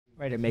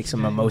Ready to make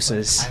some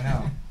mimosas. I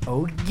know.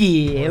 Oh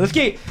yeah. Let's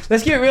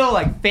get real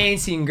like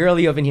fancy and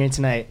girly up in here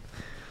tonight.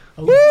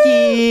 Oh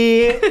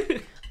yeah.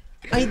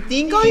 I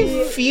think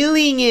I'm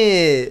feeling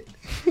it.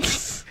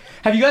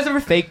 Have you guys ever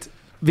faked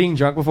being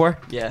drunk before?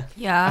 Yeah.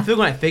 Yeah. I feel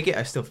like when I fake it,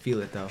 I still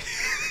feel it though.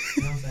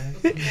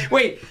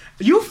 Wait,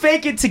 you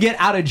fake it to get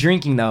out of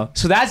drinking though,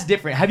 so that's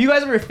different. Have you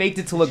guys ever faked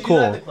it to look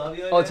cool?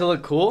 Oh, to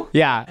look cool?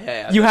 Yeah.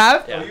 Yeah. You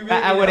have? Yeah.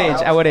 At what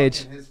age? At what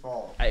age?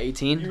 At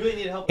 18? really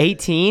need help.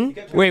 18?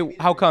 Wait,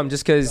 how come?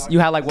 Just because you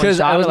had like one Because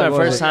shot? it was or, like, my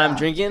what first it? time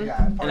drinking,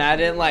 and I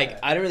didn't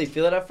really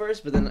feel it at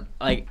first, but then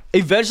like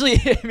eventually it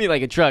hit me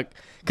like a truck,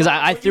 because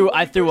I threw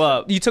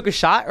up. You took a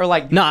shot or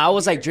like? No, I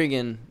was like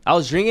drinking. I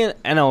was drinking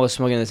and I was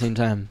smoking at the same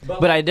time.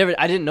 But I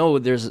didn't know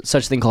there's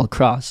such thing called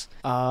cross.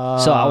 So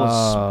I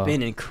was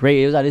spinning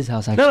crazy. It was at his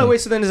house actually. No, wait.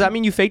 So then does that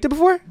mean you faked it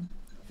before?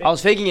 I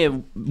was faking it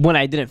when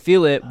I didn't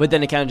feel it, but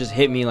then it kind of just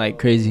hit me like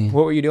crazy.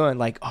 What were you doing?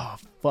 Like, oh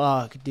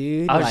fuck,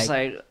 dude. I was just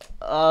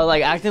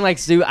like acting like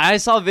stupid. I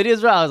saw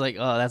videos where I was like,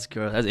 oh, that's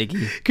gross. That's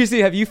icky.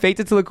 Christy, have you faked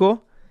it to look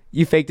cool?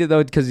 You faked it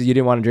though because you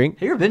didn't want to drink.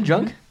 Have you ever been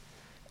drunk?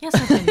 Yes,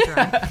 I've been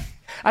drunk.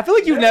 I feel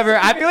like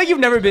you've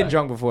never been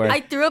drunk before.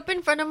 I threw up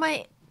in front of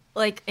my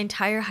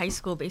entire high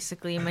school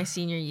basically in my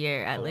senior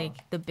year at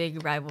the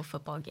big rival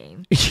football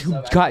game.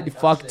 You got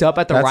fucked up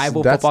at the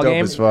rival that's football dope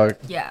game. as fuck.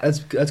 Yeah.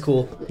 That's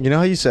cool. You know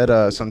how you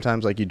said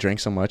sometimes like you drink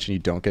so much and you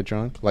don't get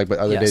drunk? Like, but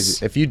other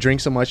days, if you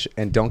drink so much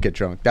and don't get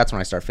drunk, that's when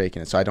I start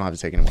faking it, so I don't have to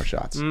take any more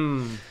shots.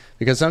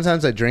 Because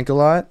sometimes I drink a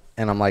lot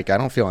and I'm like, I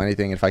don't feel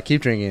anything. If I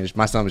keep drinking,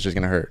 my stomach's just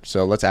gonna hurt.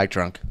 So let's act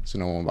drunk so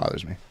no one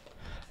bothers me.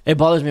 It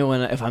bothers me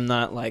if I'm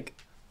not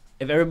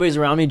if everybody's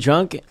around me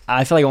drunk,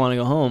 I feel like I want to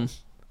go home.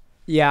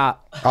 Yeah.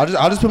 I'll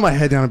just put my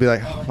head down and be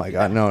like, oh my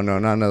god, no,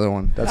 not another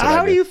one. That's what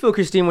How I do you feel,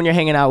 Christine, when you're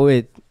hanging out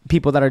with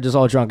people that are just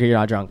all drunk or you're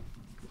not drunk?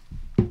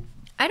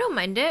 I don't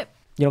mind it.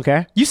 You don't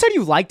care? You said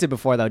you liked it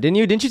before though, didn't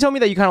you? Didn't you tell me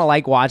that you kind of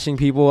like watching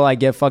people like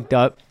get fucked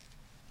up?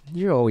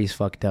 You're always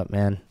fucked up,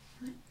 man.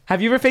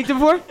 Have you ever faked it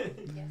before?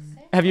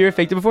 Have you ever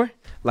faked it before?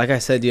 Like I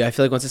said, dude, I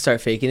feel like once I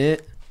start faking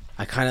it,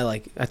 I kind of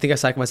I think I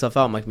psych myself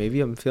out. I'm like,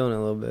 maybe I'm feeling it a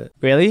little bit.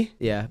 Really?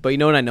 Yeah, but you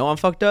know when I know I'm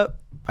fucked up,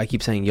 I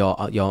keep saying, yo,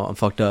 I'm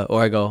fucked up,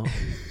 or I go,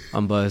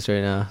 I'm buzzed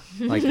right now.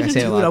 Like I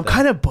say a Dude, lot. I'm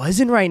kind of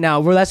buzzing right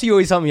now, bro. That's what you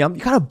always tell me. I'm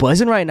kind of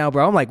buzzing right now,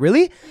 bro. I'm like,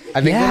 really?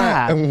 I think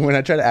Yeah. when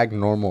I try to act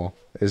normal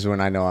is when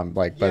I know I'm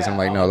like buzzing. I'm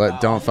like, no,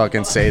 don't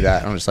fucking say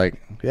that. I'm just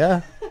like,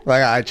 yeah.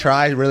 Like I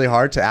try really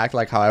hard to act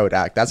like how I would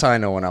act. That's how I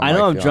know when I'm. I know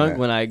like, I'm feeling drunk it.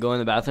 when I go in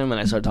the bathroom and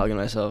I start talking to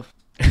myself.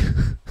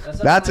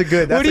 That's a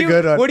good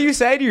one. What do you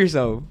say to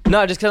yourself?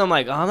 No, just because I'm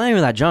like, oh, I'm not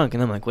even that drunk.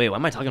 And I'm like, wait, why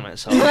am I talking to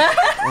myself?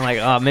 I'm like,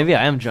 oh, maybe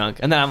I am drunk.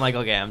 And then I'm like,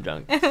 okay, I'm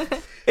drunk.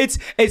 It's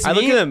I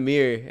look me. in the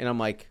mirror and I'm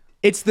like,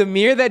 It's the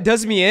mirror that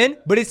does me in,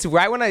 but it's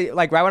right when I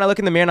look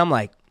in the mirror and I'm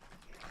like,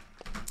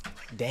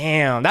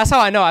 damn. That's how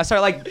I know. I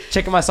start like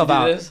checking myself Do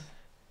out. this.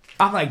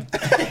 I'm like,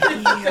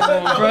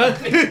 damn, bro.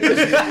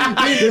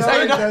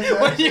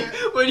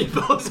 When you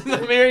pose in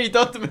the mirror, you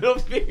throw up the middle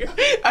finger.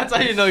 That's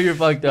how you know you're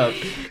fucked up.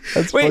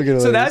 That's Wait,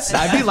 fucking so hilarious. that's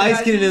I be light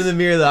skinned in the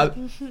mirror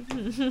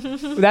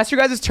though. that's your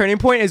guys' turning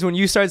point is when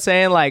you start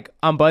saying like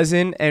I'm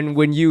buzzing, and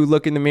when you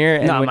look in the mirror.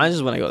 And No, when, mine's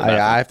just when I go to the I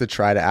bathroom. have to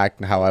try to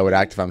act how I would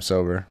act if I'm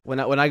sober. When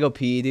I go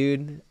pee,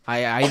 dude,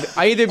 I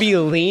either be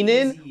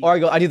leaning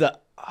or I do the,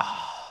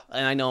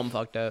 and I know I'm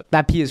fucked up.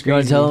 that pee is You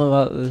want crazy. to tell them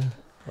about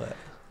what?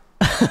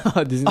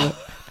 Disneyland?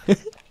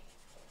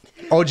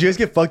 Oh, did you guys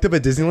get fucked up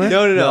at Disneyland?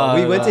 No. No,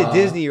 We went to no.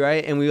 Disney,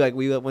 right? And we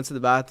went to the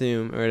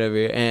bathroom or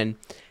whatever. And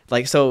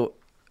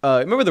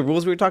remember the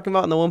rules we were talking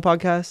about in the one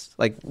podcast?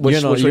 Like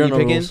which one you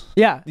picking?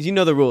 Yeah. You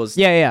know the rules.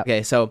 Yeah.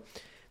 Okay, so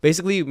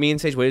basically me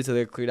and Sage waited till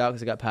they cleared out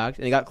because it got packed,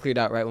 and it got cleared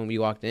out right when we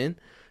walked in.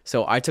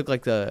 So I took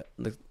like the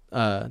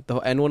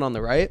end one on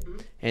the right,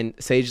 and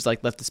Sage just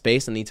like left the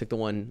space, and he took the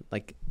one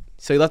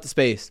so he left the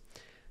space.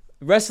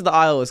 The rest of the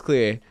aisle was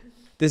clear.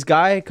 This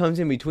guy comes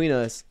in between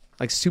us,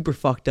 like super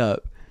fucked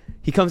up.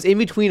 He comes in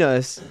between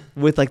us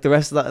with like the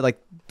rest of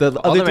the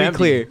All other them three empty.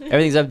 clear.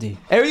 Everything's empty.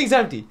 Everything's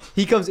empty.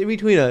 He comes in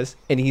between us,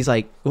 and he's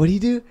like, "What do you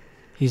do?"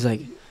 He's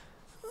like,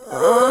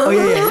 Oh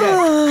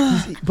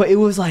yeah. But it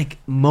was like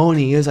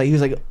moaning. He was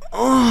like,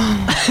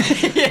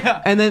 oh.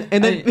 yeah. And then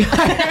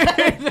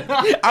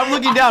I'm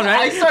looking down, right?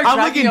 I start I'm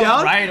cracking looking up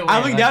down. right away,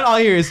 I'm looking down. All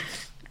I hear is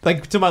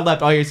like to my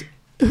left. All I hear is.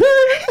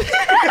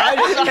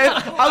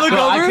 I look Bro,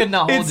 I over. could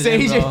not hold It's it in,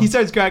 Sage, bro. and he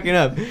starts cracking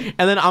up. And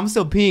then I'm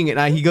still peeing,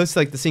 and he goes to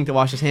like the sink to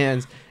wash his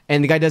hands.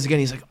 And the guy does it again.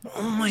 He's like,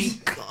 "Oh my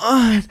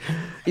god!"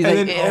 He's and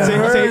like, then "It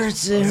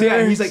hurts, it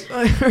yeah, he's hurts."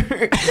 like,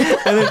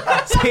 and then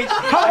Sage,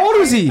 How old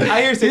was he?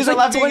 I hear Sage He's start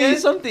like laughing 20 again.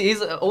 something.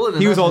 He's older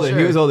than He was us, for older. sure.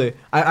 He was older.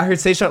 I heard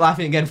Sage start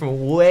laughing again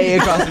from way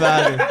across the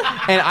bathroom,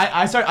 and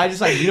I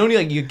just like, you know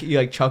when you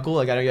like chuckle,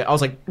 like I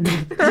was like,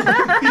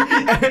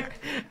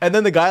 and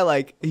then the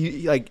guy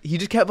he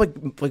just kept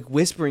like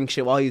whispering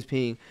shit while he was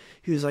peeing.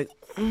 He was like,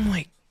 "Oh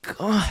my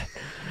god."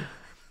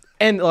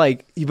 And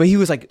but he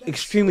was like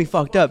extremely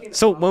fucked up.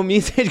 So when me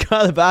and Sage got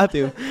out of the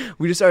bathroom,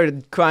 we just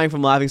started crying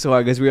from laughing so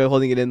hard because we were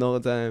holding it in the whole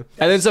time.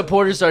 And then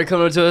supporters started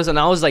coming up to us, and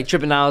I was like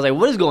tripping out. I was like,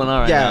 what is going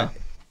on right now?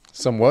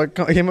 Some what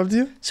came up to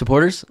you?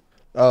 Supporters?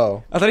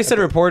 Oh, I thought he said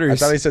I reporters.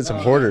 thought he said some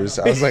hoarders.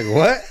 I was like,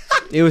 what?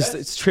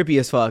 It's trippy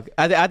as fuck.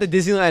 At the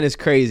Disneyland is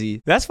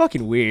crazy. That's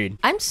fucking weird.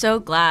 I'm so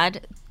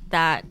glad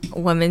that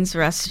women's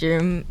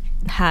restroom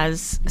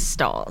has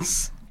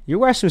stalls. Your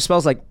restroom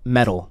smells like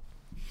metal.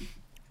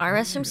 Our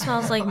restroom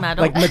smells like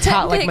metal. Like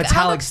metallic Nick,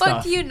 metallic how the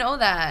fuck stuff. do you know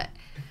that?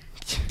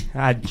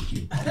 I'm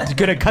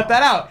gonna cut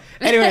that out.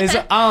 Anyways,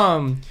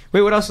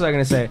 wait, what else was I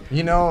gonna say?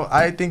 You know,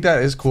 I think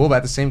that is cool, but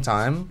at the same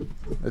time,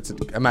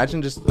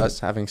 imagine just us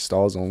having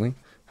stalls only.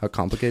 How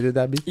complicated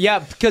that'd be. Yeah,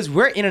 because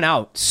we're in and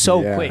out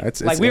so Yeah, quick.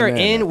 it's Like we are in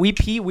and in, out. we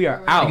pee, we are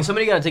Like, out. if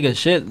somebody gotta take a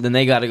shit, then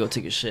they gotta go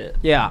take a shit.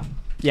 Yeah,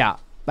 yeah.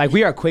 Like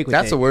we are quick with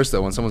That's it. the worst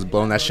though when someone's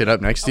blowing that shit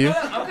up next to you.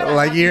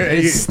 Like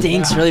It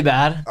stinks really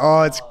bad.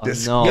 oh, it's no.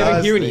 disgusting. You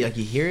ever hear when you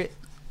hear it?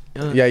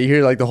 Yeah, you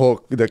hear like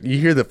you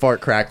hear the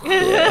fart crack.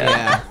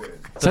 Yeah.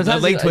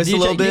 Sometimes leg twist a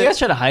little Do you bit. guys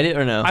try to hide it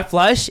or no? I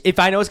flush. If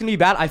I know it's gonna be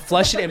bad, I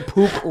flush it and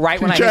poop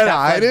right when I You hit try that to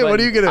hide flush it? What are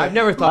button. you gonna? I've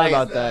never thought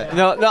about that.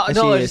 No.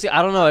 Actually,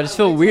 I don't know. I just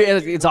feel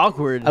weird. It's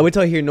awkward. I wait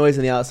till I hear noise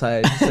on the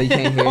outside so you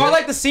can't hear Or it.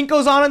 like the sink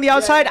goes on the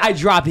outside, I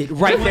drop it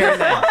right there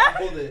and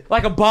then.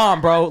 Like a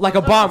bomb, bro. Like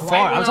a bomb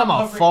fart. I'm talking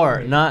about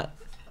fart,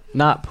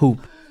 not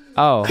poop.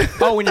 Oh,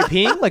 when you're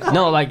peeing, like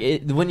No, like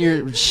when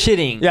you're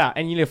shitting. yeah,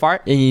 and you need to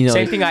fart. And you know,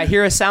 Same thing. I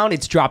hear a sound,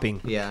 it's dropping.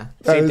 Yeah.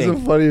 That Same is the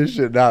thing. funniest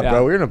shit. Nah, Yeah.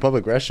 bro, we're in a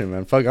public restroom,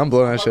 man. Fuck, I'm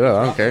blowing that shit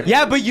up. I don't care.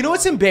 Yeah, but you know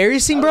what's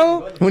embarrassing,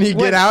 bro? When you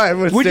get out,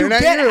 everyone's When you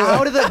staring get at you.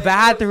 out of the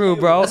bathroom,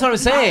 bro. That's what I'm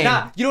saying.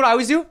 Nah, you know what I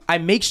always do?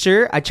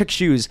 I check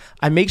shoes.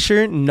 I make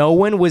sure no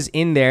one was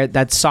in there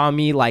that saw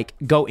me like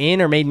go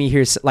in or made me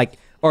hear like,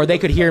 or they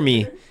could hear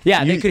me.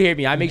 Yeah, they You- could hear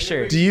me. I make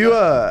sure. Do you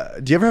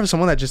ever have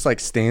someone that just like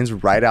stands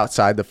right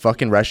outside the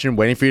fucking restroom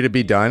waiting for you to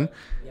be done?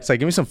 It's like,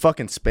 give me some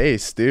fucking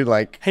space, dude.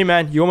 Like, Hey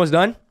man, you almost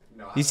done?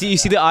 You see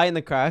the eye in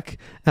the crack?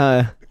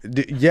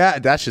 yeah,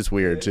 that's just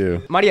weird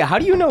too. Maria, how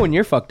do you know when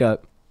you're fucked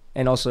up?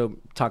 And also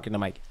talking to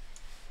Mike.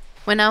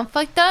 When I'm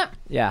fucked up,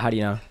 Yeah, how do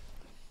you know?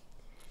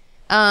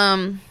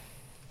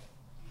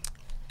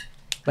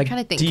 Like,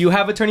 trying to think. do you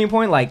have a turning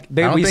point? Like, I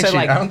don't, we think said she,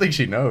 like, I don't think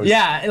she knows.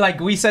 yeah, like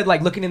we said,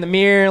 like looking in the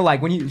mirror,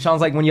 like when Sean's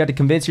like when you had to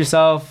convince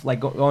yourself, like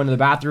going to the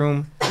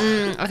bathroom.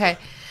 okay.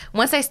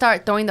 Once I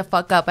start throwing the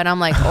fuck up and I'm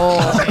like,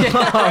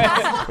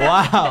 oh,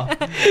 Wow.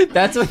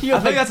 That's what you. I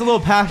think that's a little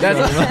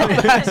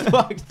passionate. That's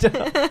fucked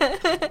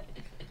up.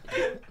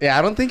 Yeah,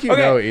 I don't think you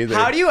Okay, know either.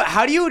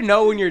 how do you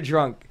know when you're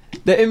drunk?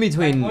 The in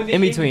between. Like,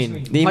 In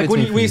between. The in Like when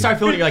between. you start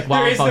feeling, you're like,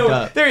 wow, I'm fucked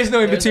up. There is no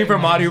in between for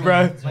Madu,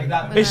 bro.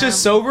 It's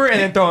just sober and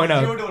then throwing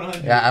up.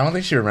 Yeah, I don't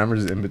think she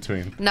remembers in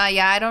between. nah,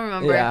 yeah, I don't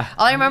remember. Yeah.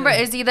 All I remember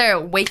is either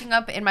waking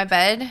up in my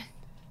bed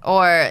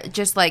or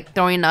just like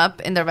throwing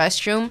up in the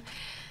restroom.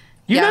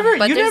 There's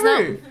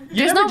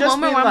no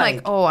moment where I'm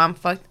like, oh, I'm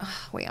fucked.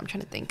 Wait, I'm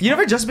trying to think. You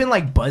never just been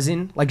like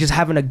buzzing, like just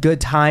having a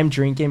good time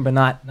drinking, but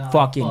not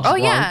fucking. Oh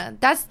drunk? yeah,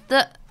 that's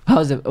the.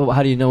 How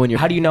do you know when you're?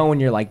 How do you know when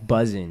you're like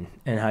buzzing,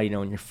 and how do you know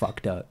when you're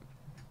fucked up?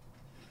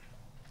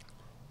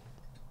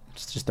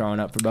 Just throwing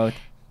up for both.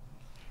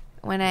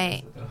 When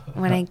I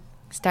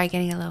start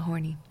getting a little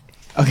horny.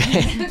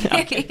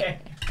 Okay.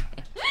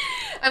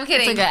 I'm That's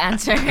kidding. a good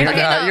answer.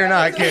 You're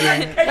not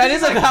kidding. That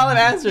is a valid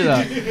answer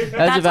though. That's a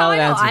That's how valid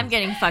I know answer. I'm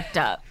getting fucked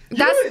up.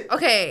 That's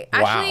okay.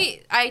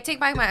 Actually, I take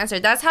back my answer.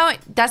 That's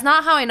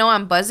not how I know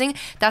I'm buzzing.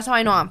 That's how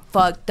I know I'm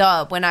fucked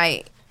up when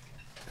I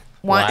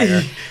want.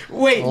 Liar.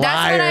 Wait,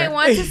 That's when I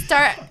want to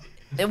start.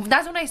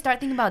 That's when I start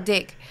thinking about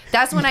dick.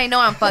 That's when I know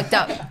I'm fucked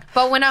up.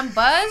 But when I'm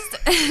buzzed,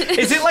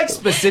 is it like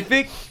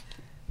specific?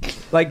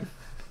 Like,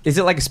 is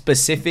it like a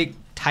specific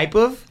type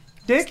of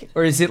dick,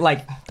 or is it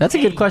like That's a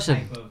good question.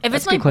 If That's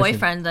it's a my good question.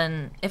 boyfriend,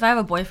 then if I have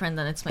a boyfriend,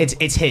 then it's my.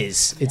 it's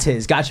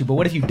his? Got you. But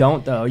what if you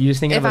don't though? You just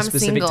thinking If of a I'm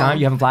specific single. time?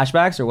 You having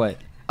flashbacks or what?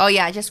 oh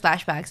yeah, just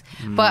flashbacks.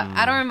 But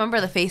I don't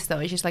remember the face though.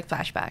 It's just like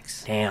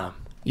flashbacks. Damn.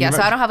 Yeah,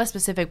 so I don't have a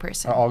specific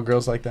person. Are all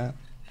girls like that?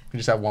 You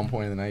just at one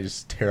point in the night, you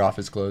just tear off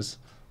his clothes,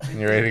 and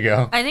you're ready to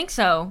go. I think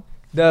so.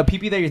 The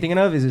pee that you're thinking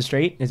of, is it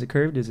straight? Is it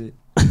curved? Is it?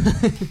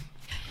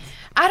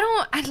 I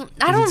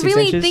don't it 6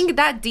 really inches? think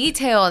that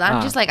detailed. I'm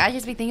Ah. just like I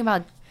just be thinking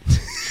about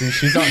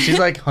She's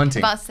like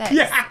hunting. about sex.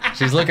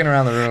 She's looking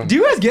around the room. Do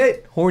you guys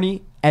get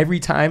horny every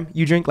time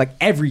you drink? Like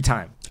every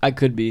time? I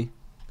could be.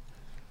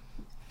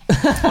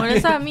 What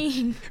does that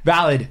mean?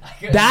 Valid.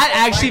 That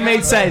actually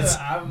made sense.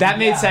 That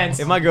made sense.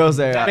 If my girl's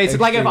there, That made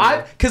sense. Like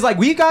if cause like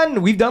we've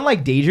done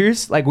like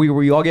dagers, like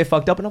we all get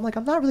fucked up, and I'm like,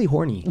 I'm not really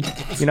horny,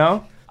 you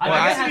know?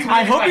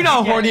 I hope you're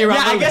not horny around.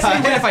 Yeah, I guess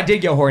even if I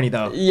did get horny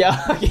though.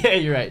 Yeah. Yeah,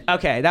 you're right.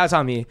 Okay, that's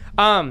on me.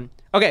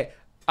 Okay.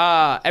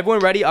 Everyone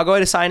ready? I'll go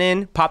ahead and sign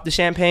in. Pop the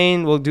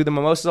champagne. We'll do the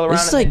mimosas all around.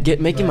 This is like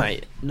making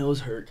my nose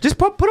hurt. Just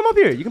put them up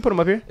here. You can put them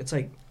up here. It's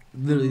like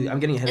literally, I'm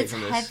getting a headache It's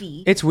from this.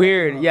 heavy. It's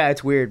weird. Yeah,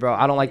 it's weird, bro.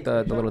 I don't like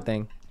the little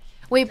thing.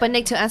 Wait, but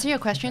Nick, to answer your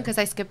question, because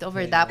I skipped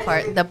over that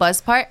part, the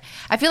buzz part.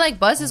 I feel like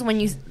buzz is when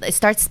you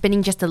start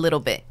spinning just a little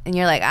bit, and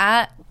you're like,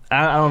 I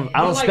don't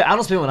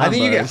spit when I'm I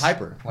think you get buzzed.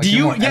 hyper. Like, Do you're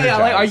you? more Yeah,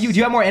 like, energized. do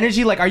you have more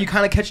energy? Like, are you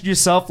kind of catching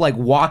yourself like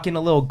walking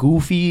a little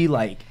goofy?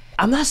 Like,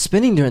 I'm not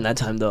spinning during that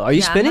time though. Are you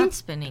Yeah, I'm spinning? not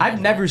spinning. I've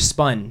never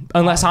spun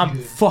unless I'm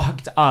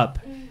fucked up.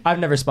 I've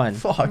never spun.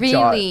 Fuck,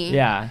 Really?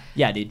 Yeah,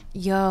 dude.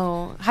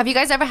 Yo, have you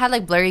guys ever had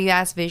like blurry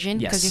ass vision?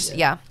 Yes.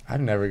 Yeah.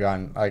 I've never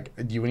gotten like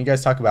when you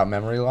guys talk about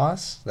memory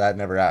loss. That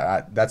never.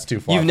 That's too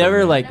far. You've from never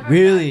me. like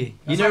really.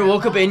 You never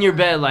woke up in your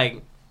bed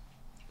like.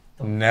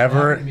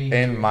 Never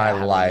in my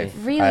life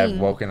Really? I've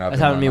woken up.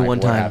 That's and happened to me like, one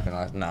what time.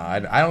 happened? No,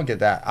 I don't get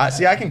that.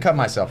 I can cut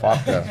myself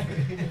off though.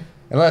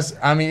 Unless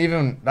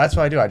even that's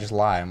what I do. I just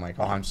lie. I'm like,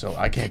 oh,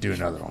 I can't do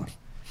another one.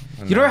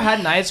 And You never then-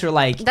 had nights where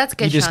like That's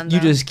good, Sean, you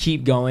though. just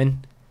keep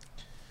going.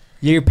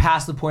 You're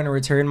past the point of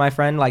return, my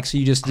friend. Like so,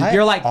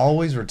 you're like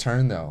always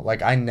return though.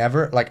 Like I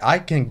never like I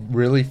can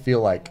really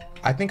feel like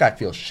I think I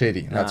feel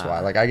shitty. That's why.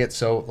 Like I get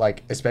so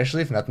like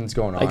especially if nothing's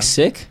going on. Like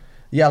sick?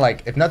 Yeah,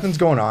 like if nothing's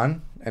going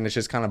on and it's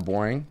just kind of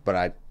boring, but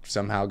I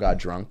somehow got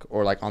drunk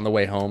or like on the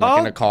way home, like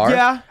in a car,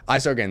 yeah. I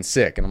start getting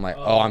sick and I'm like,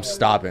 oh, I'm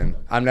stopping.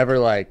 I'm never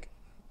like,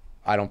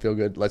 I don't feel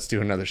good. Let's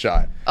do another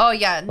shot. Oh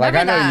yeah. Like never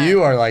I know that.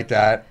 you are like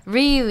that.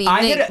 Really?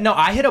 I Nick?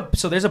 hit a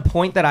so there's a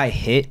point that I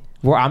hit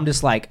where I'm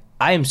just like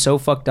I am so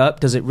fucked up.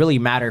 Does it really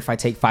matter if I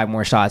take 5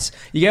 more shots?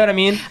 You get what I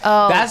mean?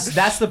 Oh.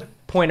 That's the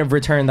point of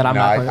return that I'm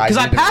No, not because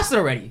I need to- passed it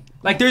already.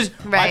 Like there's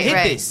I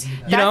hit this.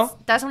 You know?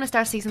 That's when it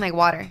starts tasting like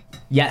water.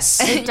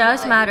 Yes. It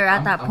does matter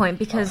at that point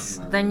because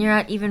then you're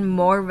at even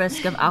more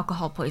risk of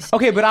alcohol poisoning.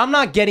 Okay, but I'm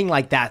not getting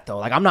like that though.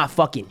 Like I'm not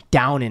fucking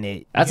down in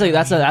it. That's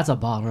a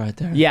bottle right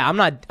there. Yeah, I'm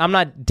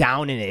not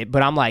down in it,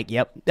 but I'm like,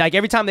 yep. Like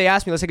every time they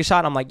ask me, let's take a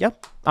shot, I'm like,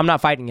 yep. I'm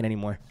not fighting it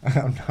anymore.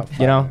 I'm not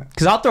You know? fine.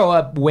 Because I'll throw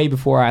up way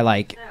before I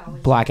like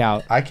black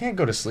out. I can't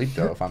go to sleep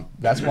though if I'm.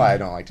 That's why I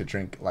don't like to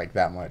drink like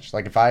that much.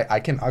 Like if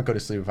I'll go to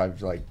sleep if I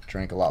like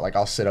drink a lot. Like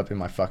I'll sit up in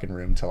my fucking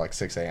room till like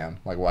 6 a.m.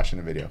 like watching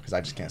a video because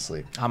I just can't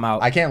sleep. I'm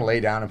out. I can't lay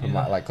down and put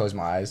my close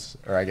my eyes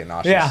or I get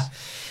nauseous. Yeah.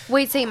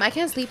 Wait, same. I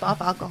can't sleep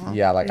off alcohol.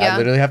 Yeah, like I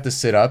literally have to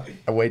sit up,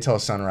 and wait till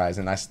sunrise,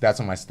 and that's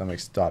when my stomach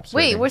stops.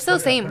 Wait, hurting. we're still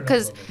same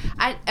because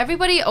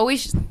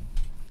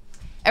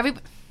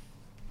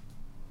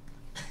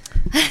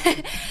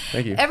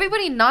Thank you.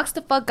 everybody knocks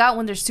the fuck out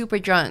when they're super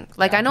drunk.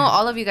 Like I know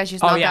all of you guys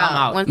just Oh, knock yeah, I'm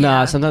out. out. When,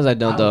 Nah, sometimes I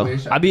don't I though.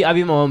 wish I be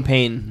my own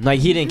pain. Like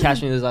he didn't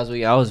catch me this last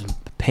week. I was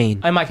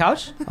pain On my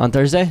couch? on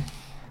Thursday.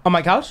 On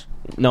my couch?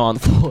 No, on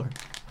the floor.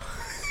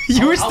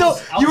 You were I still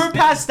was you were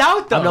spinning. passed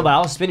out though. No, but I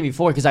was spinning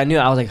before because I knew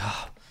I was like,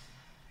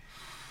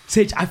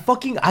 Sage,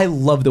 I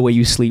love the way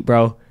you sleep,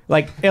 bro.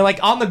 Like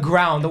on the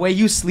ground, the way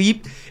you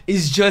sleep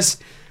is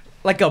just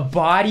like a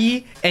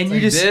body, and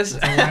you just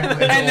and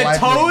the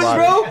toes,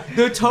 bro.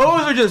 The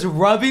toes are just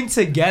rubbing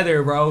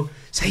together, bro.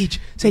 Sage,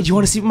 you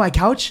want to sleep on my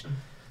couch?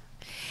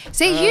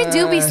 See, you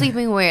do be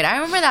sleeping weird. I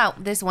remember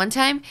that this one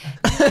time.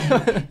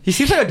 He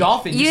sleeps like a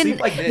dolphin. You sleep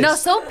like this. No,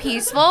 so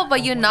peaceful,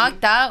 but you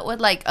knocked out with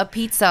like a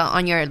pizza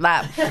on your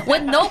lap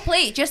with no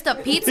plate, just a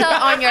pizza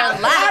on your lap.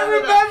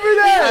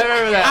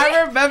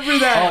 I remember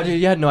that. oh, dude,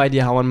 you had no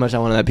idea how much I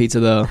wanted that pizza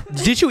though.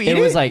 Did you eat It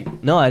it? was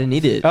like, no, I didn't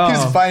eat it. Oh.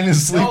 He's finding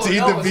his sleep to eat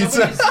the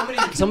pizza.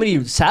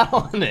 Somebody sat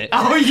on it.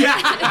 Oh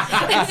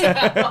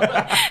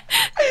yeah.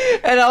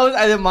 And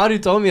then Manu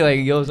told me like,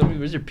 yo,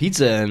 where's your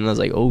pizza? And I was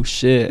like, oh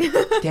shit.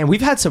 Damn,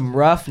 we've had some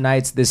rough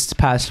nights this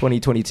past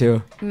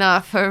 2022. Nah,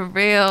 for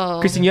real.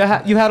 Kristen, you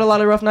had a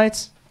lot of rough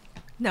nights?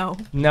 No.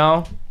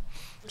 No.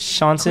 Queen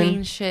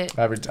Shanson? shit.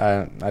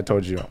 I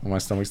told you when my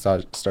stomach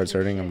starts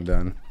hurting, I'm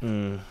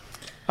done.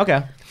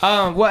 Okay.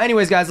 Well,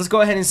 anyways, guys, let's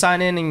go ahead and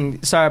sign in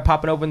and start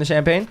popping open the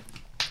champagne.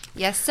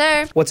 Yes,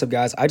 sir. What's up,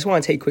 guys? I just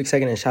want to take a quick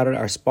second and shout out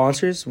our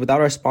sponsors.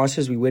 Without our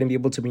sponsors, we wouldn't be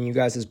able to bring you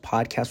guys this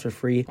podcast for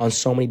free on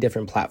so many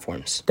different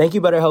platforms. Thank you,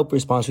 BetterHelp, for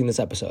sponsoring this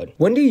episode.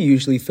 When do you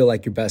usually feel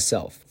like your best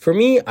self? For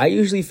me, I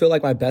usually feel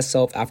like my best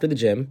self after the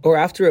gym or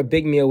after a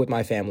big meal with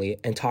my family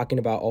and talking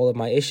about all of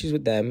my issues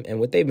with them and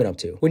what they've been up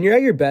to. When you're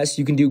at your best,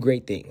 you can do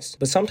great things,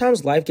 but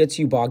sometimes life gets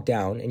you bogged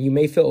down and you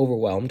may feel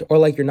overwhelmed or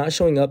like you're not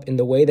showing up in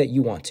the way that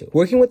you want to.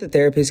 Working with a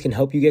therapist can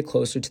help you get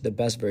closer to the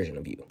best version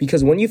of you,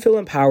 because when you feel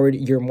empowered,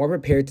 you're more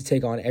prepared to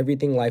take on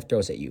everything life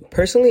throws at you.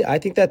 Personally, I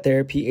think that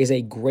therapy is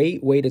a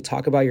great way to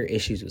talk about your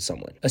issues with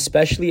someone,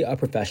 especially a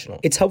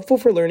professional. It's helpful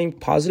for learning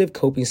positive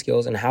coping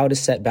skills and how to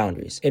set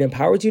boundaries. It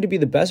empowers you to be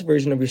the best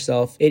version of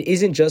yourself. It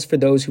isn't just for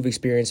those who've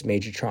experienced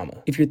major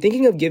trauma. If you're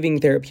thinking of giving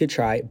therapy a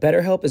try,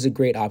 BetterHelp is a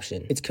great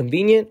option. It's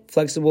convenient,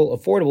 flexible,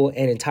 affordable,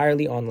 and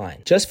entirely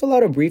online. Just fill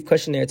out a brief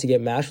questionnaire to get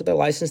matched with a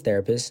licensed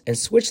therapist and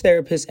switch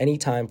therapists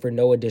anytime for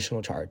no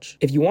additional charge.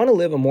 If you want to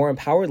live a more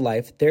empowered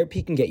life,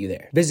 therapy can get you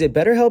there. Visit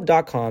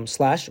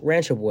BetterHelp.com/RanchoBoys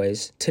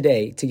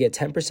today to get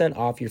 10%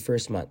 off your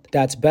first month.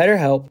 That's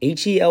BetterHelp,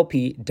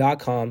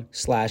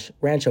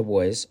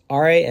 HELP.com/RanchoBoys,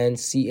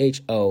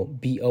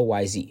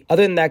 RANCHOBOYZ.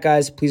 Other than that,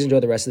 guys, please enjoy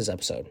the rest of this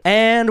episode.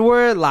 And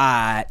we're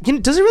live.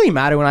 Does it really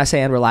matter when I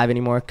say and we're live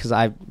anymore? Because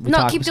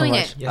No, keep doing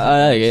it.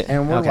 I like it.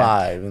 And we're Okay.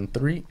 live in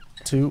 3,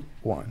 2,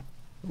 1.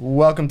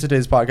 Welcome to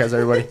today's podcast,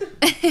 everybody.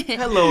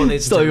 Hello,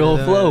 ladies. Still your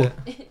old flow.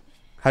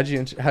 How'd you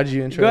intro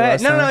Go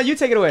ahead. last No, time? you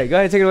take it away. Go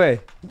ahead, take it away.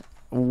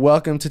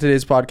 Welcome to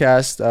today's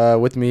podcast.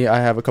 With me, I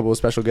have a couple of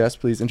special guests.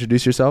 Please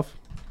introduce yourself.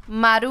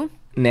 Maru.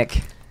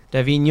 Nick.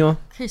 Davino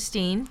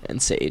Christine.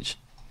 and Sage.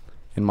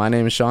 And my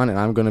name is Sean, and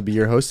I'm going to be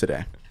your host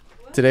today.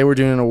 Today, we're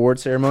doing an award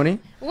ceremony.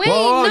 Wait,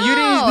 Whoa, no. you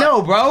didn't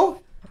know, bro.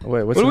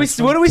 Wait, What are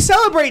we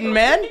celebrating,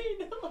 man?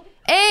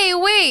 Hey,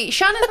 wait,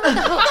 Sean is not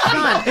the host.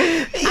 Sean,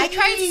 I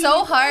tried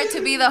so hard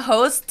to be the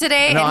host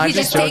today, and he's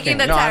just taking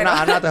the title.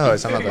 I'm not the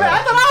host. I'm not the host.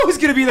 I thought I was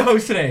gonna be the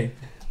host today.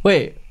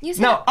 Wait. You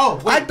said No.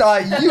 Oh, wait. I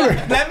thought you were.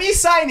 Let me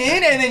sign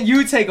in and then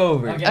you take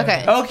over.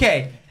 Okay.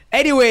 Okay.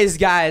 Anyways,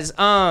 guys.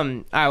 All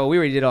right. Well, we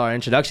already did all our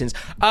introductions.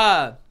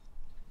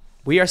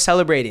 We are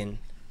celebrating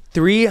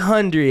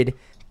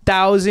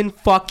 300,000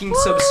 fucking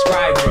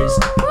subscribers.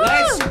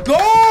 Let's go.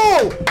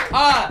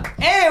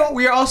 And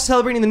we are also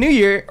celebrating the new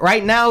year.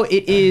 Right now,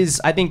 it is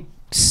I think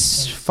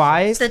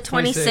 5. It's the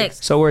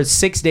 26th. So we're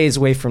 6 days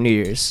away from New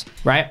Year's,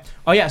 right?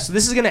 Oh yeah. So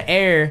this is gonna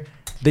air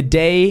the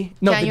day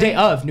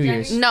of New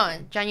Year's. No,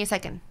 January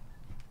 2nd.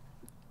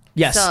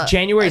 Yes, So,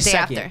 January a day 2nd.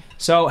 after.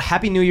 So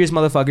happy New Year's,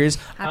 motherfuckers.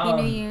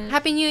 Happy New Year.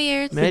 Happy New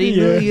Year's. Merry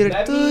New Year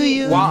to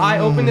you. While I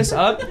open this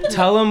up,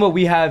 tell them what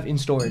we have in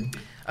store.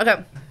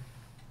 Okay.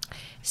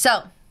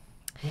 So,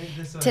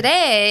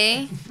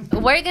 today,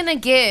 we're going to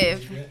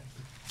give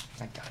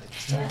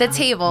the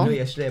table.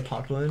 Yesterday I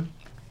popped one.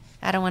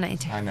 I don't want to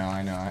interrupt.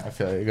 I know. I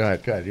feel it. Go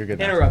ahead. You're good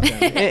now. Interrupt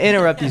them.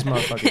 Interrupt these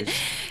motherfuckers.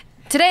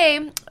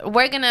 Today,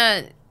 we're going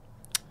to...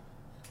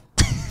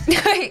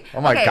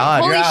 Oh my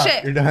God, Holy you're out.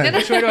 shit. You're done.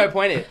 Which way do I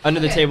point it? Under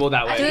the table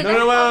that way. Dude,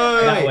 No,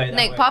 That way.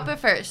 Nick, pop it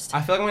first.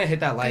 I feel like I'm gonna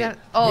hit that light.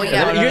 Oh,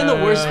 yeah. You're in the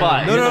worst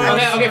spot. No, no, no.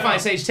 Okay, fine.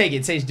 Sage, take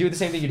it. Sage, do the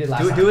same thing you did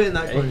last time. Do it in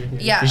that corner.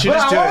 Yeah. You should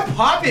just do I wanna it.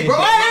 pop it,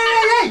 bro.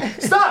 Hey!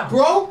 Stop,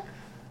 bro.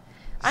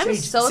 I'm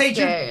so Sage,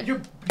 scared.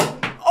 you're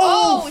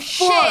Oh,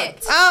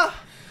 shit. Sage,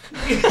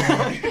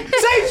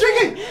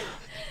 drink it.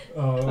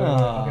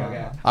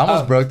 Okay. I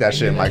almost broke that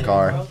shit in my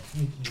car.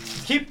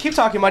 Keep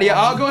talking, Maria.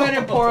 I'll go ahead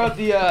and pour out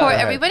the. For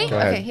everybody? Go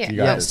ahead. Okay, here. You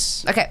got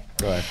Yes. Okay.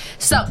 Go ahead.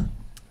 So,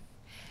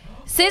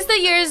 since the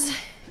year's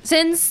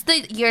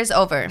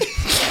over, or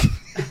since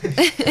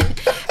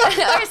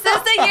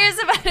the year's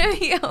about to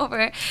be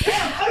over.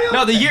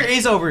 No, the year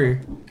is over.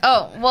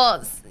 Oh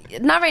well,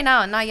 not right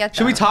now, not yet.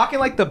 Should we though. talk in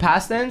like the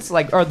past tense,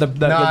 like or the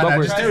what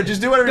we're-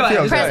 just do whatever Go you ahead,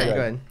 feel. Present.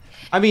 go ahead.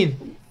 I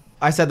mean,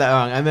 I said that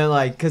wrong. I meant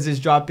like, because it's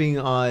dropping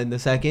on the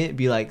 2nd,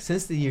 be like,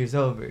 since the year's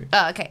over.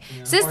 Oh, okay.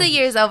 Since the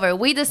year's over,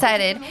 we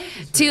decided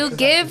to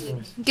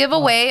give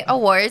away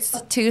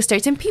awards to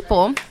certain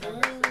people,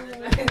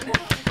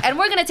 and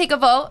we're gonna take a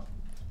vote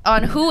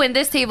on who in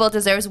this table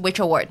deserves which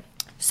award.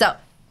 So,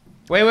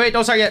 Wait,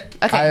 don't start yet.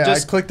 okay. I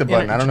clicked the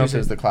button. yeah, I don't know if introduce it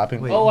was the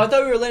clapping. Wait. Oh, I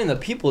thought we were letting the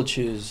people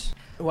choose.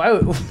 Why?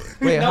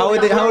 Wait, how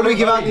would we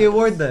give out the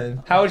award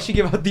then? How would she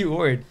give out the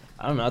award?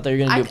 I don't know. I thought you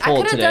were gonna I do a poll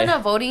could have today. done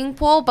a voting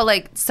poll, but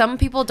like some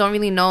people don't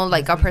really know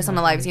like our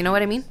personal lives. You know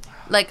what I mean?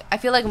 Like I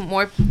feel like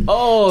more.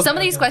 Oh, Some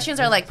of these questions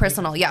are like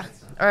personal, yeah.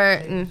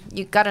 Or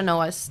you gotta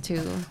know us to.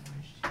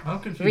 I'm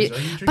confused.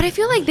 But I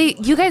feel like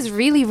you guys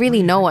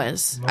really know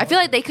us. I feel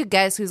like they could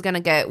guess who's gonna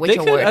get which they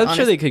could. award. I'm sure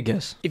honestly. they could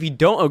guess. If you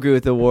don't agree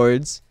with the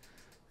awards,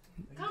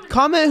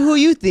 comment who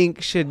you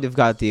think should have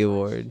got the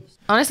award.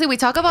 Honestly, we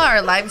talk about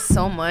our lives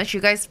so much.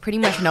 You guys pretty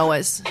much know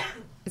us.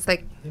 It's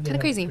like kind of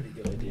crazy.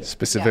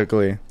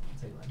 Specifically.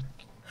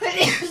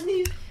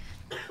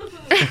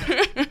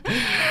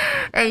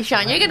 Hey,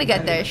 Sean, you're gonna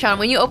get there. Sean,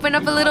 when you open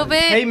up a little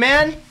bit, Hey,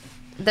 man.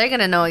 they're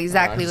gonna know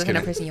exactly I'm what just kind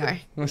of kidding. person you are.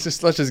 Let's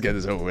just get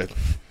this over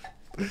with.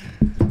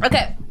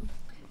 Okay,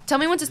 tell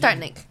me when to start,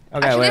 Nick.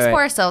 Okay, Actually, wait, let's wait.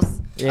 pour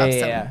ourselves Yeah, up yeah,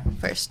 some yeah.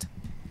 first.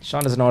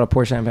 Sean doesn't know how to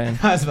pour champagne.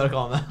 I was about to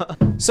call him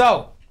out.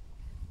 So,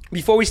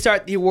 before we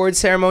start the award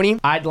ceremony,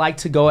 I'd like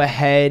to go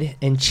ahead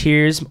and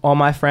cheers all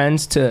my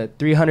friends to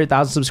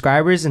 300,000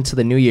 subscribers and to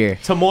the new year.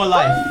 To more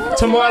life.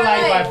 To more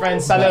life, my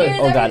friends. Salud.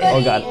 Oh god.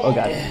 Oh god. Oh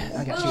god.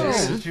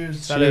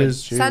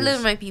 Cheers.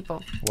 Salud, my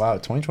people. Wow,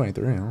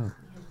 2023. Huh?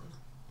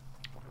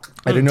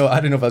 I didn't know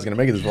if I was gonna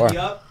make it this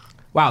far.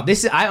 Wow,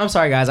 this is. I'm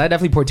sorry, guys. I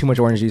definitely poured too much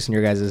orange juice in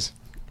your guys's.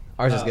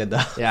 Ours is good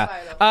though.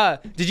 Yeah.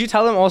 Did you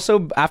tell them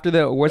also after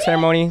the award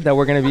ceremony that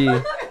we're gonna be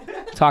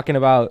talking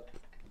about?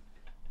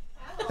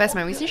 Best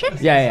memories and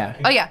shit. Yeah.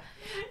 Oh yeah,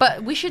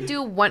 but we should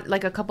do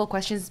a couple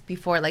questions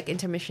before like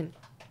intermission.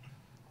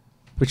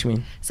 What you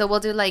mean? So we'll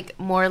do like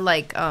more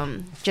like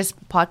just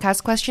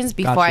podcast questions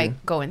before Got I you.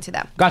 go into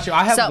that. Got you.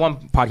 I have So- one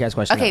podcast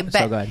question. Okay, though,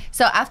 bet. so go ahead.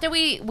 So after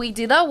we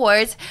do the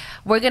awards,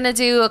 we're gonna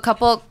do a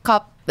couple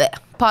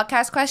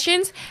podcast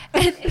questions.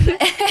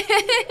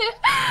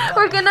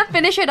 We're gonna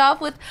finish it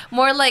off with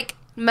more like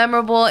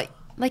memorable,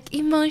 like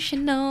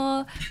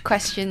emotional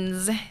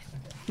questions.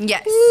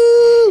 Yes,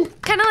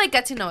 kind of like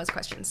get to know us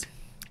questions.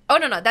 Oh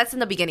no, that's in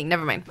the beginning.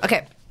 Never mind.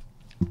 Okay,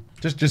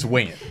 Just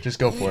wing it. Just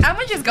go for it. I'm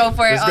gonna just go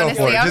for it. Just go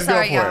for Honestly, it. I'm Just go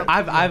sorry, for y'all. it.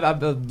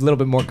 I'm a little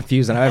bit more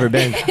confused than I've ever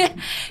been.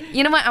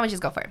 You know what? I'm gonna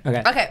just go for it.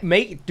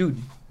 Okay. Dude,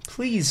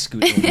 please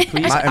scoot in.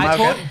 Please. Am I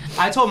okay?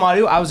 I told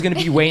Madu I was gonna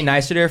be way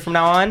nicer there from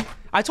now on.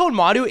 I told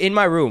Madu in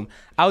my room.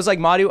 I was like,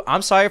 Madu,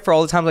 I'm sorry for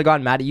all the times I got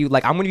mad at you.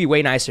 Like, I'm gonna be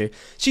way nicer.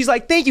 She's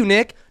like, thank you,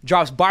 Nick.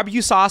 Drops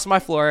barbecue sauce on my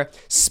floor,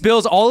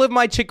 spills all of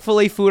my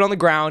Chick-fil-A food on the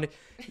ground,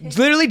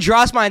 literally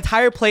drops my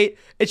entire plate,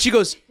 and she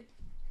goes,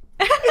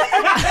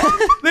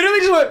 literally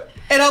just went,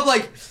 and I'm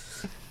like,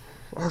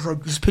 I was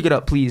like, just pick it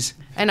up, please.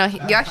 I know you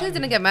actually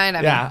didn't get mad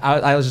at me. Yeah,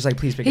 I was just like,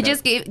 please pick He it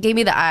just up. gave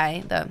me the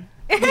eye.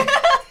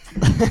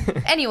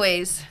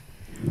 Anyways,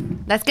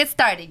 let's get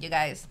started, you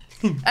guys.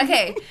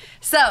 Okay,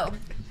 so.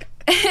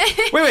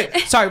 Wait.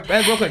 Sorry,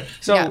 real quick.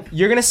 So Yeah.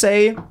 you're gonna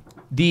say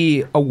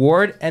the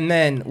award, and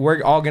then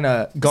we're all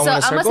gonna go So in a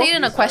I'm circle. gonna say it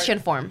in a question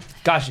form,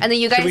 Gotcha. and then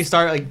you Should we guys.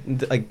 start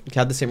like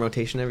have the same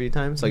rotation every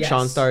time? So like Yes.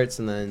 Sean starts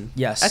and then.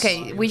 Yes.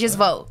 Okay, we just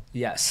vote.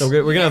 Yes. So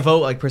we're gonna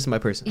vote like person by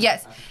person.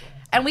 Yes,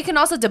 and we can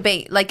also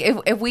debate. Like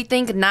if we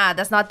think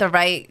that's not the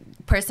right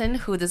person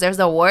who deserves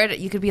the award,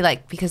 you could be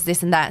like because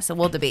this and that. So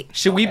we'll debate.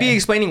 Should we be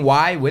explaining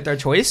why with our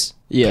choice?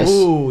 Yes.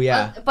 Ooh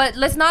yeah. But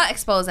let's not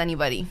expose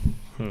anybody.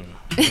 I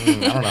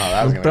don't know how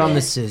that was gonna go.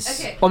 Promises.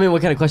 Okay. I mean,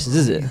 what kind of questions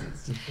is it?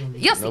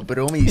 You'll see. No, but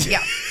only.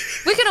 Yeah,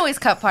 we can always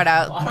cut parts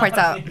out.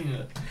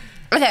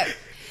 Okay,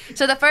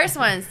 so the first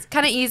one's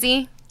kind of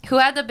easy. Who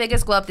had the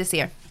biggest glow up this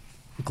year?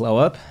 Glow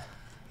up.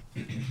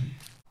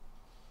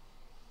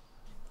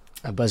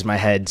 I buzzed my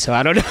head, so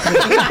I don't know.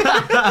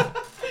 I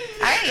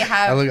already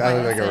have. I look my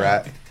like a answer.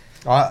 rat.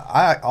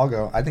 I'll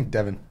go. I think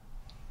Devin.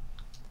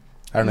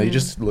 I don't know. You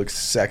just look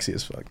sexy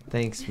as fuck.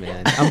 Thanks,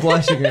 man. I'm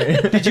blushing.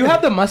 Did you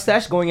have the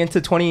mustache going into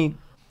 20?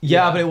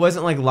 Yeah, but it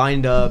wasn't like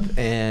lined up,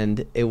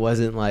 and it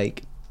wasn't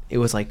like it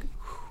was like.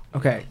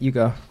 Okay, you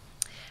go.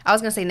 I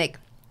was gonna say Nick,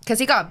 because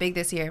he got big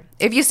this year.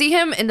 If you see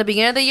him in the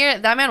beginning of the year,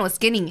 that man was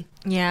skinny.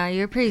 Yeah,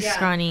 you're pretty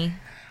scrawny.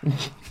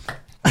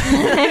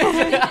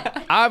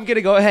 I'm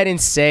gonna go ahead and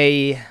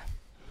say.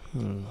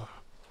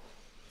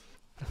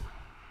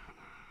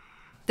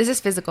 This is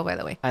physical, by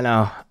the way. I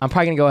know. I'm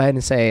probably gonna go ahead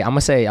and say. I'm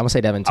gonna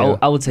say Devin too.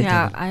 I would say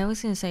Yeah, Devin. I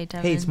was gonna say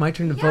Devin. Hey, it's my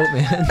turn to vote,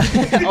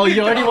 man. Oh,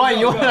 you already won.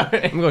 You won. I'm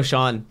gonna go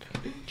Sean.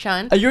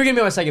 Sean, You were gonna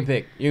be my second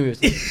pick. You were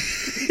gonna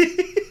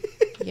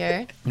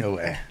you're. No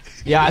way.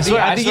 yeah, I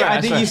swear. I think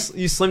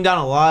you slimmed down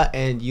a lot,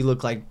 and you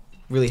look like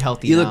really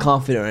healthy. You now. look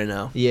confident right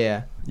now.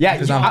 Yeah. Yeah,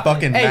 Because I'm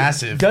fucking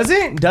massive.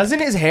 Doesn't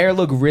his hair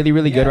look really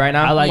good right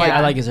now? I like Yeah.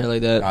 I like his hair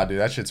like that. Nah, dude,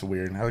 that shit's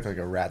weird. I look like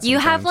a rat. You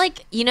have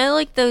sometimes. like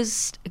like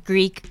those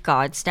Greek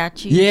god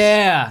statues.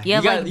 Yeah. You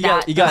have, like,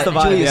 that. You got That's the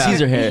vibe, Julius yeah.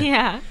 Caesar hair.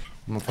 Yeah.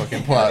 I'm a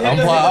fucking plot. I'm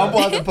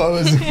plot the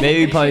pose.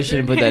 Maybe we probably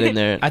shouldn't put that in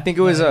there. I think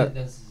it was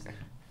a.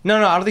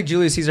 No, I don't think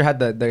Julius Caesar had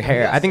the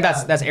hair. I think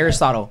that's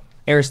Aristotle.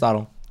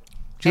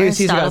 Julius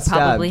Caesar Aristotle got stabbed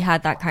probably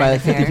had that kind by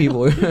of 50 hair.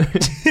 people.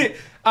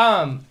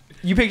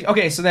 You picked.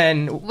 Okay, so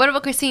then What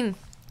about Christine?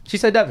 she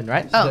said Devin,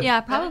 right? Oh.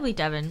 Yeah, probably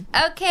Devin.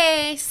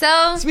 Okay, so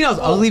I mean, I was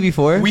ugly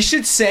before. We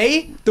should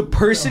say the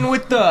person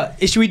with the.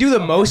 Should we do the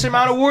most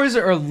amount of awards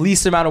or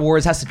least amount of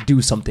awards has to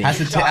do something? Has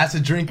to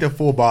drink the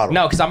full bottle.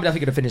 No, because I'm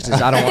definitely gonna finish this.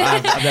 I don't.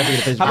 I'm definitely gonna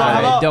finish. How this.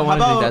 about, I don't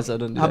wanna how drink about- that, so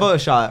don't do How that. about a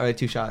shot or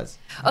 2 shots?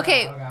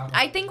 okay,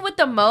 I think with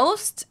the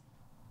most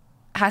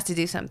has to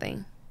do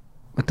something.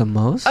 With the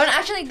most? Oh, no,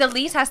 actually, the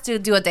least has to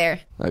do a dare.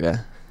 Okay.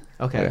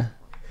 Okay.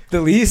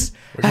 The least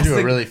We're gonna has do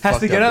a to, really has to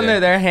fucked get up on day.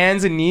 their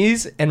hands and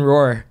knees and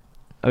roar.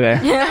 Okay.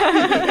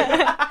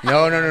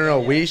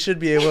 No. We should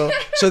be able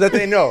so that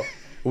they know.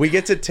 We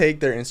get to take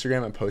their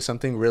Instagram and post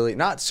something really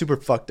not super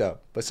fucked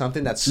up, but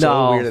something that's so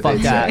No, weird that fuck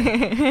they that.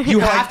 say. You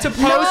have to post.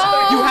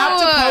 You have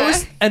to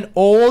post an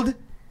old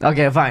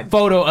Okay, fine.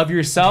 photo of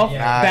yourself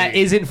that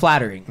isn't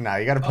flattering. Nah,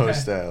 you gotta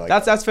post like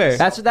That's fair.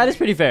 That is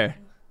pretty fair.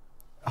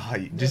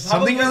 just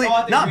something really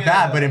not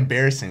bad but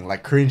embarrassing,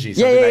 like cringy. Yeah,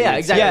 something that yeah, you-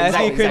 exactly. Yeah, it's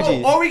exactly, cringy.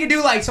 exactly. Or we could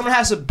do like someone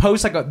has to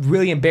post like a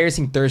really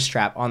embarrassing thirst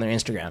trap on their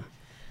Instagram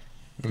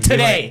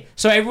today,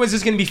 so everyone's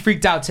just gonna be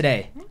freaked out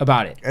today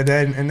about it. And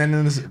then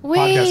when this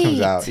podcast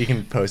comes out, you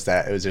can post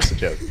that. It was just a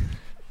joke.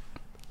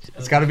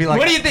 It's gotta be like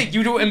What do you think?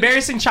 You do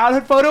embarrassing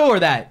childhood photo or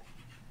that?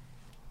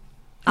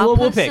 I'll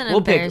We'll post pick. an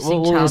We'll pick.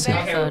 embarrassing We'll see.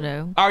 childhood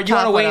photo. Or you want to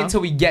Child wait photo. until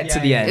we get to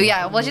the end?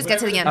 Yeah, we'll just get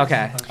to the end.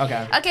 Okay.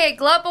 Okay,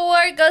 Globe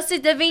Award goes to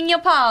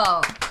Davino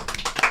Paul.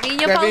 Davino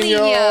Davino.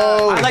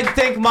 Paulinho. I'd like to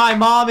thank my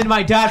mom and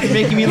my dad for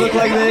making me look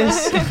like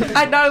this.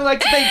 I'd not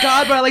like to thank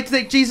God, but I like to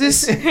thank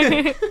Jesus.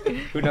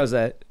 Who knows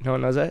that? No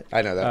one knows that?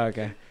 I know that. Oh,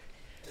 okay.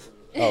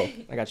 Oh,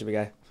 I got you, big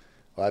guy.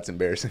 well, that's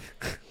embarrassing.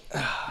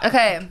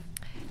 Okay,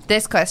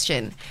 this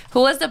question: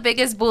 who was the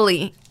biggest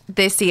bully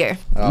this year?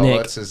 Oh,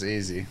 Nick. this is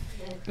easy.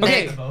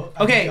 Okay. Nick.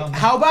 Okay.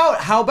 How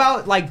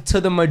about like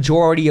to the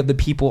majority of the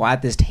people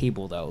at this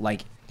table though?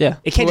 Like Yeah.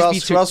 it can't Who just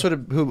else? be Who else would it?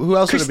 Who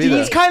else would it be?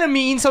 Christine's There? kind of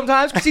mean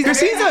sometimes. Christine's a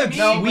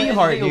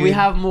sweetheart, dude. We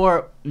have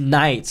more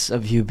nights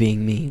of you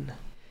being mean.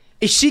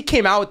 If she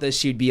came out with this,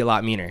 she'd be a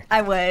lot meaner.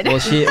 I would.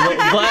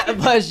 Well,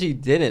 but she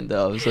didn't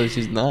though, so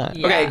she's not.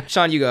 Yeah. Okay,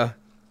 Sean, you go.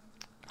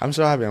 I'm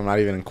so happy I'm not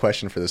even in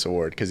question for this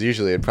award because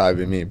usually it'd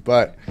probably be me.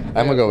 But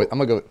I'm gonna go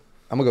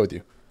with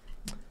you.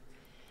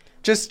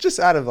 Just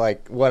out of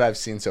like what I've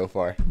seen so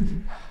far.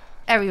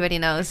 Everybody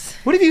knows.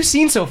 What have you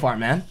seen so far,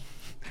 man?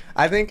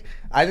 I think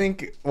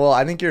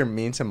you're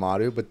mean to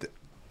Madu, but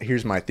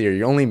here's my theory: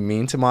 you're only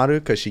mean to Madu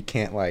because she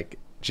can't like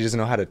She doesn't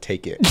know how to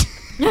take it.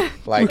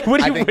 Like,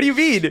 What do you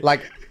mean?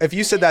 Like, if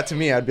you said that to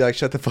me, I'd be like,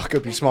 shut the fuck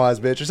up, you small ass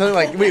bitch, or something.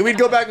 Like, we'd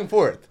go back and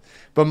forth.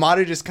 But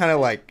Madu just kind of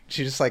like,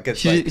 she just like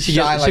gets like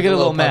shy, like get a a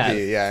little puppy. mad.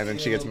 Yeah, and then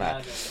she gets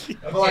mad.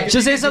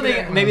 She'll say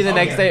something maybe the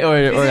next day or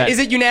Is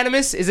it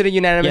unanimous? Is it a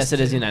unanimous? Yes, it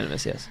is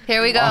unanimous. Yes.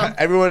 Here we go.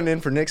 Everyone in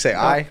for Nick say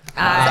aye.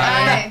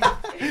 Aye.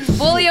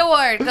 Bully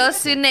award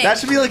goes to Nick. That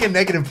should be like a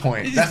negative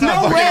point. That's not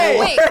No fucking way.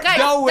 award. Wait, guys,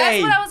 No way.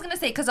 that's what I was gonna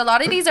say because a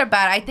lot of these are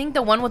bad. I think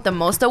the one with the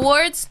most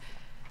awards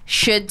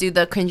should do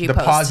the cringy The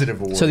post. positive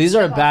award. So these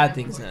are bad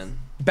things then.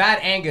 Bad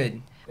and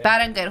good.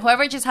 Bad and good.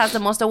 Whoever just has the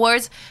most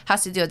awards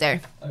has to do it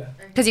there.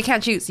 Because you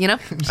can't choose, you know?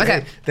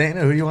 Okay.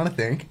 Dana, who do you want to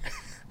thank?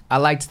 I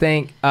like to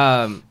thank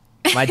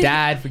my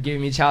dad for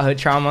giving me childhood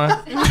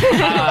trauma.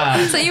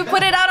 So you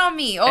put it out on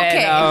me.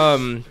 Okay.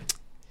 And,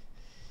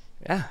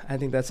 yeah, I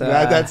think that's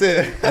That's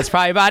it. That's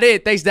probably about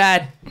it. Thanks,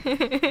 Dad.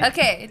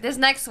 Okay, this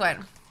next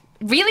one.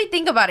 Really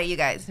think about it, you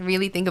guys.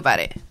 Really think about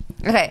it.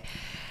 Okay.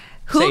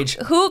 Sage.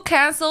 Who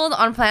canceled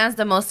on plans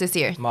the most this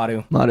year?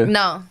 Madu.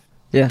 No.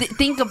 Yeah.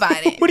 Think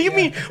about it. What do you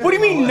mean? What do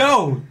you mean?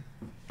 No.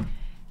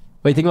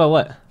 Wait, think about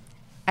what?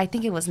 I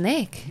think it was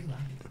Nick.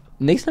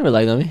 Nick's never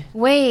lied on me.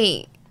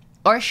 Wait.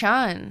 Or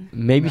Sean.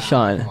 Maybe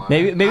Sean.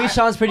 Maybe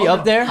Sean's pretty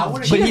up there.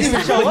 But he's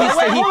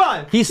Hold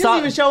on. He She doesn't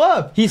even stopped. show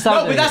up. He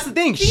stopped. No, but that's the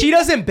thing. She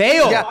doesn't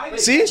bail. Yeah.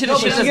 See? She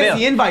doesn't She bail. gets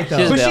the invite though.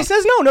 She doesn't But she bail.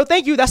 says no,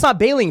 thank you. That's not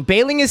bailing.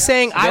 Bailing is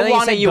saying I Bailey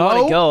want to said you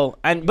want to go,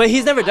 but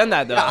he's never done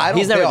that though. I don't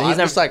he's never. feel. He's I'm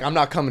never. just like, I'm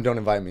not coming, don't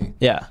invite me.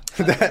 Yeah.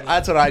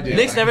 That's what I do.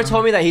 Nick's never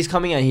told me that he's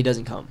coming and he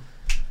doesn't come.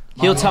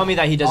 He'll tell me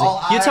that he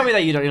doesn't. He'll tell me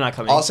that you're not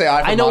coming. I'll say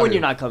I for I know when Madu.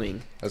 you're not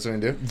coming. That's what I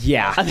do.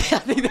 Yeah. I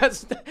think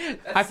that's.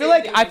 I feel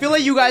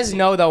like you guys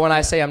know though when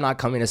I say I'm not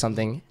coming to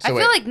something. I feel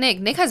wait. like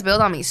Nick has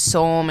bailed on me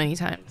so many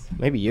times.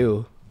 Maybe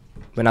you,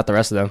 but not the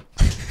rest of them.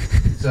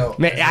 So,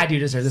 Man, I do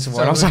deserve this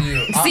award. I'm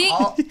sorry.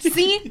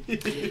 See?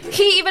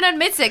 He even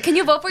admits it. Can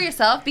you vote for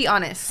yourself? Be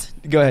honest.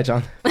 Go ahead,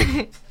 John.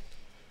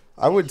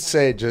 I would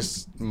say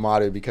just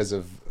Madu because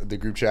of the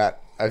group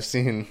chat I've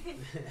seen.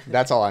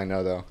 That's all I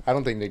know though. I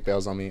don't think Nick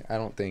bails on me. I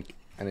don't think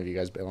any of you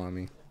guys bail on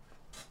me.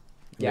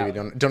 Yeah.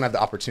 Maybe don't have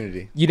the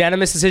opportunity.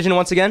 Unanimous decision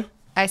once again.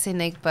 I say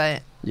Nick,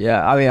 but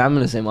Yeah, I mean, I'm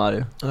gonna say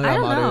Madu. I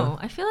don't know.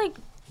 I feel like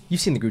You've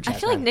seen the group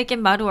chat. Nick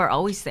and Madu are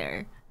always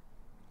there.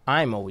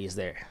 I'm always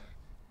there.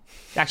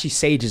 Actually,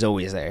 Sage is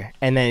always there,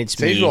 and then it's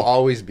Sage me, will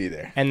always be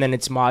there. and then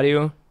it's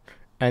Madu,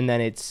 and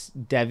then it's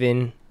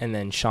Devin, and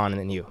then Sean, and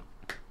then you.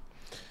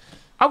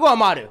 I'll go on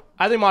Madu.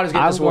 I think Madu's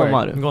getting I'll this go on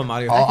award. Madu. I'm going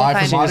Mario. All eye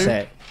fine. for She just Madu?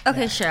 said.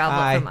 Okay, sure.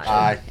 I'll vote for Madu.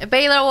 Aye.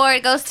 Baylor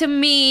Award goes to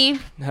me.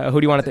 Who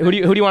do you want to? Who do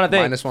you want to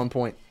think? Minus 1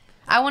 point.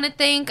 I want to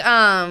thank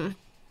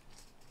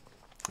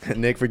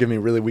Nick for giving me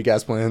really weak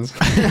ass plans.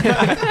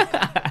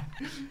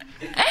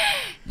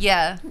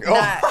 yeah.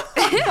 that-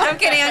 I'm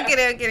kidding.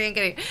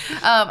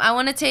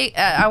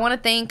 I want to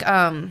thank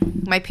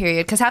my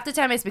period because half the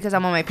time it's because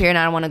I'm on my period and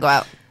I don't want to go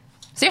out.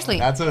 Seriously.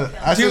 That's a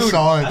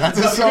solid. That's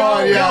a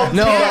solid. Yeah.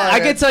 No, Yeah. I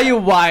can tell you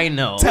why.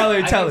 No. Tell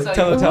Why?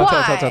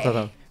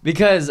 her.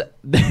 Because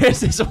there's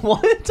this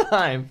one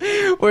time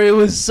where it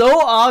was so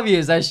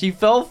obvious that she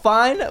felt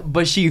fine,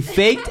 but she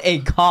faked a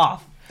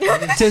cough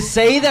to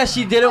say that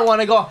she didn't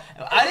want to go.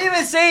 I didn't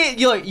even say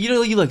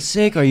you look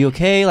sick. Are you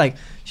okay? Like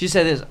she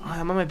said this. "Oh,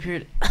 I'm on my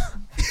period.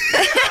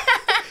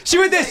 She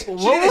went this.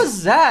 What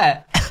was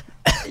that?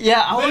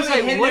 Yeah, I was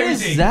like, what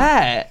is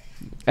that?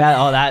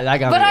 That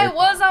got But me. I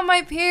was on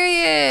my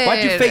period.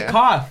 Why'd you fake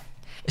cough?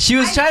 She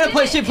was trying to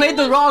play. She played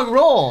the wrong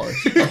role.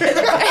 She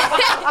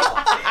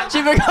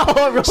forgot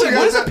what role. What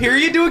does a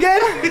period do again?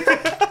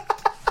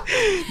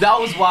 That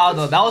was wild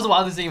though. That was the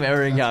wildest thing I've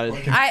ever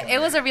encountered. It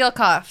was a real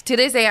cough. To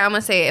this day, I'm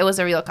gonna say it was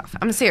a real cough.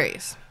 I'm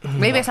serious.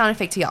 Maybe I sounded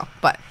fake to y'all,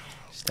 but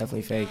It's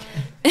definitely fake.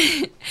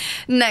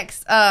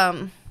 next,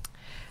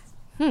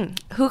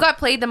 who got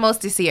played the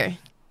most this year?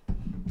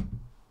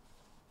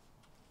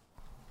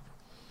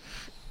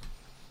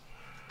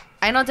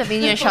 I know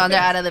Davina and Sean are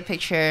out of the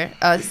picture.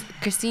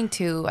 Christine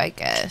too, I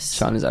guess.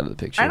 Sean is out of the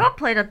picture. I got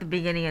played at the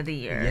beginning of the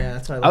year. Yeah,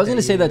 that's what I was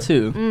gonna say that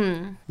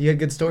too. You had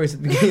good stories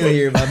at the beginning of the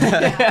year about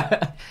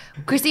that.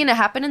 Christine, it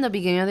happened in the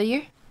beginning of the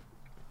year.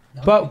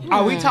 But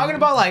are we talking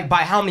about like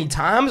by how many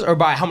times or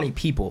by how many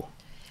people?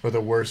 Or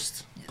the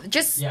worst.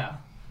 Just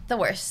the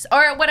worst,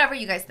 or whatever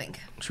you guys think.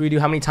 Should we do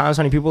how many times,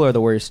 how many people, or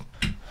the worst?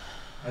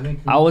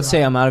 I would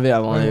say I'm out of it.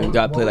 I've only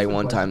got played like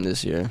one time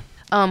this year.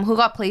 Who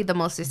got played the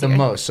most this The year?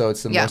 most. So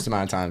it's the Yeah. most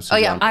amount of times. Oh,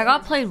 yeah. I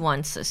got played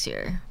once this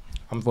year.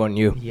 I'm voting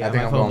you. Yeah, I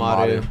think my I'm phone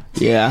going Madu.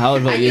 Yeah, I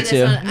would vote I you knew this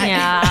too. one-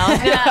 Yeah,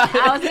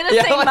 I was gonna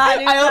say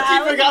Madu. I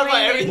honestly forgot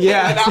about everything.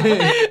 Yeah.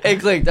 It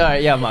clicked. All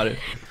right, yeah, Madu.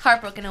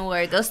 Heartbroken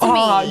award goes to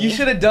Oh, me. you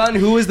should have done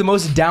who was the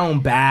most down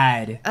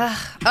bad.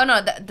 Oh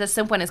no, the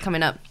simp one is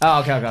coming up. Oh,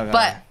 okay.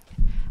 But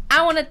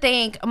I want to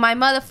thank my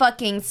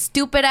motherfucking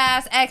stupid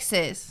ass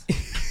exes.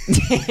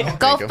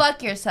 Go them.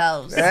 fuck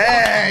yourselves.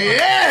 Hey,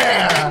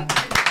 yeah.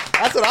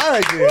 That's what I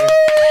like to do.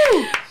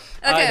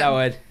 I like that Okay,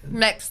 one.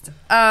 next.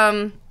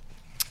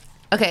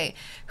 Okay,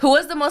 who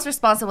was the most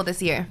responsible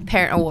this year?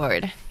 Parent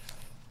award.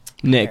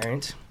 Nick.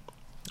 Parent.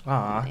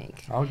 Aw.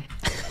 Nick.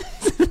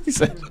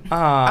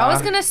 I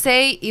was gonna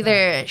say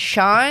either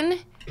Sean,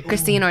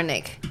 Christine, or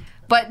Nick.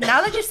 But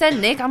now that you said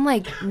Nick, I'm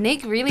like,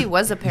 Nick really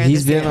was a parent.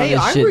 He's been on Hey, this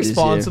I'm shit this year.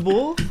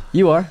 responsible.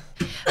 You are.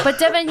 But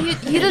Devin,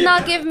 you did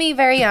not give me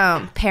very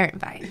parent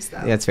vibes though.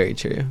 Yeah, that's very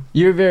true.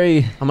 You're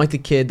very. I'm like the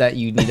kid that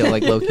you need to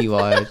like low key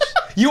watch.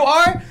 You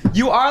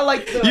are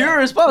like the, You're a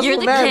responsible You're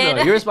the man, kid.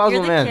 though. You're a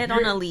responsible You're the man. kid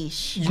on a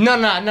leash.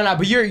 no,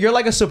 but you're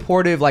like a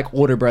supportive like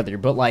older brother,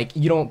 but like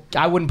you don't.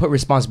 I wouldn't put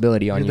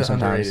responsibility on You're you the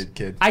sometimes. underrated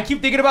kid. I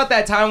keep thinking about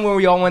that time when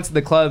we all went to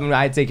the club and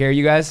I'd take care of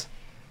you guys.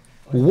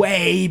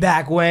 Way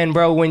back when,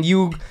 bro, when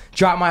you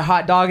dropped my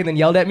hot dog and then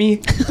yelled at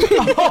me.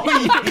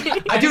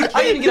 I didn't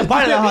even get a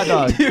bite of that hot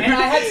dog. And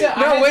I had to.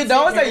 No, wait,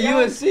 that was at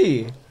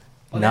USC.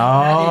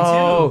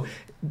 No.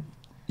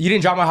 You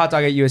didn't drop my hot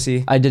dog at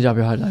USC. I did drop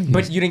your hot dog.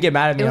 But you didn't get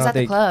mad at me. It was I don't at the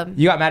think. club.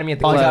 You got mad at me at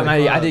the Oh, I club. got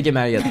mad. I did get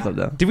mad at you at the club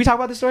though. Did we talk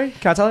about this story?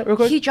 Can I tell it real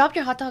quick? He dropped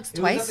your hot dogs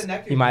twice.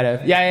 You might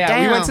have.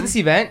 Yeah. We went to Damn. this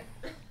event.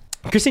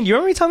 Christine, you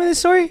remember me telling me this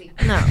story?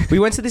 No. We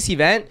went to this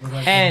event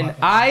and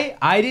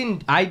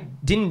I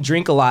didn't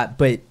drink a lot,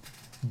 but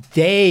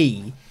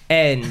them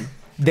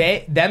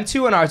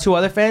two and our two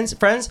other friends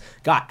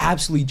got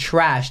absolutely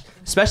trashed,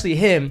 especially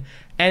him.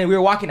 And we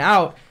were walking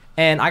out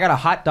and I got a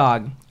hot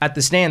dog at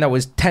the stand that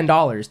was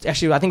 $10.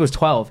 Actually, I think it was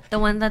 $12. The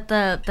one that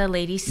the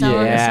ladies sell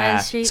on the side of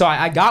the street. So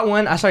I got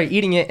one. I started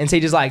eating it, and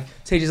Sage is like,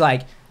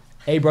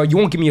 "Hey, bro, you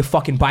won't give me a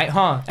fucking bite,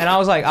 huh?" And I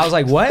was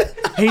like, "What?"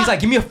 And he's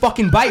like, "Give me a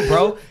fucking bite,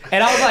 bro."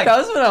 And I was like, That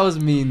was when I was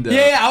mean though.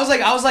 "Yeah." I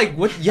was like,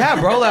 "What? Yeah,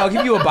 bro. Like, I'll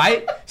give you a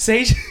bite."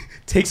 Sage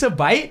takes a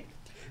bite,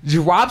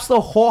 drops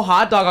the whole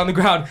hot dog on the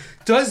ground.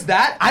 Does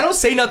that? I don't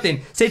say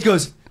nothing. Sage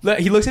goes.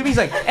 He looks at me. He's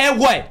like, "And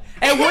what?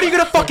 And what are you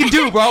gonna fucking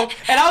do, bro?"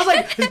 And I was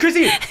like,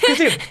 Christine,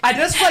 I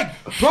just like,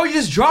 bro, you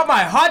just dropped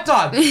my hot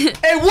dog.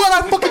 And what?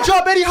 I fucking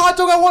drop any hot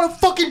dog I want to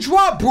fucking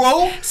drop,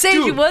 bro. Sage,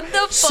 Dude, what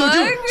the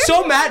fuck?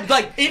 So mad,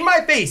 like in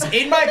my face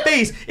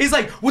is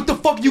like, what the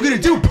fuck you gonna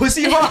do,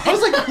 pussy?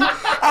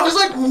 I was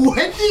like,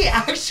 what the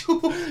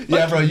actual?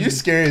 Yeah, bro, you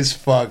scary as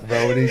fuck,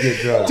 bro. When you get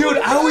drunk, Dude,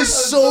 I was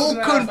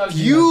so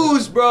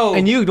confused, bro.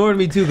 And you ignored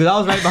me too, because I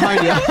was right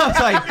behind you.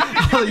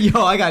 I was like,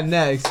 yo, I got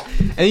next.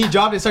 And you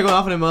dropped it, started going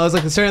off on him. I was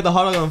like staring at the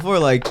hot dog on the floor,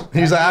 like.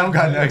 He's like, I don't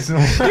got next. You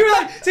were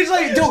like, Sage's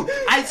like, dude,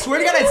 I swear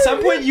to God, at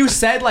some point you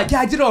said like,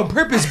 yeah, I did it on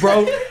purpose,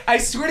 bro. I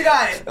swear to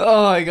God.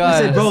 Oh my I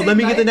god. said, bro, let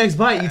me get the next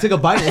bite. You took a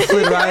bite and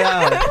slid right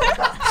out.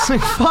 It's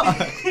like, fuck.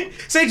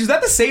 Sage, was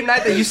that the same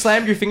night that you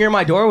slammed your finger in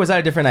my door, or was that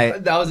a different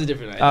night? That was a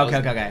different night.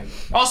 Okay.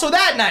 Also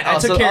that night, I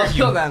took care of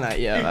you. that night,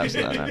 yeah,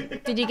 absolutely that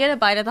night. Did you get a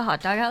bite of the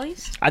hot dog at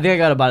least? I think I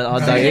got a bite of the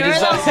hot dog. You're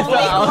the only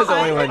I was the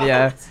only one,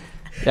 yeah.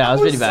 Yeah, it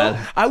was pretty bad.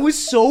 I was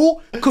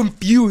so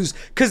confused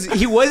because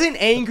he wasn't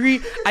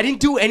angry. I didn't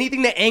do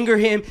anything to anger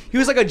him. He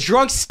was like a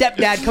drunk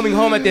stepdad coming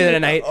home at the end of the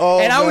night,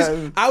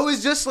 and I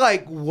was just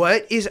like,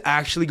 what is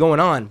actually going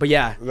on? But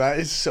yeah, That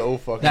is so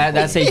fucking.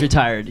 That Sage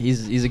retired.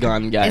 He's a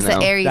gone guy It's now.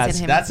 the Aries That's-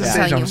 in him. That's the I'm stage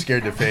telling I'm you.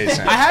 scared to face.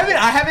 I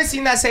haven't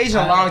seen that Sage in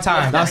a long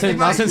time. Not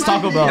since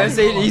Taco Bell. That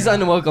Sage, he's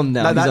unwelcome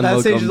now. That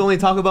He's Sage is unwelcome. only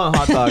Taco Bell and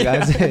hot dog.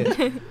 That's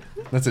it.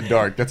 That's a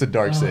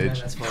dark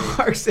stage.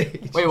 Dark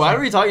Sage. Wait, why are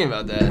we talking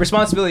about that?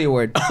 Responsibility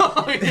award.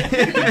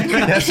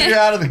 Yes, you're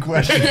out of the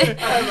question.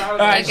 All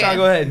right, Okay. Sean,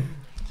 go ahead.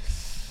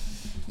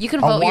 You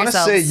can I vote want to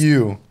yourselves. say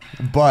you,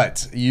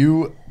 but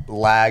you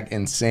lag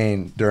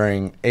insane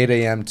during 8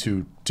 a.m.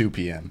 to 2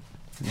 p.m.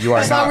 You are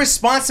That's not not.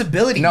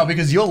 responsibility. No,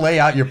 because you'll lay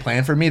out your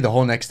plan for me the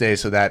whole next day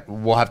so that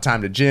we'll have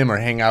time to gym or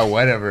hang out,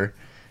 whatever.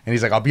 And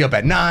he's like, I'll be up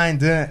at 9.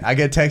 Duh. I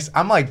get a text.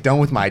 I'm like done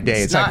with my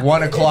day. It's like not-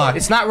 1 o'clock.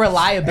 It's not And this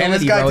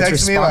reliability, guy bro. It's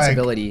texts me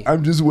responsibility. like,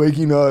 I'm just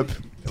waking up.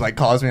 Like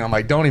calls me. I'm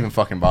like, don't even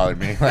fucking bother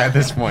me at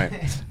this point.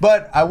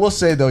 But I will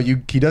say though, he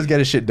does get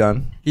his shit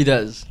done. He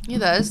does. He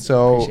does.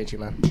 So Appreciate you,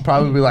 man.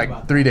 probably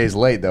like 3 days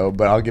late though.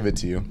 But I'll give it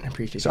to you. I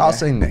appreciate So you. I'll man.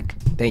 say Nick.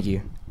 Thank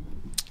you.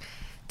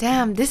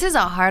 Damn, this is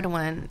a hard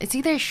one. It's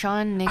either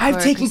Sean, Nick, I've or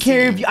taken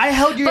care of you. I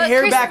held your But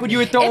hair Chris- back when you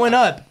were throwing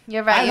up.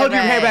 You're right. I held you're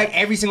your hair right. back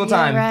every single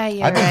time. You're right.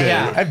 You're I've been right. very,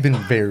 Yeah. I've been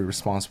very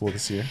responsible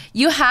this year.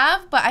 You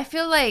have, but I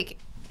feel like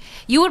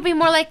you would be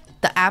more like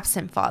the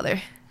absent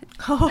father.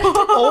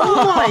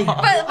 Oh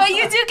my! But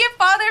you do get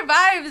father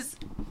vibes.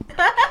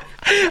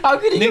 How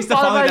could he Nick's the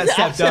father that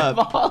stepped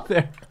up.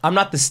 I'm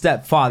not the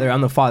stepfather. I'm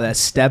the father that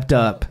stepped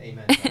up.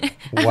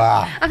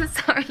 Wow. I'm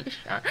sorry,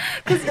 Sean,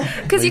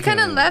 because you kind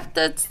of left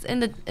us in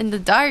the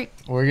dark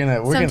We're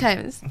gonna.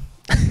 sometimes.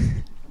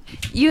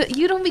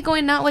 You don't be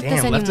going out with us Damn,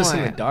 anymore. left us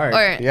in the dark.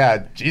 Or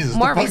Yeah, Jesus.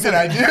 More What the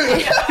fuck did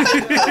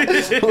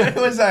I do? Where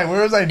was I?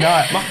 Where was I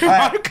not?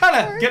 I'm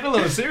kind of getting a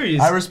little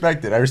serious. I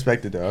respect it. I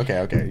respect it though. Okay.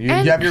 You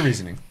And- have your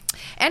reasoning.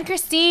 and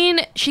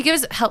Christine, she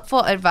gives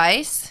helpful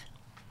advice.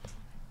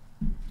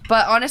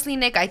 But honestly,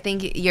 Nick, I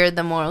think you're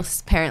the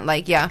most parent.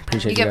 Like, yeah,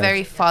 Appreciate you you get guys.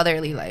 very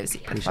fatherly lives.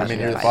 I mean,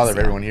 you're the father of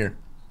everyone here.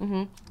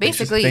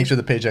 Basically, Thanks for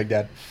the paycheck,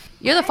 Dad.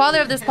 you're the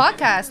father of this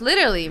podcast,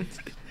 literally.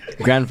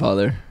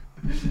 Grandfather.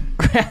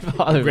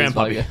 Grandfather. of this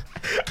Grandpappy.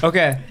 podcast.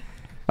 Okay.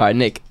 All right,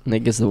 Nick.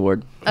 Nick gets the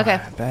award. Okay.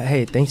 But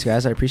hey, thanks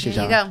guys. I appreciate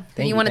There you y'all. go.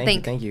 Who do you wanna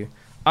thank? Thank you.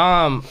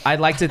 I'd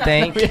like to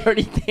thank. we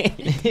already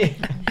did.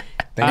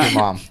 Thank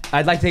your mom.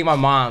 I'd like to thank my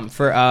mom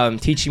for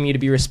teaching me to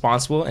be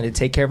responsible and to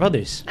take care of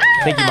others.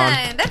 Thank you, Mom.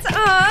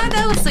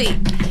 That was sweet.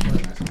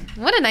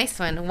 What a nice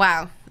one.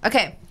 Wow.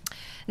 Okay.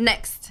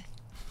 Next.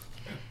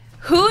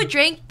 Who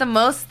drank the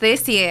most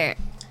this year?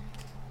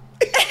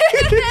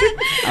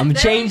 I'm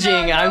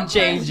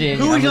changing.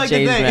 Who would you like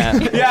to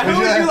thank? Yeah, who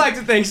would you like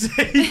to thank,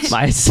 Sage?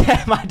 My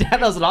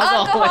dad was an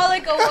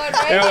alcoholic. Alcoholic award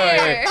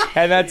right here.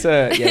 And that's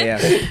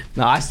yeah.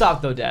 No, I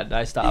stopped though, Dad.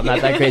 I stopped. I'm not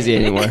that crazy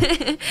anymore.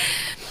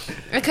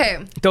 Okay.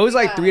 Those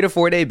like 3 to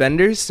 4 day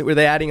benders, were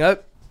they adding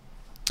up?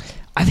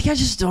 I think I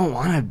just don't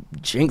want to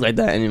drink like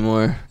that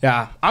anymore.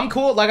 Yeah, I'm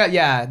cool. Like,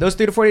 those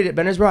 3 to 4 day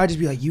benders, bro. I just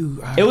be like,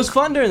 you. It was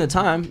fun during the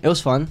time. It was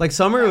fun. Like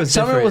summer was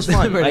Summer was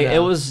fun. Like, it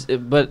was,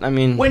 but I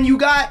mean, when you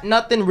got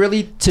nothing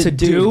really to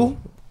do,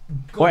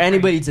 or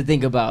anybody to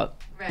think about,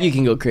 Right. you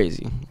can go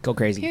crazy. go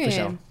crazy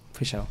Period.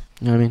 for sure.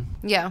 You know what I mean?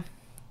 Yeah.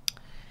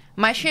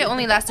 My shit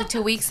only lasted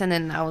 2 weeks and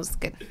then I was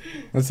good.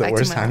 That's the Back to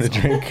worst my time to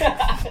drink.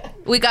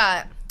 We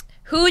got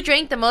who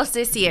drank the most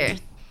this year?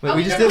 Wait,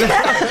 we just did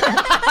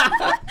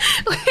that.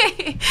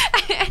 Wait,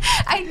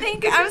 I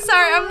think I'm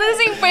sorry. I'm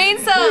losing brain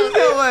cells.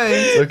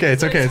 It's okay. On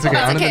to okay.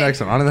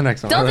 the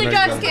next one. Don't do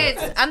drugs, kids.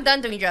 I'm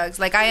done doing drugs.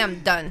 Like I am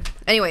done.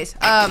 Anyways,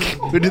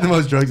 Who did the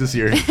most drugs this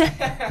year?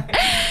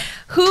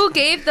 who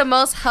gave the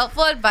most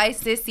helpful advice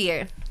this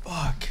year?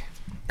 Fuck.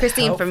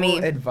 Christine, for me.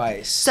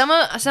 Advice. Some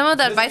of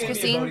the advice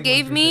Christine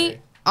gave me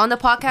on the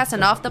podcast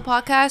and off the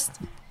podcast,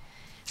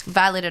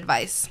 valid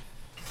advice.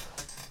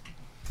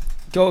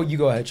 You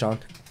go ahead, Sean.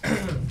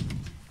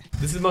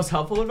 This is most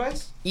helpful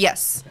advice?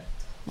 Yes.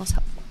 Most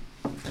helpful.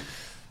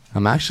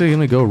 I'm actually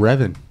gonna go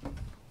Revan.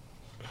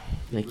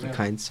 Thank you,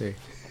 kind sir.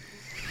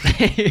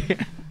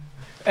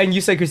 And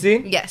you say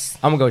Christine? Yes.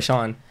 I'm gonna go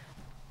Sean. I'm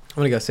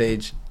gonna go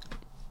Sage.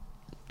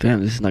 Damn,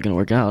 this is not gonna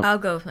work out. I'll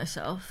go with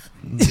myself.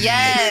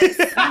 Yes.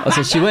 Oh,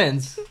 so she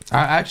wins.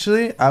 I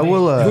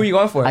will. Who are you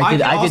going for? I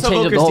could also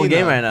change vote up the whole Christine,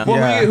 game though. right now. Well,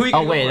 Yeah. who you Oh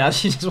going wait, for? now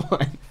she just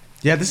won.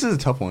 Yeah, this is a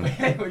tough one.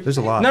 There's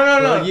a lot.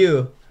 No.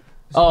 You.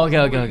 Oh,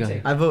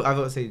 okay. I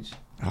vote Sage.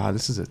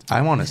 This is it.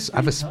 I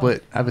have a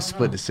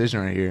split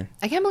decision right here.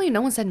 I can't believe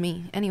no one said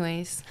me.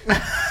 Anyways.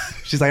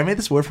 She's like, I made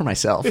this word for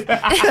myself.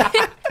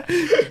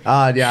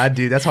 Yeah,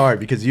 dude, that's hard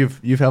because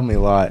you've helped me a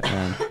lot,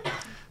 man.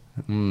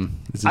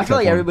 This is a I tough feel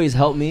like one. everybody's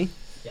helped me,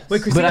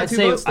 Wait, Christine but got I'd two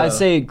say votes, though. I'd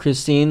say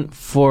Christine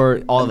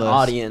for All an of us.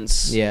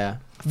 audience. Yeah.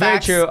 Very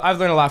Facts. true. I've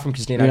learned a lot from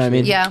Christine. You know what I Actually.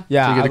 mean? Yeah.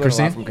 Yeah, So you I've give it learned a lot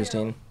Christine? from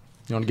Christine.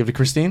 You want to give it to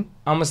Christine?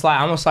 I'm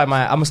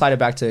gonna slide it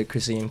back to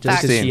Christine just because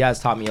Christine. she has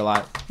taught me a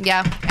lot.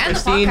 Yeah. And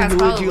Christine, the podcast, who would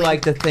probably. you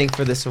like to thank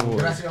for this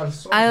award?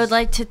 I would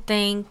like to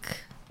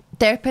thank.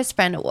 Therapist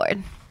friend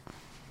award.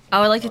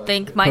 I would like to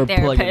thank my Her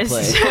plug and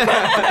therapist.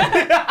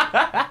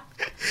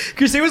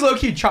 Christine was low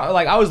key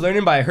like I was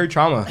learning by her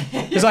trauma.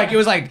 It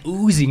was like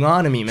oozing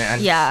onto me, man.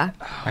 Yeah,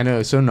 I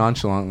know, so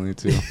nonchalantly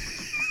too.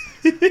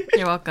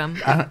 you're welcome.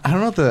 I don't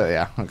know what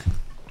okay.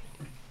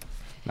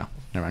 No,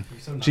 never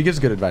mind. She gives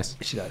good advice.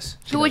 She does.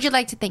 Who would you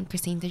like to thank,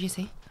 Christine? Did you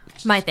say?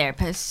 My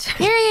therapist.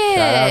 Period.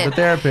 Shout out the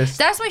therapist.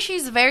 That's why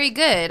she's very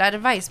good at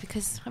advice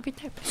because of your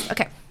therapist.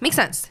 Okay, makes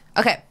sense.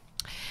 Okay,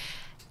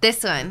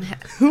 this one.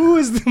 Who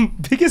is the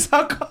biggest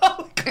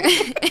alcoholic?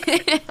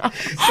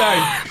 Sorry.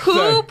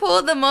 Who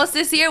pulled the most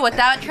this year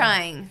without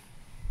trying?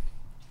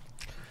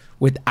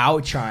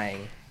 Without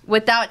trying.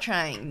 Without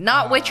trying,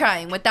 not with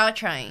trying. Without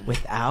trying.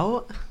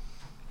 Without?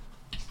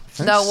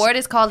 The award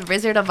is called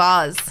Wizard of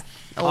Oz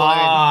Award.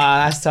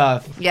 Ah, that's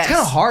tough. Yes. It's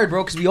kind of hard,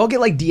 bro, because we all get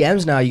like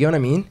DMs now. You know what I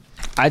mean?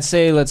 I'd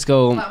say let's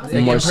go Like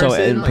more in so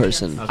person? in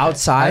person. Okay. I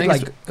Outside,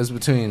 think like it's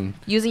between.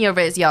 Using your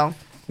Riz, y'all.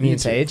 me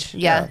and Sage.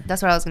 Yeah,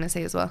 that's what I was gonna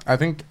say as well. I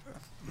think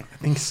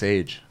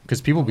Sage,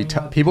 because people be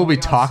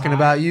talking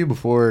about you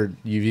before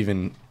you've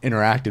even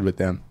interacted with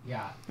them,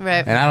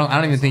 Right. and I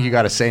don't even think you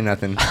got to say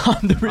nothing.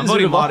 I'm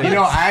voting Maudie. You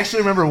know, I actually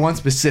remember one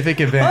specific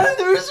event.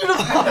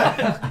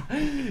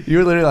 You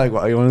were literally like,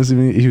 "Well, you want to see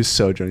me?" He was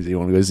so drunk. You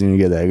want to go see me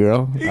get that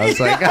girl?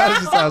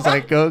 I was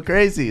like, go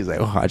crazy. He's like,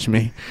 watch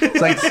me.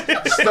 It's like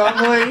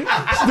stumbling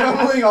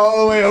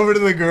all the way over to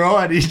the girl,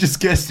 and he just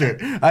kissed her.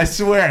 I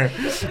swear,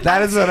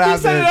 that is what He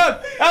set it happened.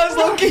 up. That was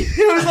low key.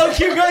 It was low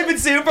key. I've been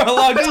seeing it for a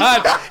long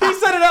time. He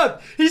set it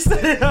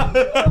up.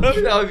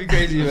 That would be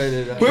crazy if I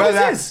did that. Where was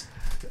That- this?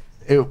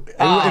 It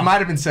might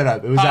have been set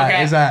up. It was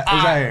Okay.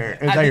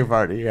 at your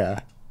party. Yeah.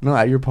 No,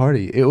 at your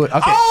party. It was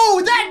okay.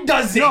 Oh, that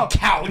doesn't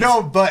count.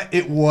 No, but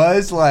it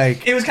was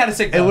like It was kind of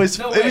sick. it Though. was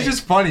No it was way.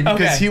 just funny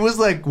because Okay. he was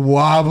like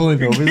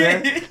wobbling over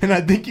there, and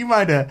I think you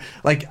might have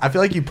like I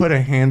feel like you put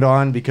a hand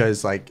on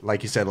because like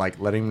you said like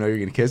letting him know you're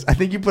gonna kiss. I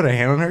think you put a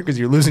hand on her because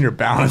you're losing your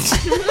balance.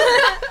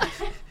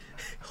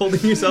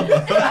 Holding yourself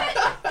up.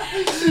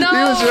 No.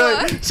 He was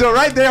really- so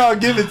right there, I'll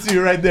give it to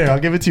you right there.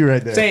 I'll give it to you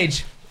right there.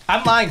 Sage.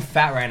 I'm lying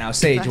fat right now.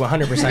 Sage,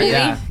 100%. Really?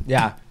 Yeah.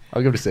 Yeah.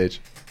 I'll give it to Sage.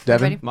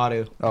 Devin. Ready?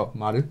 Madu. Oh,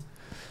 Madu.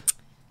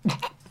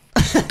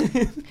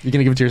 You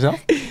gonna give it to yourself?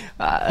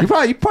 You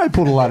probably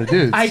pulled a lot of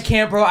dudes. I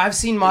can't, bro. I've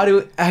seen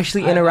Madu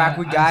actually interact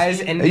with guys,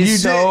 and You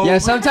it's so. Yeah,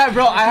 sometimes,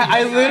 bro.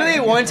 I literally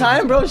one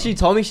time, bro. She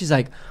told me she's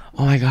like,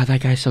 "Oh my god,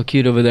 that guy's so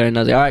cute over there," and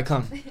I was like, "All right,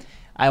 come."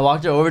 I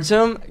walked her over to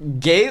him,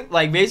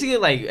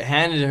 basically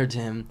handed her to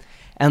him,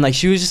 and like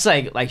she was just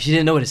like she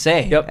didn't know what to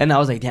say. Yep. And I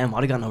was like, damn,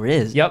 Madi got no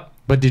riz. Yep.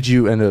 But did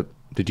you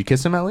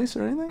kiss him at least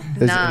or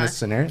anything? Nah. In this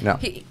scenario? No.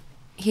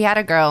 He had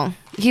a girl.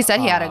 He said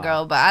he had a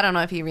girl, but I don't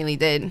know if he really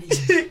did.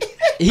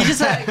 He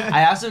just like, I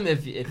asked him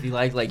if he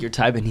liked like your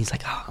type, and he's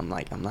like, oh, I'm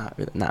not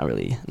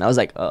really. And I was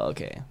like, oh,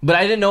 okay. But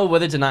I didn't know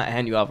whether to not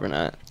hand you off or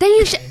not. Then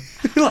you should.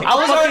 I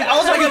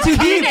was already too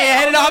deep. He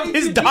handed off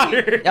his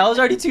daughter. I was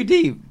already too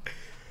deep.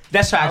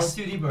 That's facts. was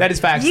too deep, bro. That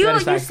is facts. You That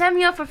is facts. set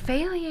me up for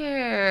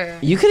failure.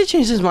 You could have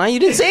changed his mind. You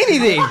didn't say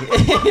anything.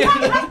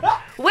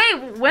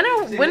 Wait, when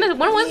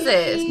was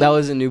this? That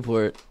was in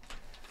Newport.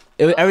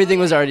 Everything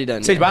was already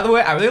done. Sage, by the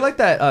way, I really like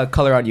that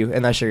color on you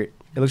and that shirt.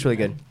 It looks really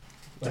good.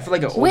 I feel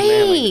like an old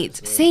Wait,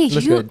 Sage,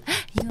 Looks you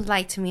good.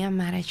 lied to me. I'm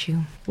mad at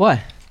you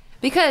Why?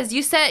 because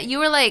you said you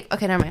were like,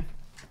 okay, never mind.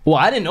 Well,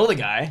 I didn't know the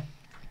guy.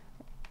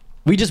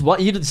 You just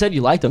said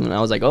you liked him, and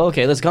I was like, oh,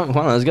 okay, come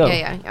on, let's go.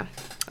 Yeah.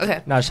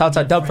 Okay. No, shouts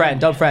out Dub friend.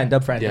 Yeah, Dub friend.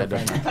 Dub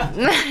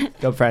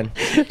friend.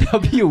 That'll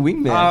be a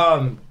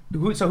wingman.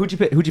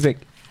 Who'd you pick?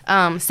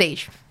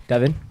 Sage.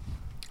 Devin?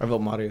 I vote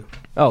Mario.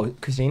 Oh,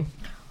 Christine?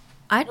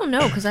 I don't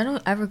know because I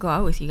don't ever go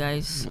out with you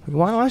guys.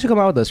 Why don't you come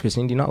out with us,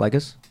 Christine? Do you not like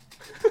us?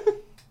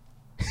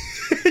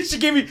 She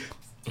gave me...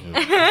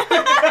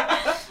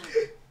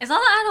 It's not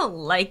that I don't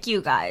like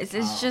you guys.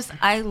 It's just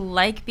I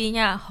like being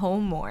at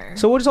home more.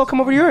 So we'll just all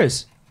come over to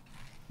yours.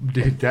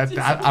 Dude,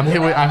 I'm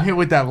hit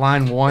with that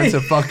line once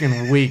a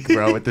fucking week,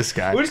 bro, with this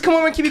guy. We'll just come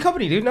over and keep you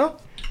company, dude, no?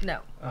 No.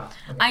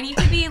 I need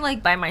to be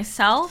like by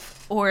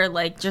myself or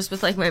like just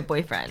with like my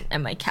boyfriend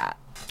and my cat.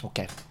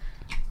 Okay.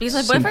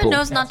 Because my boyfriend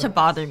knows not to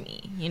bother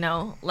me, you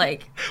know?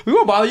 Like, We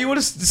won't bother you. We'll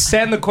just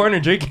stand in the corner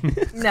drinking.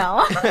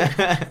 no.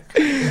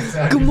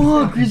 Come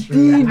on,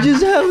 Christine,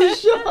 just have a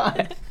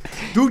shot.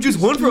 Dude, just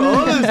one for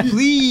us,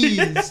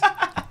 please.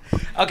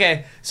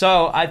 Okay,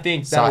 so I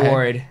think that Sahe.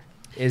 award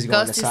is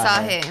going Goes to to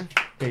Sahe. Sahe.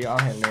 Here, y'all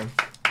hand name.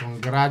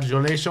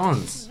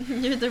 Congratulations.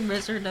 You're the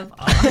Wizard of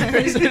Oz.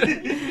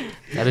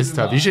 That is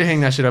tough. You should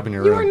hang that shit up in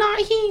your room. Not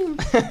him.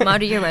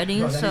 Mario, your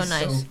writing is so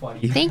nice.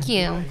 Thank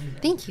you.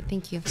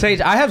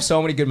 Sage, I have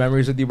so many good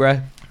memories with you,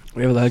 bruh.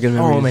 We have a lot of good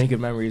memories. So many good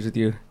memories with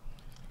you.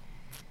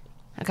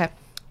 Okay.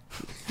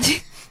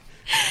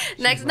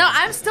 Next, no,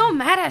 I'm still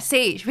mad at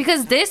Sage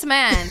because this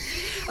man,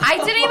 I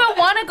didn't even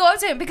want to go up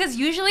to him because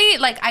usually,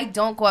 like, I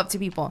don't go up to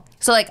people.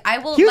 So, like, I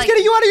will. He was like,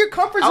 getting you out of your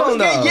comfort zone,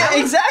 though. Yeah,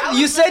 exactly.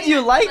 You said you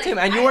liked him,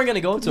 and you weren't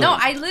gonna go to him. No,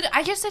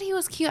 I just said he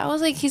was cute. I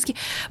was like, he's cute,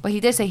 but he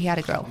did say he had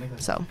a girl.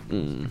 So,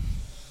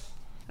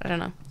 I don't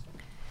know.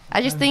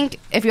 I just think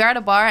if you're at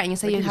a bar and you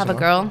say you have a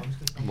girl,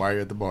 Why are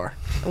you at the bar?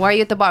 why are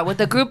you at the bar with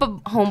a group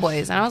of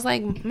homeboys? And I was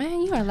like,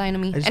 man, you are lying to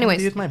me. I just want to be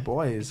Anyways, with my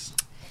boys.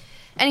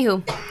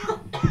 anywho,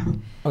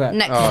 Okay.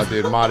 next. Oh,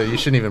 dude, Mata, you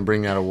shouldn't even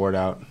bring that award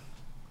out.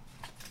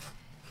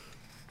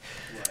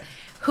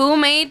 Who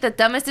made the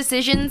dumbest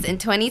decisions in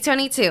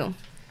 2022?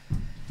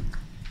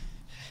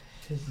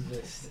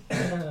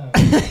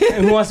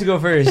 Who wants to go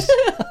first?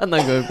 I'm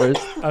not going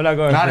first. I'm not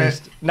going Not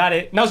first. Not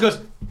it. Nels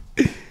goes.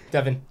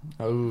 Devin.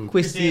 Oh,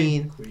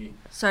 Christine.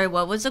 Sorry,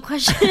 what was the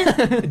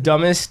question?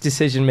 Dumbest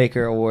decision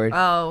maker award.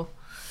 Oh.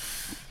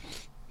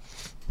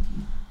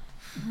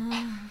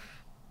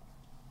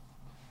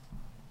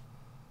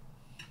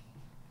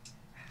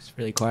 It's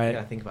really quiet.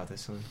 Yeah, think about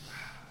this one.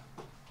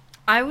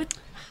 I would.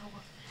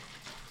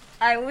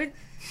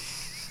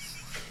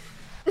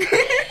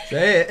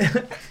 Say it.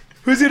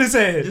 Who's gonna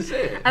say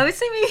it? I would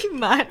say maybe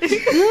mine. No!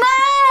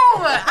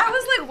 I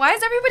was like, why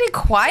is everybody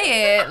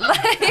quiet?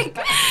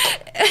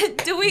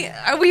 Like,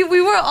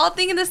 we were all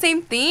thinking the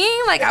same thing?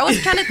 Like, I was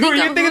trying to think Were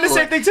you of thinking who. the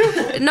same thing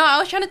too? No, I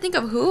was trying to think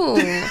of who.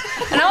 And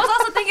I was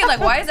also thinking, like,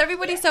 why is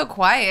everybody so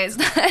quiet? It's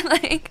not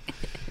like...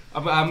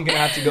 I'm gonna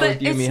have to go But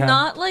with you, it's Miha.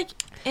 not like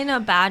in a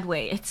bad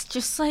way. It's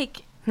just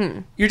like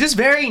You're just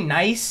very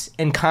nice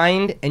and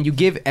kind, and you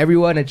give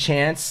everyone a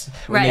chance.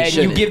 Right.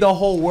 And you give the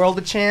whole world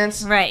a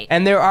chance. Right.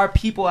 And there are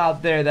people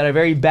out there that are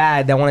very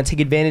bad that want to take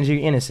advantage of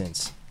your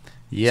innocence.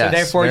 yes. So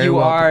therefore, very you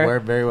well- are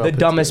very well the put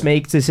dumbest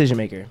together. decision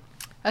maker.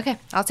 Okay,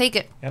 I'll take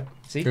it. Yep.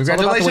 See, it's all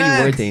about the way you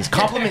Congratulations. word things.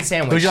 Compliment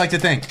sandwich. Who'd you like to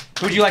thank?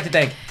 Who'd you like to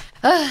thank?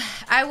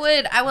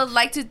 I would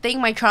like to thank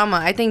my trauma.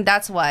 I think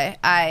that's why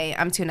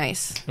I'm too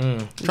nice.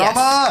 Yes.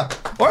 Trauma!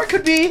 Or it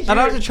could be Shout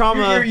out to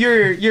trauma.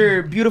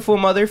 Your beautiful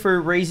mother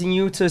for raising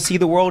you to see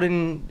the world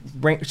in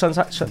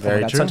sunshine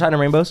Very true. and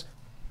rainbows.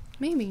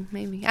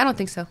 Maybe. I don't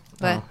think so.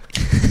 But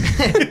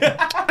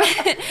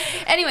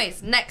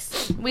anyways,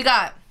 next we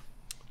got.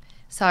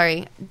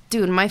 Sorry,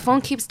 dude, my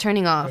phone keeps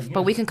turning off,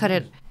 but we can cut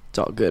it. It's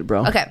all good,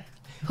 bro. Okay,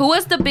 who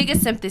was the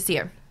biggest simp this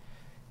year?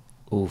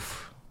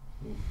 Oof.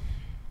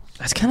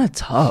 That's kind of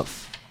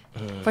tough.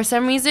 For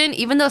some reason,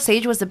 even though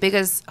Sage was the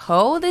biggest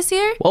hoe this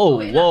year. Whoa.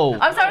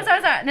 I'm sorry.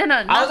 No.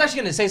 I was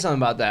actually gonna say something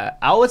about that.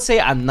 I would say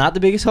I'm not the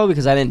biggest hoe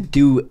because I didn't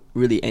do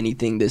really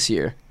anything this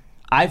year.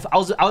 I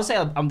would say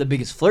I'm the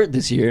biggest flirt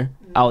this year.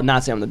 I would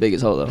not say I'm the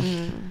biggest hoe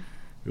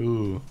though.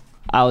 Ooh.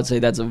 I would say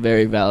that's a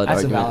very valid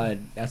That's argument.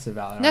 a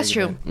valid. That's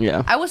true. argument.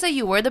 Yeah. I would say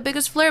you were the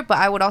biggest flirt, but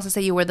I would also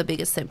say you were the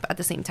biggest simp at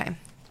the same time.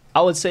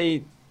 I would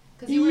say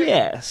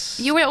Yes.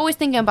 You were always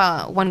thinking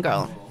about one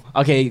girl.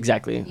 Okay,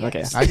 exactly.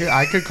 Yes. Okay.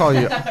 I could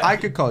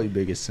call you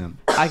biggest simp.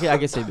 I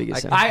could say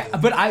biggest.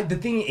 The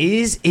thing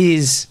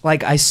is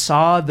like I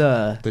saw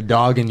the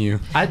dog in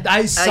you.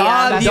 I saw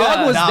yeah, the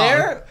dog was dog.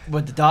 there,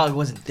 but the dog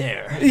wasn't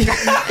there.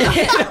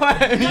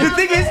 The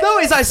thing is though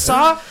is I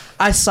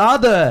saw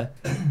the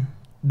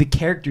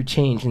character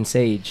change in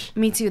Sage.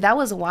 Me too. That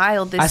was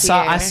wild this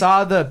I year.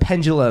 saw the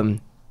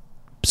pendulum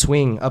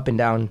swing up and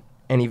down,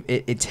 and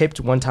it tipped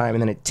one time,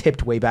 and then it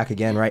tipped way back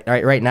again.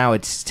 Right now,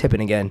 it's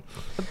tipping again.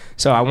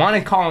 So I want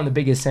to call him the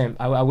biggest simp.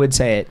 I would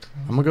say it.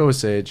 I'm gonna go with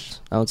Sage.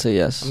 I would say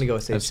yes. I'm gonna go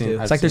with I've Sage seen- too.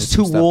 I've It's like there's seen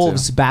two some stuff,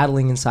 wolves too.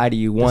 battling inside of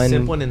you. The One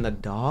simp one and the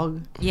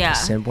dog. Yeah.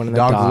 simp, one in the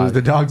dog.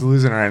 The dog's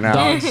losing right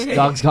now.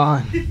 Dog's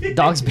gone.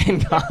 Dog's been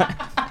gone.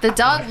 The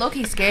dog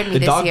Loki scared me The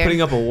this dog year.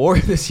 putting up a war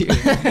this year.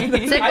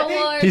 Civil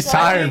War. He's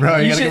tired, bro.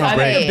 You You gotta should, give him I a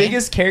think break. the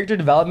biggest character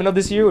development of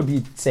this year would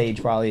be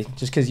Sage, probably,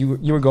 just because you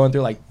were going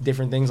through like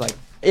different things, like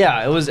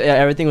Yeah, it was.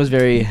 Everything was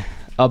very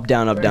up,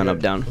 down, up, down, up,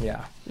 down.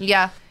 yeah.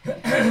 Yeah.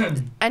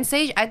 And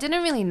Sage, I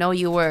didn't really know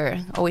you were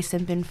always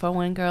simping for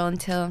one girl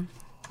until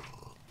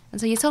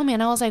you told me,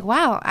 and I was like,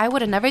 wow, I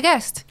would have never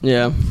guessed.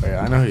 Yeah, Oh,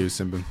 yeah, I know he was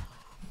simping.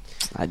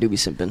 I do be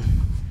simping.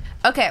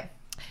 Okay,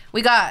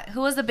 we got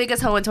who was the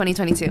biggest hoe in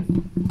 2022?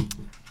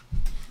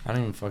 I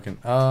don't even fucking.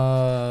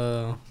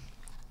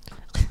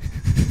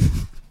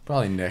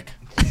 Probably Nick.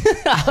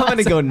 I'm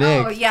gonna go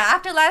Nick. Oh yeah,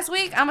 after last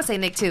week, I'm gonna say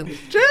Nick too.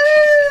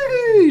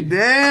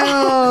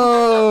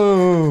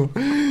 Damn.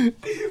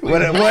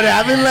 What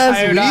happened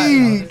last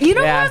week? You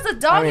know Yeah, who has a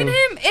dog I mean- in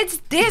him? It's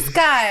this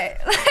guy.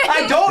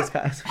 I don't.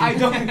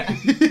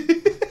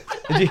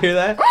 Did you hear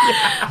that?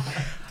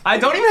 I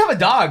don't even have a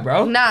dog,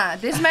 bro. Nah,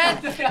 this man.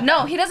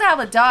 No, he doesn't have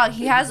a dog.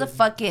 He has a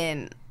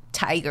fucking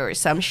tiger or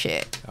some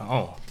shit.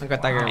 Oh, Look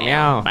at that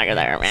meow.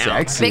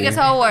 Sexy. Biggest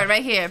hoe award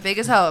right here.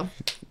 Biggest hoe.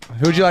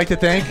 Who'd you like to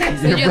thank?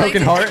 Your you like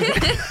broken to- heart.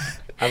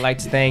 I'd like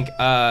to thank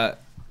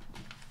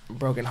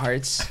Broken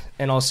Hearts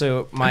and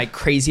also my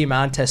crazy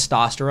amount of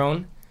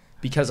testosterone,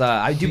 because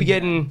I do be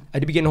getting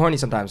horny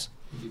sometimes,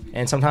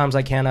 and sometimes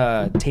I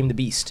can't tame the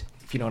beast.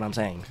 If you know what I'm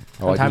saying.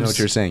 Oh, I do know Sometimes what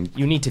you're saying.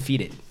 You need to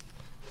feed it.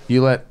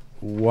 You let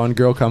one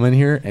girl come in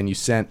here and you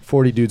sent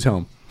 40 dudes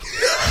home.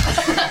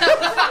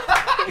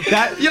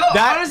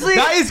 Honestly,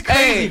 that is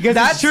crazy, 'cause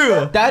that's it's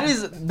true. That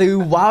is the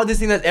wildest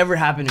thing that's ever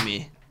happened to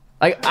me.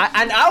 Like,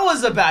 I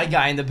was the bad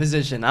guy in the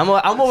position. I'm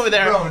over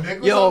there. Bro, Nick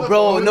was Yo, on the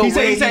bro, phone. no He said,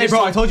 way. hey,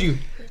 bro, I told you.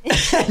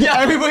 Yeah.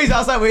 Everybody's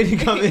outside waiting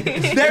to come in.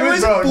 There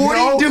was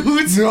 40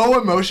 dudes. No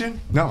emotion.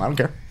 No, I don't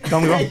care.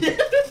 Tell me go.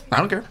 I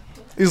don't care.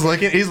 He's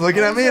looking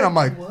at me and I'm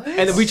like,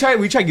 And then we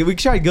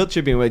tried guilt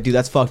tripping. We're like, dude,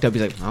 that's fucked up.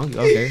 He's like, I don't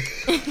care.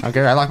 I don't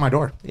care. I lock my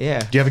door. Yeah.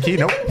 Do you have a key?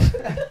 Nope.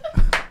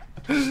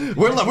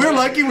 We're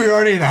lucky we were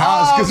already in the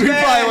house because we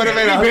probably would have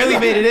made We barely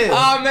made it in.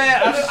 Oh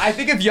man, I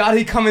think if y'all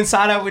had come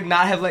inside, I would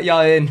not have let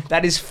y'all in.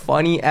 That is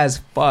funny as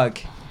fuck.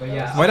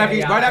 Right after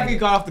you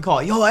got off the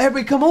call, yo,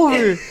 everybody come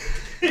over.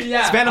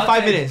 Yeah, Span of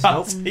 5 minutes.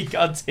 I'll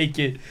take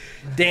it.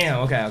 Damn.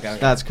 Okay.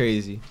 That's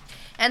crazy.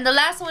 And the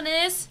last one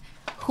is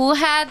who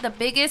had the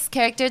biggest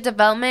character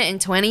development in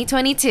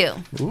 2022?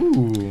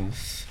 Ooh.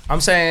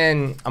 I'm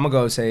saying I'm gonna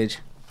go with Sage.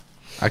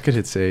 I could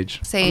hit Sage.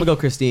 I'm Say gonna go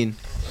Christine.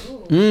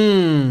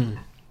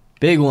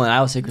 Big one.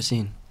 I would say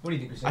Christine. What do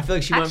you think? I feel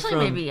like she went Actually, from.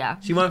 maybe, yeah.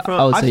 She went from.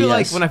 I would I say feel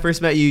yes. like when I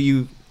first met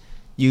you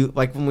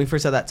like when we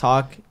first had that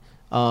talk,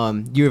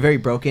 you were very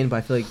broken, but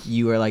I feel like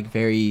you were like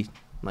very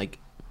like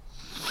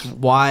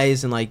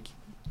wise and like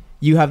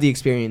you have the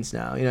experience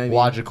now. You know what I mean?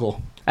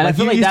 Logical. And Like, I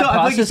feel you like that still- I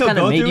feel like you process still kind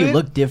of go made through you it.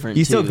 look different.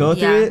 You still too. go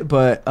through Yeah. it,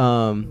 but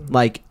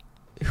like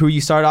who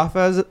you start off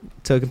as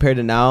to compared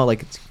to now,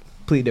 like it's a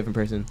completely different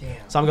person.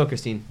 So I'm gonna go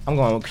Christine. I'm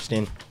going with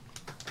Christine.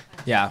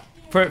 Yeah,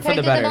 for the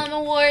Character better.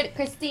 Development Award,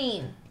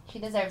 Christine. She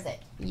deserves it.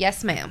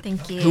 Yes, ma'am.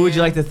 Thank you. Who would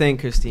you like to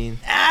thank, Christine?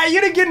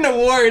 You didn't get an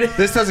award.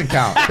 This doesn't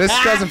count. This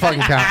doesn't fucking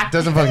count.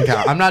 Doesn't fucking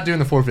count. I'm not doing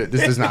the forfeit.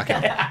 This does not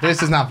count. This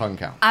does not fucking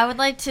count. I would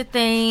like to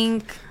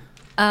thank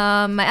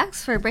my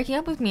ex for breaking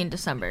up with me in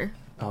December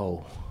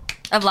Oh,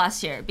 of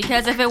last year.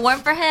 Because if it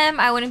weren't for him,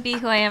 I wouldn't be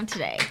who I am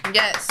today.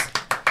 Yes.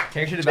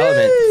 character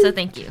development. So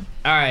thank you.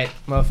 All right,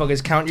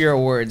 motherfuckers, count your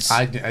awards.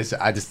 I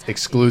just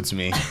excludes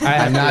me. I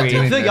I'm not agree. I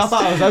doing feel like y'all this.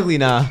 thought I was ugly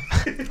now.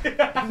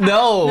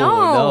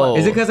 No.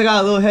 Is it because I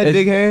got a little head,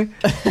 big hair?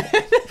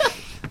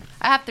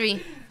 I have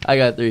 3. I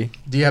got 3.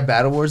 Do you have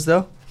bad awards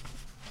though?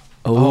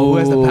 Oh, who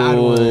has the bad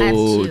one? I have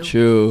 2.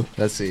 True.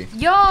 Let's see.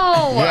 Yo.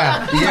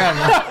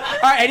 Yeah.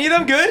 All right, any of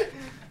them good?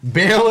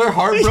 Baylor,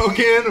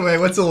 Heartbroken. Wait,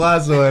 what's the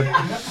last one?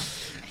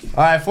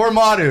 All right, for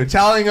Madu,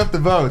 tallying up the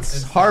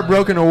votes.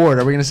 Heartbroken award.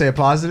 Are we gonna say a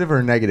positive or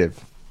a negative?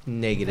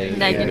 Negative.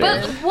 Negative.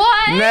 But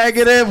what?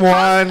 Negative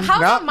one.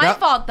 How's No, it my no.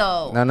 fault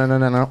though?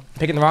 No.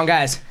 Picking the wrong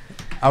guys.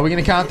 Are we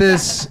gonna count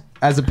this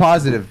as a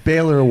positive?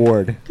 Baylor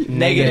award.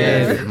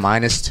 Negative.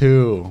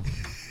 -2.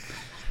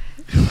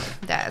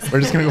 That's We're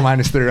just gonna go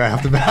 -3 right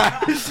off the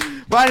bat.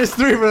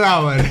 -3 for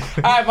that one.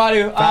 All right,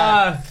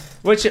 Madu.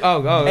 What's your?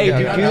 Oh, Hey,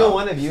 okay, dude, okay. you know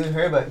one of you and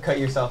her, but cut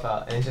yourself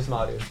out, and it's just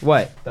Madu.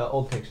 What? The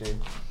old picture.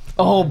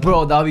 Oh,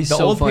 bro, that'd be The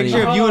so old funny.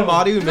 picture of you and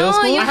Madu in middle No,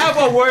 school. you- I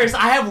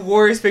have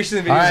worse pictures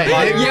and videos. All right, of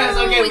Madu. Nick. Yes,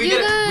 okay, we you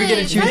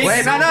get to choose. guys.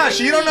 Wait, no,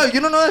 you don't know. You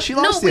don't know that she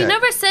No, lost we yet.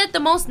 never said the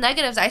most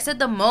negatives. I said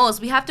the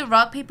most. We have to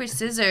rock, paper,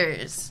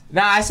 scissors.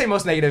 Nah, I say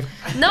most negative.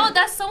 No,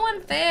 that's so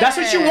unfair. That's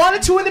what you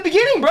wanted to in the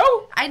beginning, bro.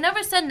 I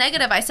never said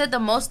negative. I said the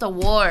most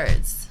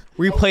awards.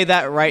 Replay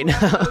that right now.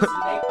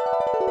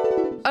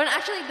 Oh, and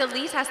actually, the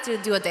least has to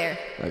do it there.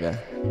 Okay.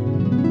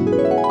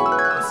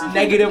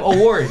 Negative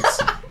awards.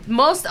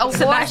 Most awards,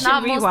 Sebastian,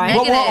 not most rewind.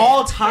 But negative. we're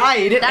all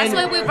tied. That's and-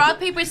 why we rock,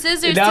 paper,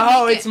 scissors. to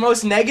No, make it's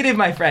most negative,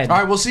 my friend. All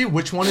right, we'll see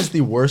which one is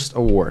the worst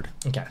award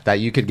Okay. that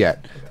you could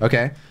get.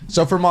 Okay,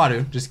 so for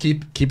Madu, just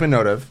keep a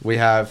note of. We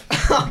have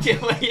Okay,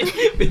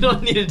 wait. We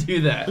don't need to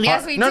do that.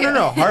 Yes, we no, do.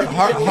 no. Heart. No.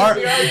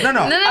 No,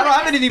 no, I don't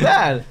have anything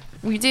bad.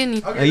 We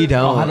didn't. Oh, you Oh, I'm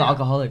don't. an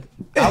alcoholic.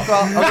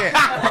 Alcohol. Okay,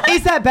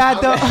 Is that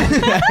bad though?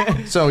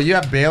 so you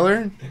have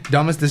Baylor,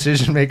 dumbest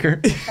decision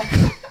maker,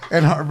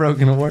 and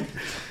heartbroken award.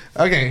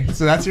 Okay,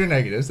 so that's your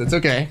negatives. That's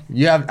okay.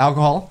 You have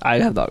alcohol. I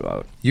have thought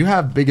about it. You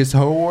have biggest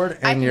hoe award, I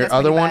and think your that's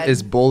other pretty one bad.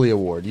 is bully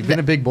award. You've been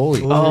a big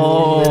bully.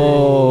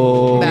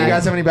 Oh. Do you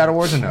guys have any bad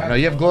awards or no? No,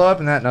 you have glow up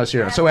and that. No,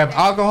 sure. So we have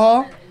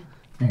alcohol,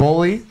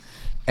 bully,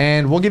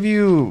 and we'll give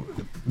you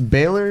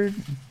Baylor.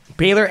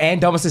 Baylor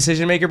and dumbest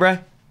decision maker, bruh.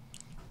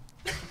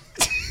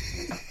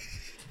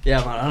 Yeah,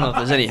 man, I don't know if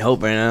there's any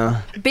hope right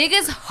now.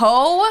 Biggest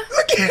hoe,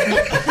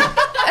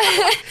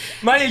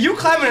 Maya, you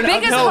climbing an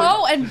biggest uphill.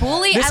 hoe, and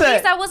bully. This At a-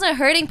 least I wasn't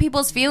hurting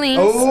people's feelings.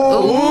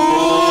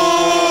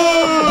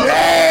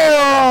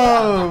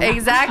 Damn!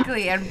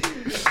 Exactly, and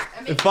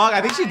Fuck,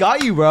 I think she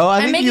got you, bro.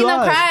 I think making you them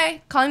lost.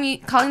 cry,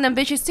 calling them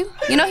bitches too.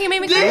 You know he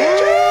made me cry.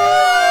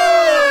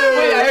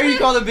 Wait, I heard you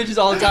call them bitches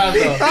all the time,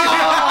 though.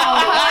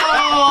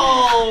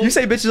 You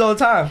say bitches all the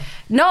time.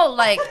 No,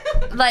 like,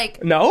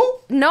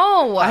 No?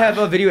 no. I have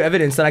a video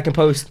evidence that I can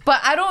post. But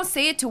I don't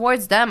say it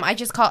towards them. I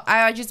just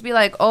be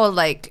like, oh,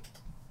 like.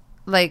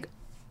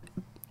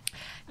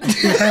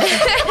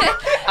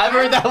 I've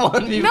heard that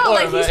one before. No,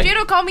 like he but- straight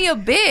up called me a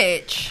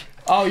bitch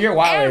Oh, you're and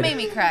wild. made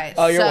me cry.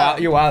 Oh, you're so. wild.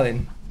 You're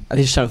wildin'. I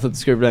think she's trying to flip the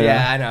script right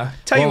Yeah, I know.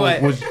 Tell you Well,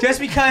 what, just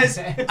because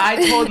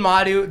I told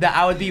Madu that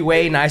I would be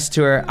way nice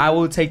to her, I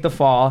will take the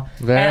fall.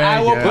 Very and I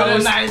will good. post What a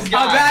a nice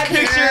guy. bad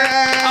picture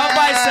of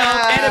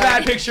myself and a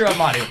bad picture of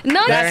Madu.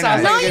 No, That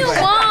sounds no, like a you good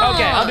plan. won't.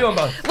 Okay, I'll do them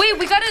both. Wait,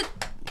 we gotta.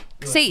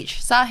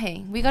 Sage,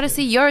 Sahe, we gotta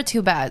see your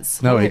two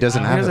bads. No, he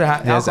doesn't have Here's it. a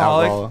He has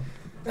alcoholic. alcohol.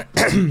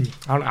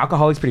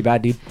 Alcoholic's pretty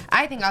bad, dude.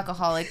 I think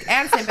alcoholic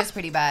and simp is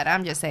pretty bad.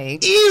 I'm just saying.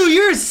 Ew,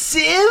 you're a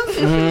simp?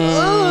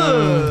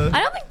 I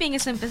don't think being a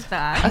simp is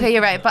bad. Okay,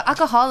 you're right, but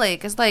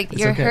alcoholic is like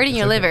you're okay, hurting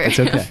your liver. It's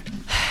okay.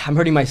 I'm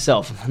hurting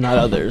myself, not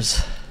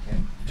others.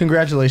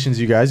 Congratulations,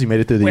 you guys. You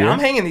made it through the Wait, year. I'm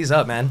hanging these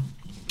up, man.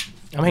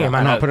 I'm hanging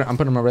mine No, up. I'm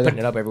putting them right Putting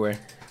it there. up everywhere.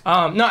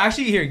 No,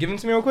 actually, here, give them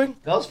to me real quick.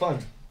 That was fun.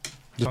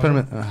 Just put them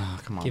in. Oh,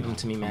 come on. Give them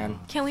to me, man.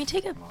 Can we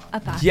take a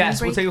bathroom Yes,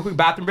 break? we'll take a quick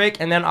bathroom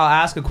break, and then I'll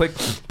ask a quick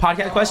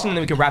podcast question, and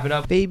then we can wrap it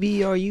up.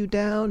 Baby, are you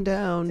down,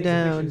 down,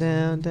 down,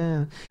 down,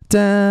 down,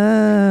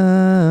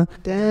 Down,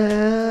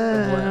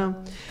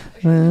 down?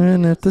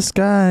 and if the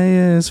sky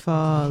is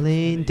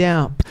Falling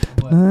down.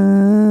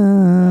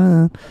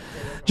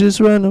 just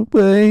run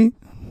away.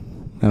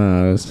 I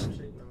don't know this.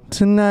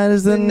 Tonight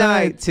is the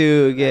Night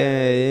to get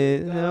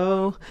it.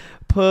 No,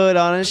 put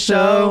on a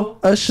show.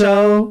 A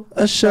show.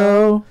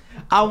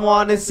 I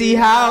wanna see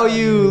how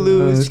you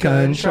lose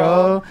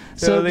control.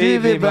 So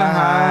leave it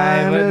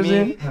behind with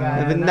me.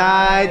 Have a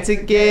night to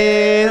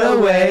get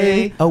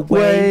away,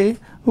 away.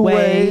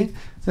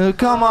 So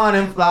come on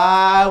and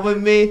fly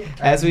with me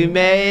as we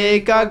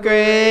make our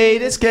great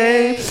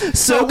escape.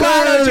 So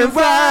why don't you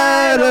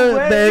ride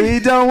away?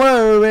 baby? Don't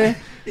worry,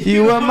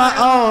 you are my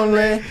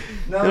only.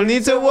 No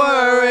need to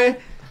worry,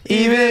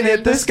 even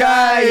if the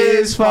sky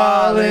is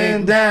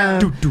falling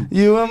down.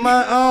 You are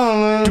my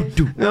only.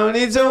 No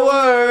need to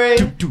worry,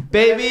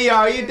 baby.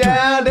 Are you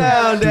down,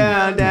 down,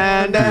 down,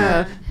 down,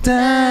 down,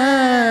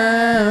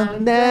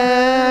 Down,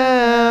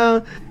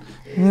 down?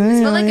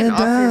 This felt like an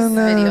Office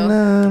video.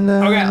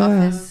 Okay.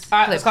 Office. All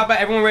right, let's clock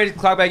back. Everyone ready to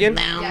clock back in?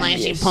 Down like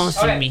she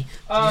posted Okay. me.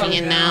 Um,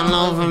 Singing down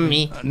over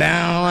me.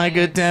 Down like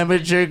a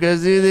temperature,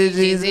 cause you the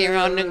She's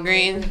 0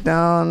 degrees.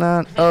 down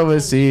on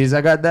overseas. I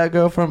got that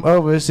girl from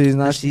overseas.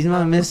 Now She's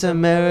my Miss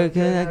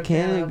America. I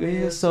can't agree.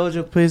 A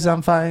soldier, please,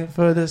 I'm fighting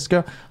for this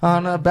girl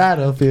on a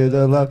battlefield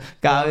of love.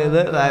 got me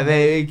look like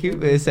baby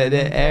Cupid. Said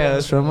the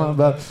arrows From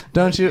above,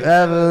 don't you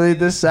ever leave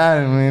the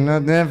side of me, no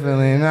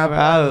definitely not.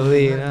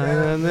 probably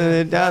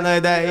down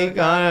like that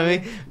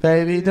economy.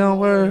 Baby, don't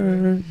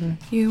worry.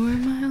 You were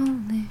my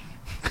only.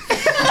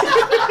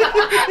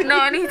 No,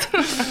 I need to.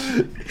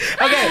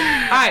 Okay,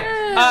 all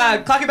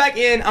right. Clock it back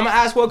in. I'm gonna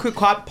ask one quick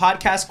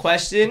podcast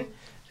question,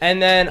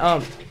 and then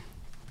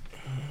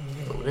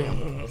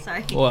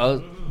Sorry.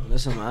 Well,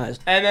 that's in my eyes.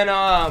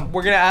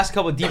 we're gonna ask a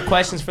couple deep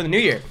questions for the new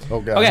year.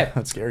 Oh god, Okay.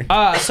 that's scary.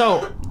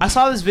 So I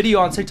saw this video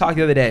on TikTok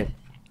the other day.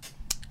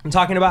 I'm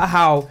talking about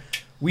how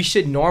we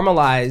should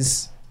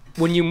normalize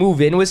when you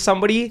move in with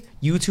somebody,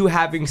 you two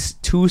having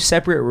two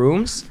separate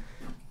rooms,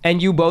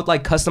 and you both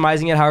like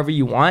customizing it however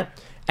you want.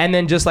 and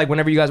then just like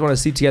whenever you guys want to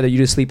sleep together, you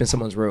just sleep in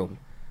someone's room.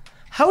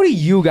 How do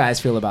you guys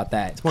feel about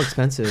that? It's more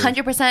expensive.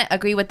 100%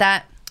 agree with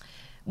that.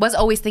 Was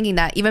always thinking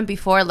that even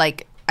before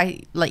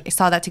I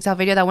saw that TikTok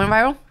video that went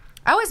viral.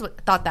 I always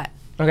thought that.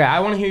 Okay, I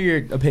want to hear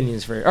your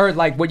opinions for, or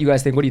like what you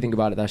guys think. What do you think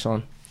about it,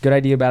 Dashawn? Good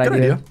idea, bad Good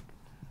idea? idea.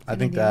 I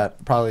think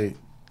that probably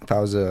if I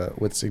was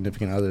with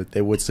significant other,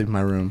 they would sleep in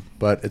my room.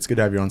 But it's good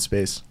to have your own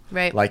space,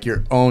 Right. like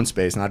your own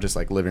space, not just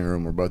like living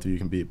room where both of you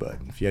can be. But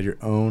if you had your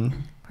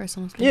own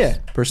Personal space. Yeah.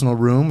 personal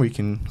room where you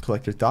can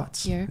collect your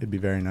thoughts, Yeah. it'd be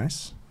very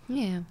nice.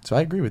 Yeah. So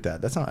I agree with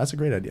that. That's a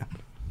great idea.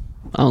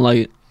 I don't like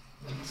it.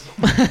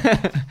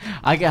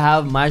 I could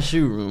have my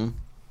shoe room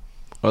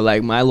or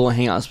like my little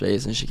hangout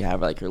space, and she could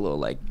have like her little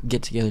like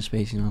get together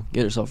space, you know,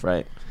 get herself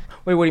right.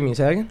 Wait, what do you mean?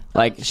 Say that again?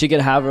 Like she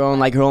could have her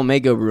own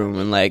makeup room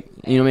and like,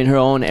 you know what I mean, her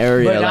own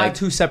area, But not like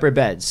 2 separate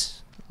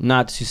beds.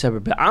 not two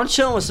separate beds. I'm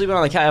chilling with sleeping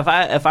on the couch.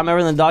 If I'm ever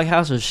in the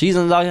doghouse or she's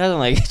in the doghouse, I'm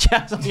like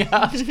Chad's on the couch. No,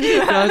 I'm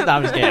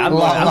just kidding.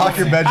 Lock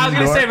your bedroom I was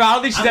gonna door. say, but I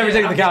don't think she's ever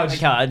taken the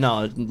couch.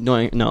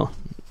 No,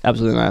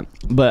 absolutely not.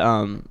 But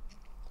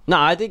no,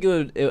 I think it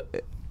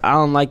would. I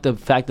don't like the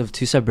fact of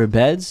 2 separate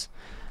beds,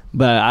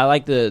 but I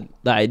like the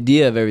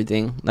idea of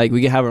everything. Like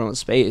we could have our own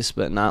space,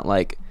 but not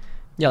like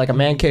Yeah, like a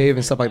man cave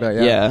and stuff like that.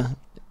 yeah,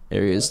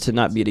 areas to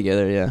not be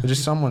together. Yeah.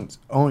 Just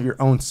your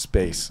own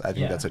space. I think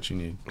Yeah. that's what you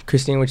need.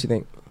 Christine, what you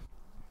think?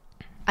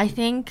 I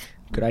think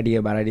Good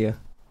idea, bad idea?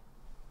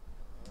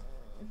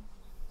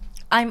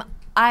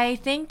 I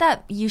think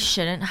that you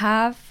shouldn't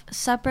have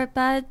separate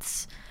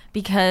beds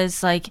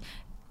because like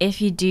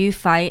if you do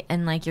fight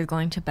and like you're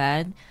going to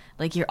bed,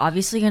 like you're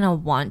obviously going to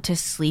want to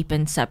sleep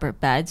in separate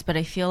beds, but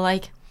I feel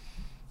like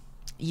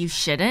you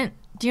shouldn't.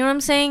 Do you know what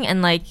I'm saying?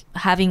 And like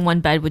having one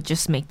bed would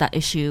just make that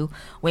issue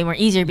way more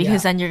easier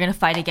because then you're going to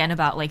fight again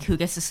about like who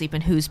gets to sleep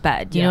in whose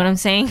bed. Do you know what I'm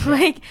saying?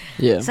 Like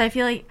Yeah. so I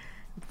feel like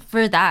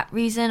for that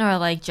reason or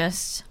like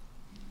just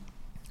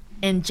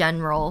in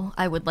general,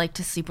 I would like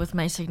to sleep with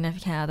my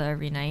significant other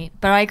every night.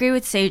 But I agree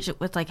with Sage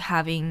with like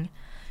having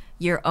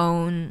your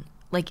own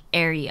like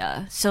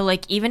area. So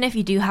like even if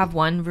you do have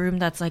one room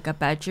that's like a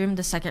bedroom,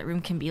 the second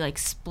room can be like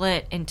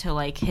split into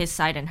like his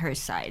side and her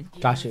side.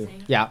 Got you.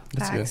 Yeah.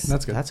 That's Facts. good.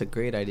 That's good. That's a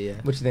great idea.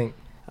 What you think?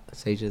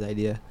 Sage's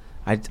idea.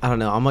 I don't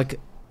know. I'm like,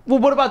 Well,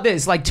 what about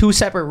this? Like 2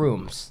 separate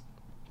rooms.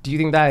 Do you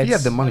think that If it's... you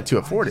have the money to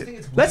afford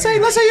it. Let's say you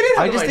didn't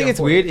have I the just money think to it's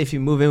afford weird it. if you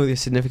move in with your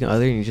significant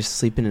other and you just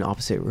sleep in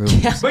opposite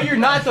rooms. But you're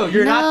not though.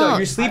 You're not though. No.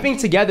 You're sleeping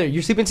together.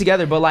 You're sleeping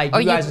together, but like Or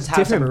you you- guys just have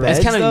different separate beds.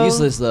 It's kind of though?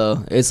 useless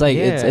though. It's like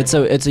Yeah. it's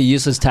a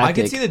useless I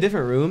tactic. could see the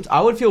different rooms.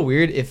 I would feel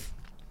weird if,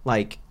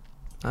 like,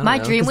 I don't My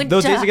know, dream 'cause would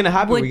those to- days are gonna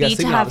happen. would We got be to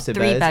sleep in have opposite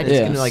 3 beds. It's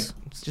bedrooms. gonna like,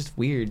 it's just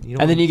weird. You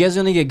know. And then you guys are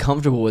gonna get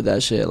comfortable with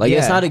that shit. Like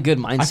it's Yeah. not a good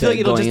I mindset feel like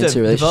it'll going just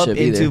into a develop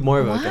relationship into either. more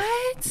of like a,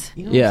 What?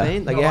 you know Yeah. what I'm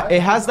saying? Like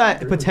it has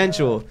that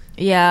potential.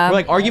 Yeah. Where,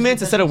 like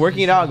arguments instead of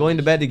working it out, going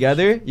to bed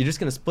together, you're just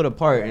gonna split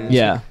apart. And it's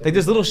Yeah. like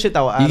there's little shit that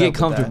will add You up get with that.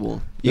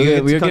 comfortable. You'll You get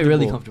get really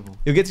comfortable. comfortable.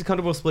 You'll get too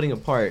comfortable splitting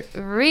apart.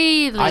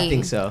 Really? I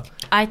think so.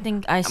 I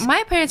think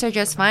My parents are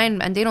just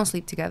fine and they don't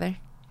sleep together.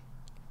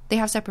 They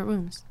have separate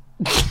rooms.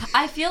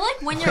 I feel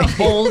like when you're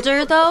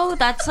older though,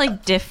 that's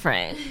like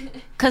different.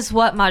 Cause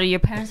what, Maru, your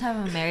parents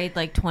have been married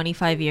like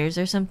 25 years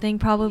or something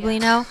probably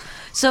now.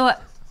 So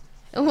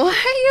Why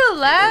are you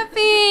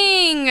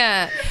laughing?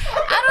 I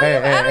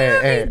don't know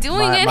if you're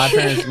doing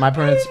anything. My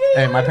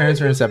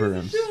parents are in separate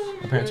rooms.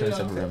 My parents are in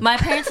separate rooms. my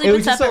parents It sleep in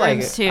was just so, separate like,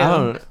 rooms too. I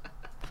don't.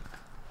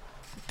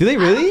 Do they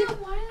really?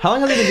 How long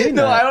have they been doing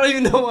that? don't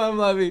even know why I'm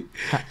laughing.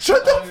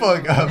 Shut the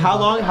fuck up. How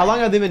long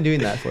have they been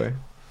doing that for?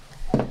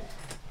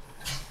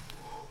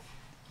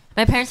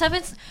 My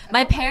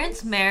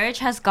parents' marriage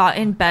has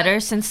gotten better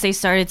since they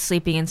started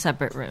sleeping in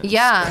separate rooms.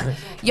 Yeah.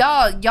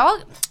 Y'all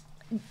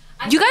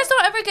you guys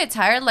don't ever get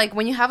tired like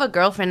when you have a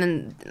girlfriend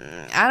and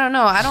I don't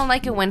know. I don't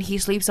like it when he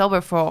sleeps over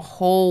for a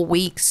whole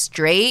week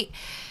straight.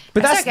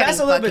 But I that's start a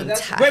getting little bit.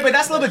 fucking tired. Wait, but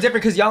that's a little bit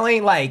different because y'all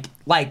ain't like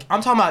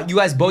I'm talking about you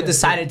guys both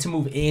decided to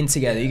move in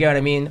together. You get what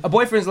I mean? A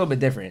boyfriend's a little bit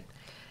different.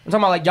 I'm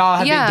talking about like y'all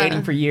have Yeah. been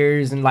dating for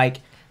years and like.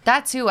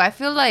 That too. I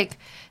feel like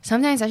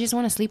sometimes I just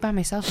want to sleep by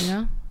myself, you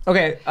know?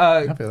 Okay,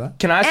 I feel that.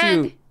 can I ask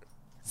And you?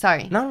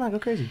 sorry. No, go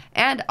crazy.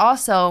 And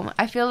also,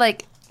 I feel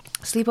like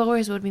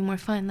sleepovers would be more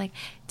fun. Like,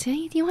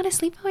 today, do you want to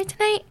sleep over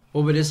tonight?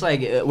 Well, but it's like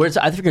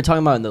I think you're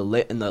talking about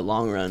in the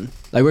long run.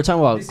 Like we're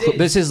talking about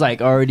this is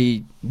like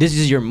already this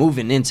is you're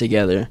moving in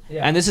together,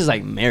 Yeah. and this is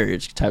like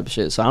marriage type of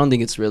shit. So I don't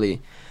think it's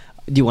really.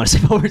 Do you want to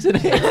sleep over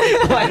today?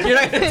 Like you're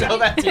not gonna tell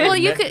that to Well,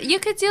 your you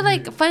could do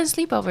like fun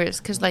sleepovers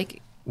because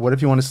like What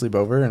if you want to sleep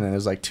over and then it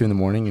was like 2 a.m.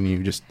 and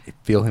you just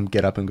feel him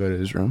get up and go to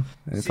his room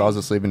and he falls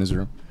asleep in his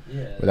room?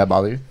 Would that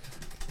bother you?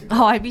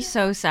 Oh, I'd be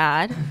so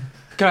sad.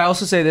 Can I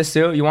also say this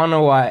too? You want to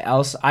know why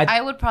else? I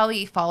would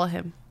probably follow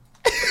him.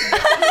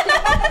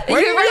 Where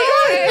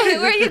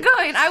are you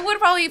going? I would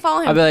probably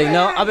follow him.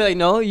 I'll be like,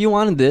 no, you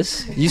wanted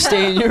this. You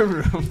stay in your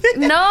room.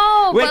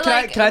 No, Wait, but can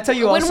I- like, can I tell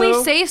you when we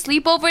also- say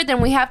sleepover,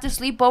 then we have to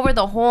sleep over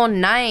the whole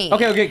night.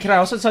 Okay. Can I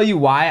also tell you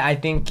why I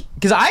think?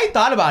 Because I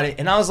thought about it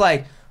and I was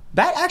like,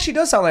 that actually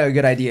does sound like a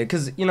good idea.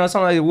 Because you know, it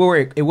sounds like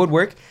it would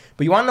work.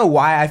 But you want to know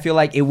why I feel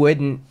like it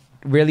wouldn't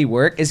really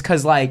work is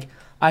because like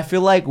I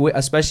feel like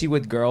especially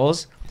with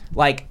girls,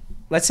 like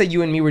let's say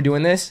you and me were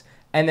doing this,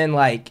 and then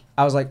like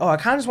I was like, oh, I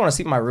kind of just want to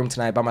sleep in my room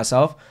tonight by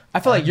myself. I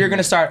feel like you're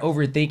gonna start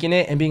overthinking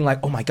it and being like,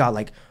 oh my god,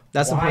 like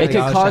That's the why? point. It could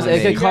I was cause trying to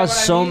it could make.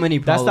 cause so many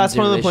problems. That's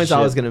one of in a the points I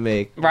was relationship. gonna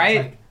make.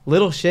 right.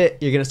 Little shit,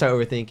 you're gonna start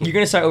overthinking. You're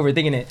gonna start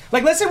overthinking it.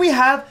 Like, let's say we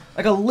have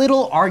like a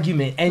little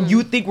argument, and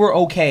you think we're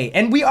okay,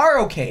 and we are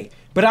okay.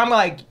 But I'm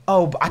like,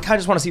 oh, I kind of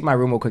just want to sleep in my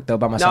room real quick though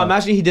by myself. Now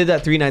imagine he did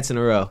that 3 nights in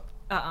a row.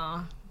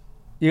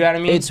 You know what I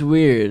mean? It's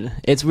weird.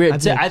 It's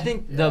weird. I I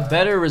think the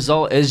better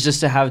result is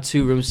just to have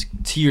 2 rooms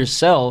to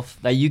yourself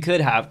that you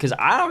could have. Because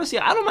I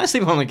don't mind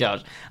sleeping on the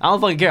couch. I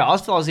don't fucking care. I'll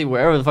fall asleep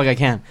wherever the fuck I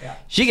can. Yeah.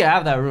 She can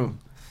have that room.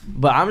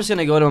 But I'm just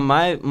gonna go to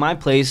my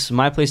place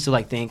to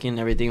like think and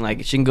everything.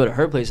 Like she can go to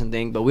her place and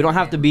think. But we don't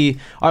have to be.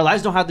 Our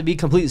lives don't have to be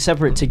completely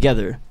separate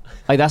together.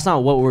 Like that's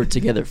not what we're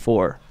together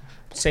for.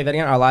 Say that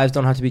again. Our lives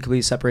don't have to be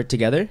completely separate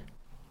together.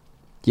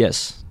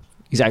 Yes,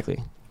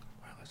 exactly.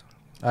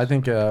 I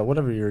think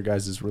whatever your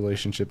guys'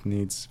 relationship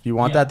needs. If you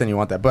want that, then you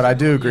want that. But I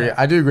do agree.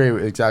 I do agree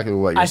with exactly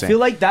what you're I saying. feel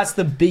like that's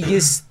the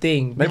biggest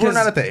thing. Maybe we're because-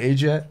 not at the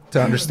age yet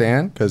to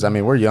understand, because I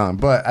mean we're young.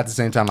 But at the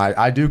same time,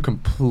 I do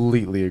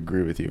completely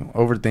agree with you.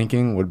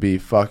 Overthinking would be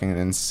fucking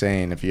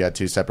insane if you had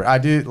 2 separate. I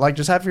do like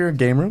just have your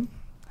game room,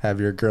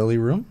 have your girly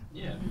room,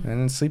 and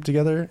then sleep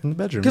together in the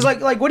bedroom. Because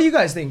like, what do you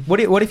guys think?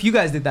 What if you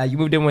guys did that? You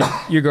moved in with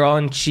your girl,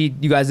 and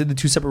you guys did the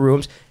 2 separate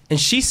rooms, and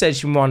she said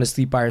she wanted to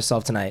sleep by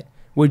herself tonight.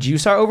 Would you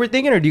start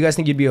overthinking, or do you guys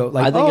think you'd be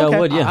like? I think oh, okay. I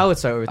would. Yeah, I would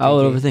start overthinking. I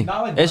would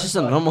overthink. It's just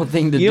a normal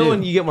thing to do. You know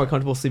when you get more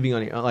comfortable sleeping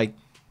on your like,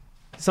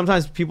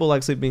 sometimes people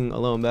like sleeping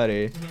alone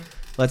better.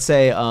 Let's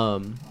say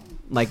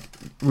like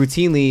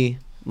routinely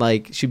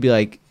like she'd be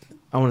like,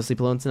 I want to sleep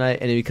alone tonight,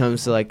 and it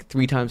becomes to like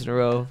 3 times in a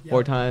row,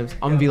 4 times.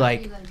 I'm gonna be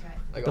like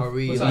are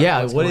we?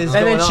 Yeah, what is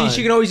And going then on?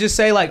 she can always just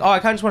say like, oh, I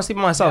kind of just want to sleep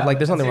by myself. Like,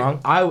 there's nothing wrong.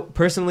 I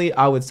personally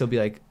would still be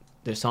like,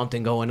 there's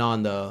something going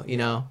on though, you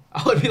know.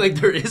 I would be like,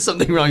 there is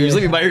something wrong. You're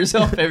sleeping by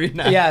yourself every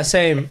night. Yeah,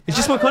 same. It's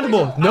just more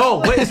comfortable. No,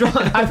 what is wrong?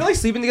 I feel like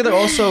sleeping together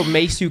also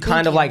makes you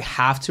kind of like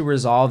have to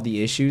resolve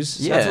the issues.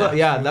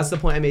 Yeah. That's the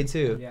point I made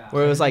too.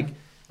 Where it was like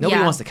nobody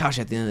Yeah. wants the couch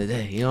at the end of the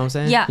day. You know what I'm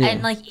saying? Yeah,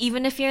 and like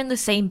even if you're in the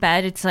same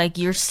bed, it's like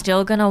you're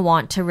still gonna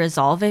want to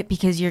resolve it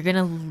because you're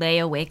gonna lay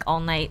awake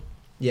all night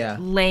Yeah.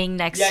 laying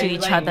next Yeah, to you're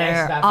each laying other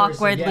next to that person,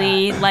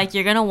 awkwardly. yeah. Like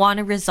you're gonna want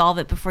to resolve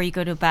it before you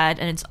go to bed,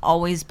 and it's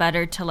always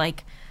better to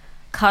like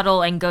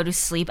cuddle and go to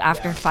sleep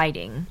after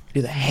fighting.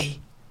 Do the hey,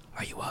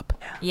 are you up?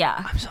 Yeah.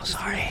 I'm so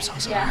sorry. I'm so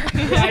sorry.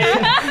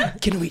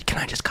 Can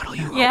I just cuddle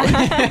you? Yeah.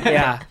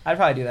 Yeah, I'd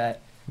probably do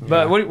that.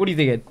 But what are you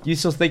thinking? You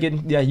still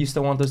thinking? Yeah, you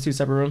still want those 2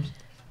 separate rooms?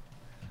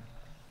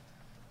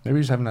 Maybe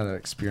you just haven't had that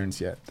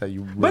experience yet that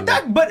you. Really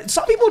But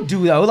some people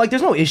do though. Like,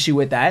 there's no issue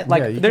with that.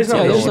 Like, Yeah, you there's can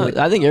no say issue. that. with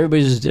I think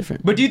everybody's just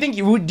different. But do you think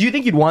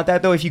you'd want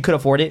that though if you could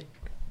afford it?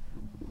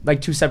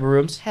 Like 2 separate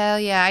rooms? Hell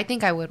yeah, I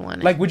think I would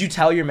want it. Like, would you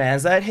tell your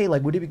mans that? Hey,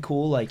 like, would it be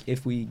cool like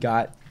if we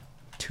got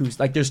 2?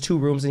 Like, there's 2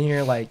 rooms in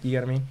here. Like, you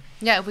know what I mean?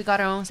 yeah, if we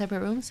got our own separate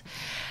rooms.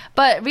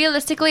 But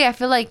realistically, I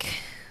feel like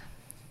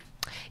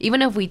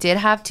even if we did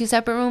have 2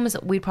 separate rooms,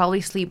 we'd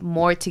probably sleep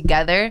more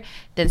together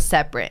than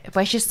separate.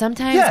 But it's just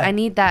sometimes Yeah. I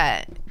need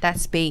that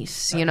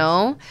space, you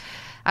know?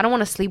 I don't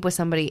want to sleep with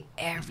somebody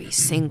every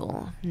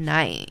single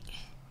night.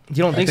 You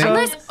don't think so?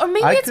 Unless, or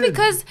maybe I it's could-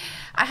 because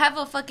I have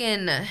a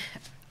fucking.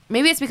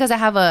 Maybe it's because I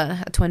have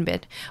a twin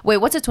bed. Wait,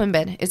 what's a twin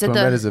bed? Is it Twin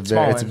the? bed is a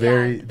Small very, it's one.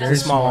 very, Yeah, very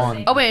that's small small.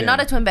 one. Oh wait,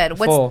 not a twin bed.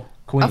 What's Full.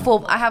 Queen. a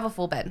full? I have a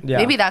full bed. Yeah.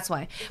 Maybe that's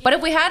why. But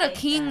if we had a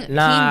king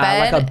Nah,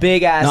 bed, like a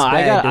big ass No,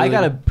 bed. I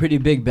got a dude. pretty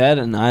big bed,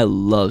 and I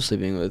love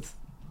sleeping with.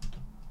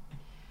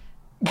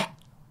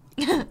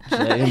 Should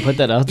I even put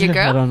that out there? Your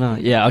girl? I don't know.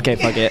 Yeah. Okay.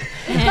 Fuck it.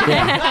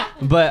 Yeah.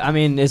 But I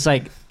mean, it's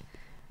like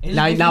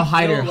Now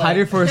hide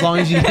her for as long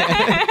as you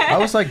can. I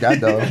was like that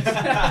though.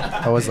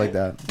 I was like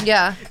that.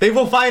 yeah. They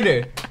will find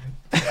her.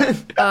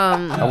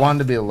 I wanted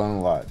to be alone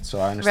a lot, so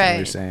I understand what you're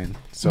Right. saying.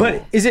 So,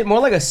 But is it more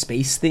like a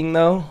space thing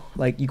though?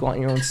 Like you want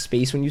your own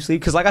space when you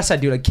sleep? Because like I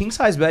said, dude, a king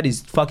size bed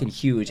is fucking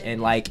huge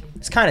and like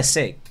it's kind of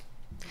sick.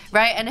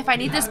 Right, and if I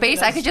need the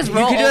space, I could just You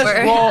roll could over.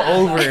 just roll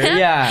over,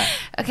 yeah.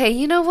 Okay,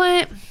 you know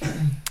what?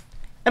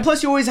 And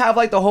plus, you always have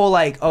like the whole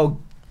like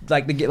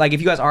like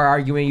if you guys are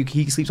arguing,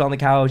 he sleeps on the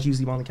couch, you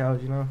sleep on the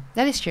couch. You know?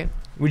 That is true.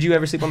 Would you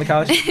ever sleep on the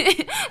couch?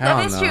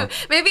 That is no. true.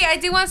 Maybe I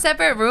do want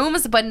separate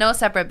rooms, but no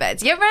separate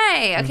beds. You're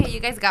right. Okay, you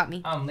guys got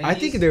me. I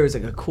think there was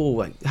like a cool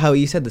like how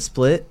you said the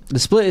split. the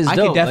split is I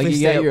dope. could definitely like, you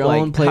stay got up, your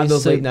like, own place. have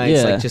those late to-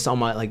 nights yeah. like just on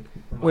my like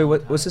Wait,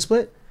 what's the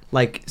split?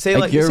 like say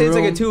Like like your say it's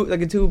room?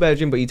 like a 2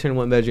 bedroom, but you turn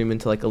 1 bedroom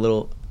into like a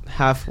little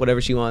half whatever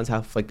she wants,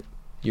 half like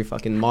your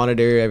fucking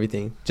monitor,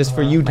 everything, just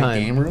for you my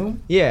time. game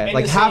room. Yeah, In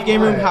like the half same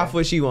game room, room. half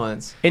what she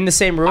wants. In the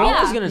same room?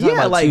 I was gonna talk Yeah,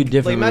 about like- 2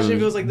 different like, imagine rooms,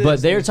 if it was like this,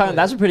 but they were it's talking. split.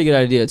 That's a pretty good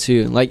idea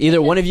too. Like either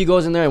one of you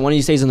goes in there and one of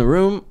you stays in the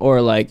room,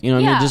 or like you know,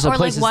 what I Yeah, mean, just a or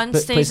place. like one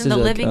place stays in to, the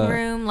like, living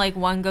room, like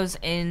one goes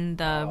in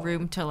the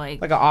room to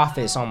like. Like an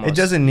office almost. It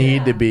doesn't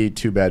need to be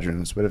 2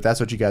 bedrooms, but if that's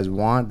what you guys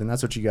want, then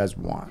that's what you guys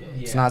want.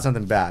 It's not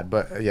something bad,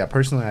 but yeah,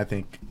 personally, I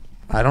think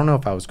I don't know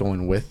if I was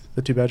going with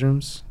the 2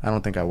 bedrooms. I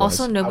don't think I was.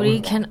 Also, nobody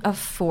can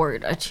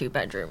afford a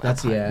 2-bedroom.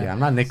 That's Yeah, I'm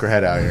not Nick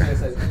Head out here.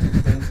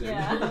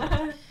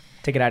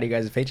 Take it out of you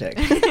guys' paycheck.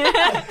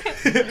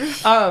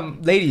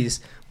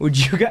 Ladies, would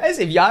you guys,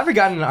 if y'all ever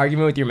got in an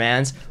argument with your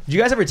mans, would you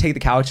guys ever take the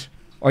couch?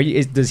 Or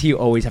does he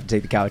always have to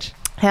take the couch?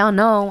 Hell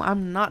no,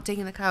 I'm not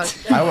taking the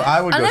couch.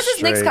 I would Unless go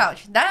it's Nick's straight.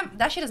 couch.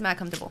 That shit is mad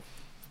comfortable.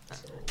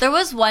 There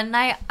was one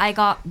night I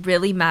got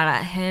really mad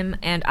at him,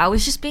 and I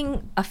was just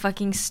being a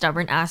fucking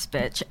stubborn ass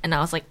bitch, and I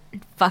was like,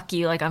 fuck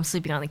you, like I'm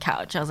sleeping on the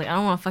couch. I was like, I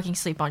don't want to fucking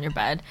sleep on your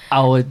bed.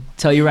 I would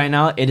tell you right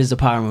now, it is a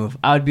power move.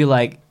 I would be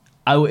like,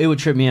 it would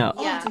trip me out.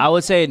 Yeah. I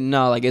would say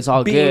no, like it's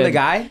all good. Being the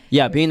guy?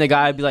 Yeah, being the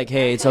guy, I'd be like,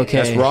 hey, it's okay.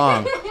 That's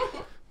wrong.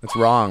 That's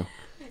wrong.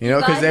 You know,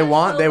 because they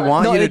want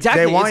No, you to.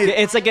 exactly. They want you.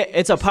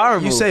 It's a power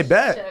move. You say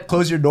bet.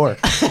 Close your door.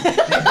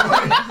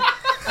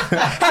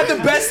 Have the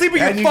best sleep of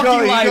your And you fucking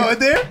go life. in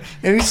there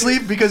and you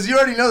sleep because you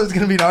already know there's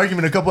gonna be an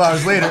argument a couple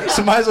hours later.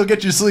 So might as well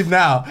get your sleep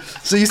now.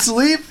 So you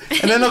sleep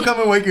and then they'll come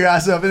and wake your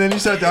ass up and then you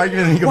start the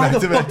argument and you go Why back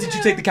the to fuck bed. did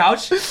you take the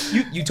couch?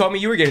 You told me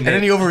you were getting And it.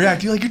 then you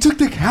overreact. You're like, you took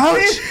the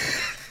couch?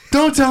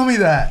 Don't tell me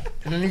that.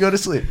 And then you go to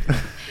sleep.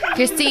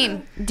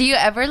 Christine, do you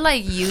ever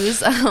like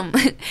use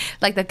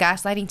like the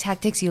gaslighting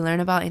tactics you learn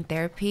about in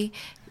therapy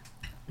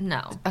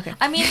No. Okay.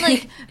 I mean,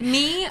 like,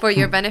 me for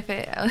your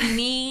benefit?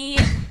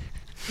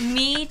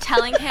 me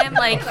telling him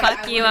like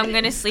fuck you, I'm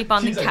gonna sleep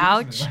on the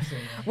couch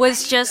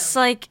was just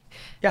like,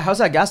 Yeah, how's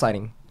that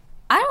gaslighting?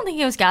 I don't think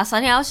it was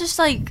gaslighting. I was just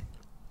like,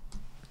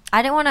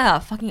 I didn't want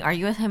to fucking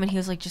argue with him, and he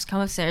was like, just come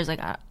upstairs.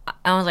 Like I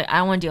was like, I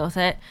don't want to deal with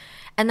it.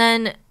 And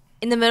then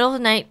in the middle of the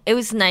night, it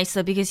was nice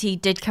though because he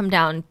did come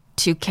down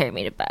to carry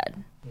me to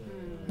bed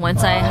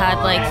once I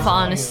had like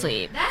fallen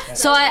asleep.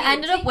 So I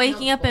ended up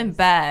waking up in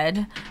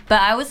bed,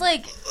 but I was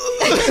like,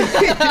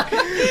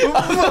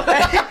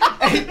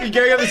 You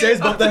carry up the stairs,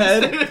 bump the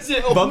head.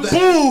 Bump the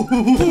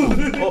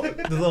head.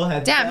 The little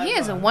head. Damn, he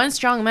is one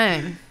strong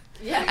man.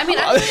 Yeah, I mean,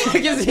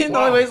 Because he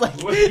only weighs like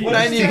 90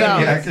 pounds.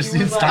 Yeah,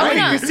 Christine's no,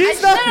 tiny.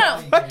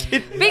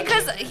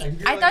 because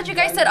I thought you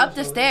guys said up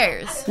the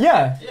stairs.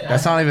 Yeah.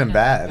 That's not even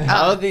bad.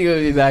 I don't think it would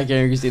be back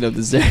carrying Christine up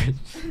the stairs.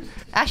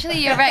 Actually,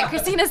 you're right.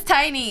 Christina's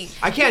tiny.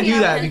 I can't do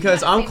that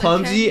because I'm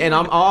clumsy and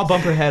I'll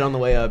bump her head on the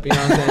way up. You know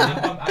what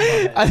I'm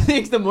saying? I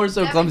think the more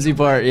so clumsy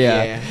part,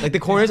 yeah. Like the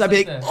corners, I'd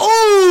be like,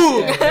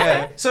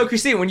 Ooh! So,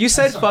 Christine, when you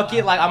said fuck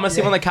it, like I'm gonna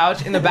sleep on the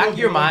couch, in the back of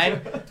your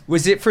mind,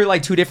 was it for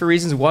like 2 different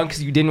reasons? 1,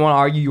 because you didn't want to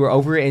argue, you were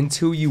over it, and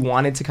 2, you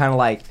wanted to kind of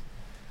like,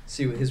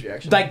 see what his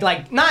reaction.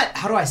 like not,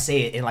 how do I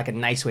say it in like a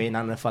nice way,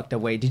 not in a fucked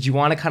up way? Did you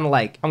want to kind of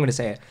like, I'm gonna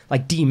say it,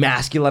 like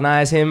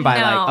demasculinize him by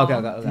no, like,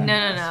 okay.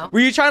 no. Were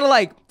you trying to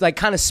like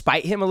kind of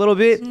spite him a little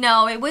bit?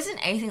 No, it wasn't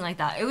anything like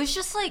that. It was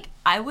just like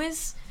I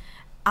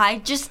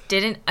just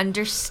didn't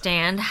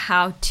understand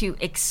how to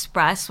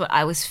express what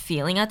I was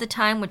feeling at the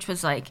time, which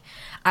was like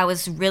I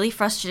was really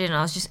frustrated and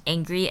I was just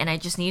angry and I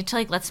just needed to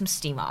like let some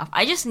steam off.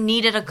 I just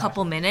needed a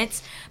couple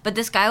minutes, but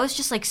this guy was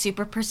just like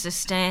super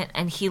persistent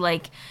and he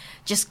like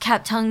just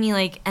kept telling me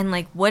like and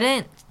like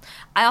wouldn't.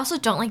 I also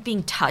don't like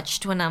being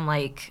touched when I'm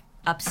like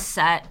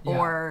upset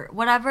or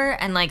whatever,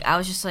 and like I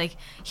was just like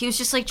he was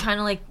just like trying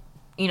to like,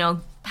 you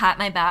know, pat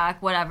my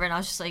back, whatever, and I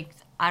was just like,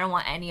 I don't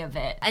want any of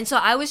it. And so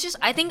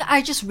I think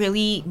I just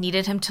really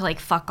needed him to like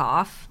fuck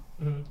off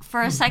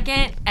for a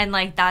second, and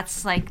like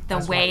that's like the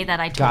way that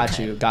I told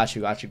him. Got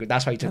you.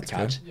 That's why you took the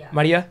couch. Yeah.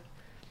 Maria,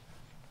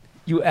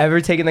 you ever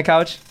taken the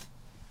couch?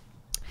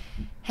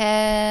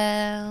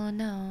 Hell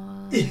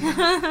no.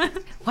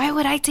 Why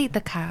would I take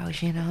the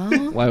couch, you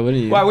know? Why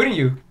wouldn't you? Why wouldn't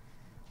you?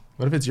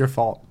 What if it's your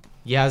fault?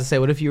 Yeah, I was gonna say,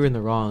 what if you were in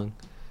the wrong?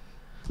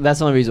 That's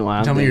the only reason why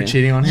I'm Tell me you're thinking.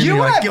 cheating on him. You know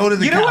You're what? like, go to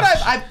the You know what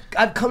couch.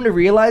 I've come to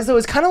realize though?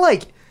 It's kind of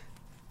like,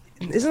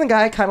 isn't the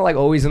guy kind of like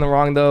always in the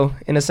wrong though?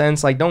 In a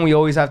sense, like don't we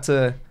always have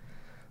to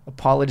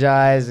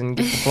apologize and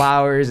get the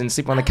flowers and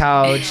sleep on the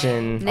couch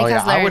and? Nick Oh yeah,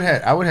 has I would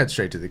learned. head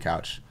straight to the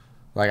couch.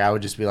 Like I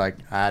would just be like,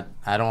 I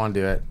don't want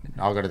to do it.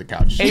 I'll go to the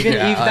couch. Even,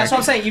 Yeah, that's like, what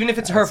I'm saying. Even if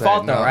it's her I'd say,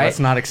 fault though, no, right? Let's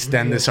not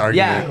extend this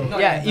argument.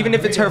 Yeah. Even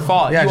if it's her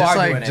fault, Yeah, you just are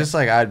like doing it. just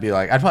like I'd be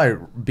like, I'd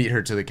probably beat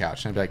her to the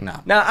couch and I'd be like,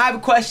 nah. Now I have a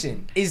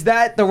question. Is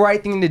that the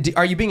right thing to do?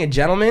 Are you being a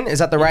gentleman? Is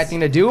that the right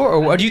thing to do,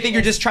 or do you think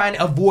you're just trying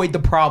to avoid the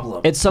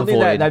problem? It's something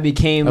Avoid. that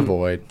became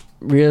Avoid.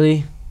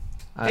 really.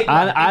 Think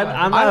about it.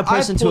 I'm not a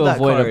person to pulled that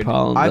avoid a card.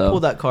 problem. I though.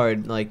 pulled that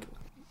card like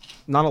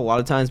not a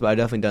lot of times, but I've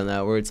definitely done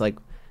that where it's like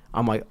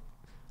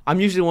I'm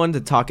usually one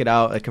to talk it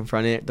out, like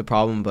confront it, the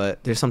problem,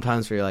 but there's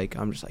sometimes where you're like,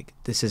 I'm just like,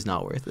 this is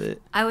not worth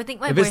it. I would think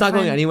my If it's not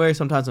going boyfriend- anywhere,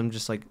 sometimes I'm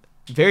just like,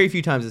 very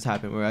few times it's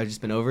happened where I've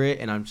just been over it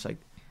and I'm just like,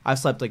 I've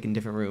slept like in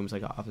different rooms,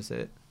 like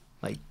opposite,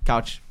 like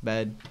couch,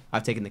 bed.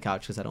 I've taken the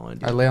couch because I don't want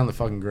to I do it. lay on the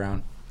fucking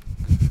ground.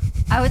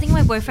 I would think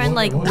my boyfriend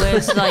like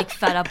was like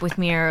fed up with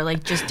me or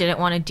like just didn't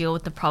want to deal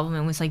with the problem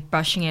and was like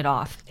brushing it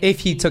off.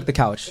 If he took the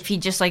couch. If he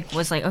just like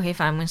was like, okay,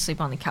 fine, I'm gonna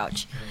sleep on the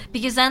couch,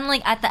 because then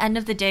like at the end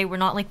of the day, we're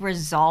not like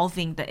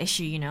resolving the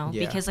issue, you know?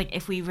 Yeah. Because like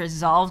if we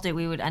resolved it,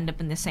 we would end up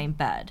in the same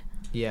bed.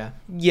 Yeah.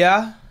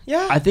 Yeah.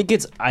 I think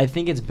it's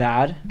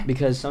bad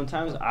because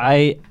sometimes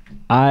I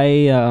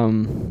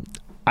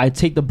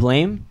take the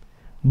blame,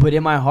 but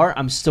in my heart,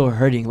 I'm still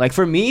hurting. Like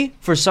for me,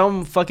 for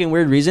some fucking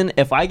weird reason,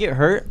 if I get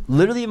hurt,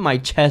 literally my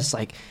chest,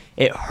 like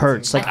it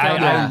hurts. Like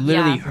I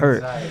literally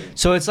hurt.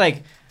 So it's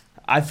like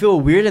I feel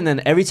weird, and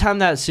then every time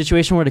that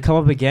situation were to come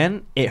up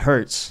again, it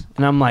hurts,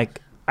 and I'm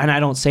like, and I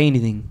don't say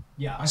anything.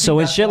 Yeah. So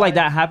when shit like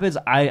that happens,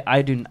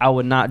 I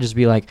would not just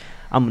be like,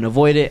 I'm gonna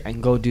avoid it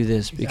and go do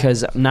this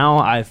because now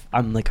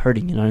I'm like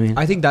hurting. You know what I mean?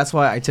 I think that's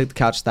why I took the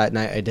couch that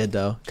night. I did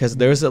though, because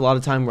there was a lot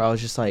of time where I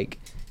was just like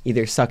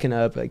either sucking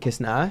up, like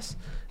kissing ass,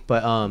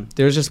 but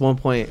there was just one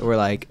point where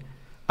like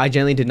I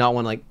genuinely did not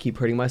want to like keep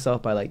hurting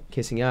myself by like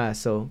kissing ass.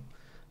 So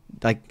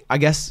like I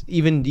guess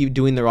even you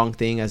doing the wrong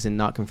thing, as in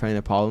not confronting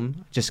the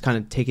problem, just kind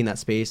of taking that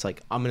space.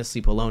 Like I'm gonna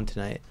sleep alone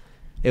tonight.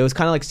 It was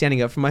kind of like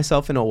standing up for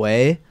myself in a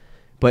way,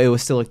 but it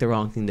was still like the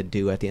wrong thing to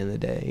do at the end of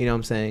the day. You know what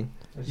I'm saying?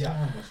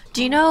 Yeah.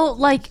 Do you know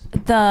like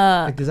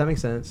Like, does that make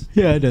sense?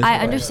 Yeah, it does. I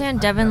understand,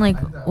 Devin, like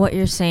what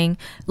you're saying.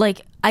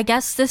 Like, I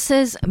guess this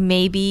is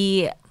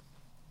maybe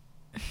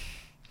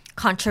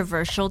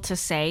controversial to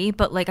say,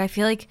 but like I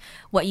feel like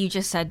what you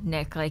just said,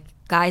 Nick, like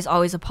guys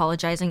always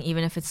apologizing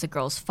even if it's the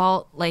girl's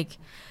fault. Like,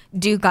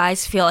 do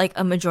guys feel like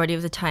a majority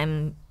of the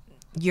time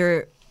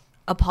you're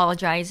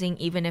apologizing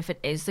even if it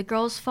is the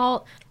girl's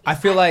fault? I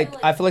feel like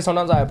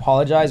sometimes I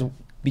apologize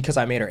because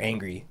I made her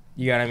angry.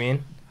 You know what I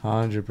mean?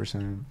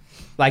 100%.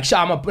 Like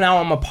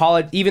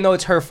even though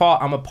it's her fault,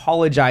 I'm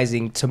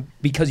apologizing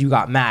because you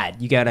got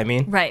mad. You get what I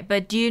mean? Right,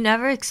 but do you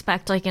never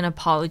expect like an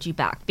apology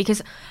back?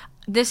 Because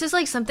this is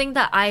like something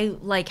that I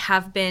like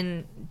have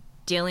been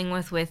dealing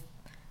with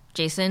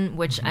Jason,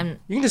 which I'm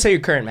You can just say your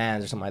current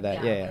man's or something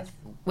like that. Yeah.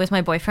 with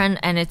my boyfriend,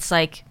 and it's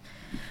like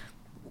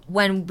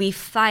when we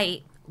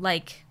fight,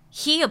 like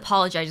he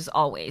apologizes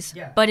always,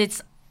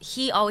 but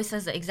he always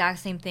says the exact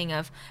same thing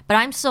of, but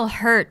I'm still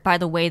hurt by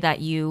the way that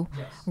you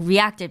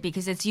reacted,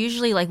 because it's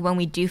usually like when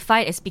we do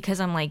fight, it's because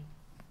I'm like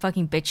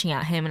fucking bitching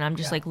at him and I'm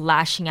just like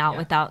lashing out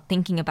without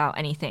thinking about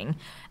anything.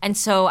 And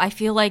so I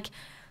feel like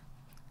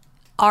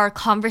our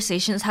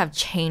conversations have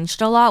changed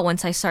a lot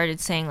once I started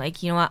saying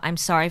like, you know what, I'm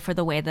sorry for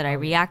the way that I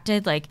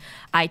reacted. Like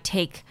I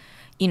take,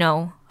 you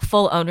know,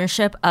 full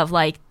ownership of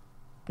like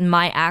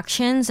my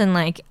actions, and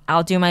like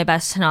I'll do my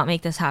best to not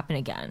make this happen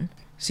again.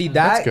 See,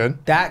 That's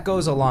good. That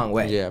goes a long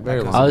way. Yeah,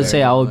 very long. I would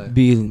say I would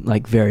be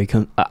like very.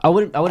 I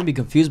wouldn't be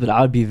confused, but I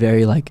would be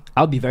very like.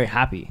 I would be very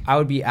happy. I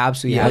would be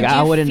absolutely Like happy.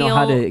 I wouldn't know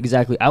how to feel-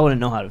 exactly. I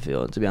wouldn't know how to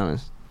feel, to be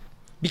honest.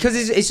 Because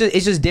it's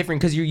just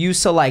different because you're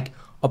used to like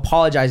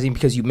apologizing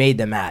because you made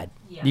them mad.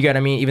 You get what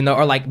I mean? Even though,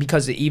 or like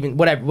because even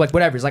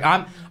whatever. It's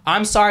like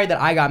I'm sorry that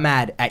I got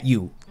mad at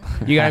you.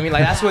 You get what I mean?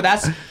 Like that's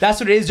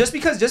what it is. Just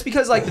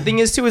because like the thing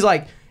is too is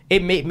like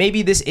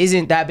maybe this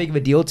isn't that big of a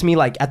deal to me.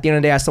 Like at the end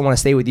of the day, I still want to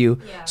stay with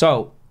you. Yeah.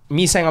 So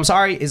me saying I'm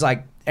sorry is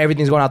like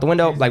everything's going out the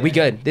window. Like we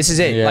good. This is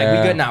it. Yeah. Like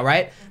we good now,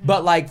 right?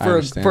 But like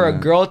for a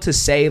girl to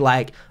say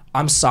like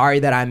I'm sorry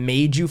that I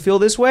made you feel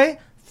this way.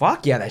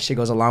 Fuck yeah, that shit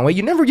goes a long way.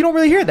 You don't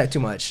really hear that too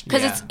much.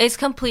 Because it's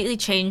completely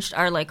changed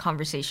our like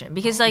conversation.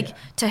 Because like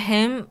to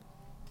him,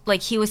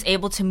 like he was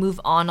able to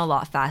move on a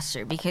lot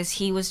faster, because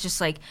he was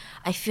just like,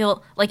 I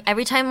feel like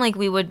every time like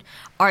we would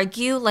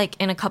argue, like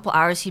in a couple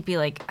hours he'd be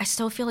like, I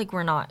still feel like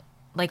we're not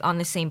like on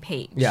the same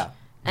page. Yeah.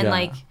 And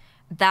like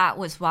that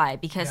was why,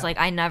 because like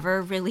I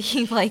never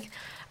really like,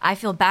 I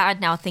feel bad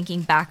now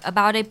thinking back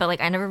about it, but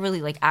like I never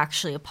really like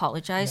actually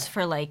apologized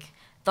for like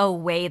the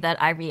way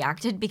that I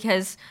reacted,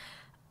 because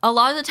a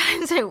lot of the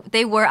times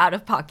they were out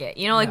of pocket.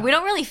 You know, like we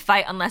don't really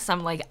fight unless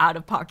I'm like out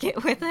of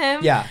pocket with him.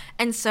 Yeah.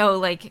 And so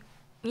like,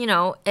 you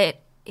know,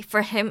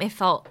 for him it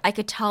felt, I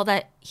could tell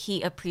that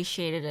he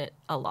appreciated it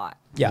a lot.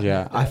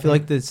 Yeah. I feel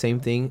like the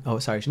same thing. Oh,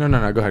 sorry. No.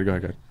 Go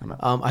ahead.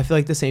 I feel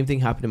like the same thing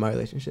happened in my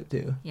relationship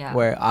too. Yeah.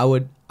 Where I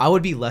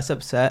would be less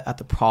upset at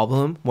the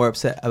problem, more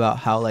upset about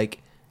how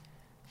like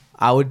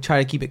I would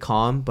try to keep it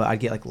calm, but I'd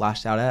get like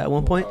lashed out at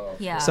one point.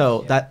 Yeah.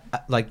 So that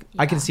like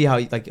I can see how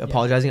like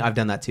apologizing. I've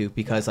done that too,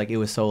 because like it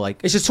was so like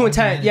It's just too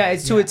intense. Yeah,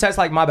 it's too intense.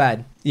 Like my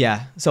bad.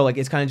 yeah. So like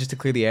it's kind of just to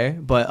clear the air.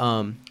 But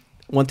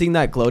one thing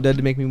that Glow did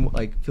to make me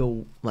like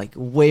feel like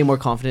way more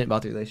confident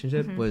about the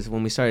relationship was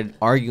when we started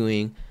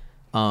arguing.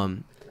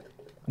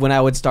 When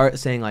I would start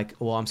saying like,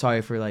 well, I'm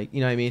sorry for like,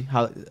 you know what I mean?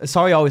 How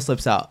sorry always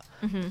slips out.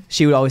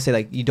 She would always say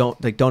like,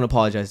 don't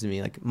apologize to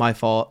me, like my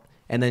fault.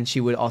 And then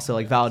she would also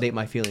like validate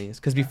my feelings,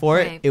 because before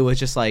it was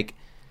just like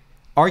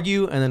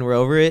argue and then we're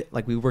over it,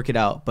 like we work it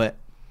out. But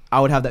I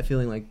would have that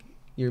feeling like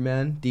your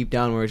man deep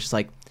down where it's just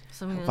like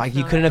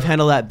you couldn't have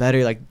handled that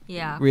better, like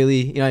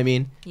really, you know what I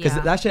mean? Because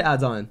that shit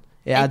adds on.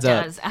 It adds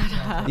up. Does add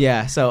up.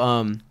 Yeah.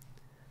 So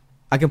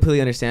I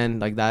completely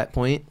understand like that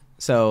point.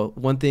 So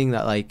one thing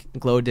that like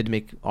Glow did to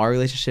make our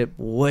relationship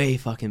way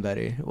fucking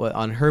better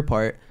on her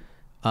part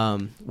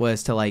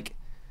was to like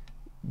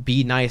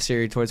be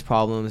nicer towards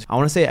problems. I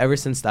want to say ever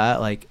since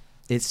that, like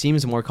it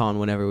seems more calm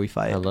whenever we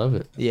fight. I love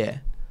it. Yeah.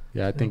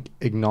 Yeah, I think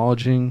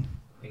acknowledging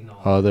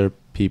other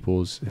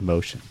people's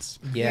emotions.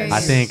 Yes. I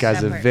think That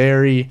as a part.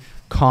 very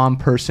calm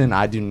person,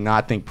 I do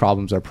not think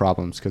problems are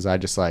problems, because I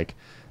just like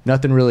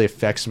nothing really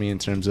affects me in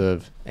terms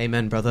of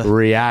Amen, brother.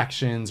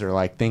 reactions or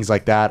like things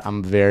like that. I'm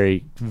a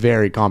very,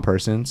 very calm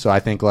person. So I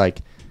think like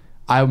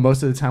I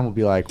most of the time will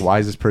be like, why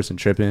is this person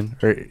tripping?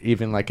 Or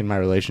even like in my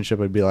relationship,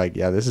 I'd be like,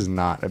 yeah, this is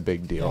not a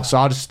big deal. So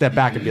I'll just step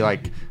back and be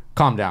like,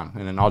 calm down,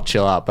 and then I'll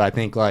chill out. But I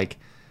think like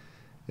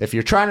if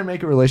you're trying to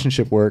make a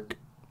relationship work,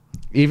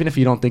 even if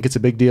you don't think it's a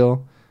big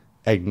deal,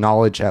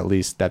 acknowledge at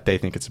least that they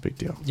think it's a big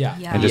deal. Yeah.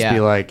 And just be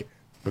like,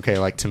 okay,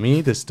 like to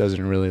me, this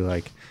doesn't really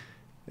like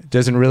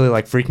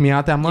freak me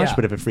out that much. Yeah.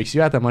 But if it freaks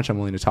you out that much, I'm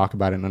willing to talk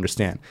about it and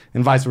understand,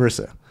 and vice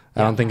versa.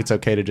 I don't think it's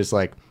okay to just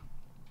like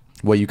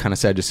what you kind of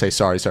said, just say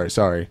sorry.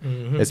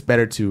 It's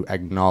better to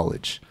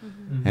acknowledge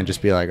and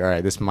just be like, all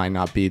right, this might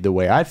not be the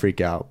way I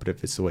freak out, but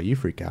if it's the way you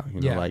freak out,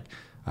 you know, like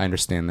I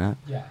understand that.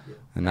 Yeah.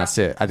 And that's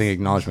it. I think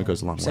acknowledgement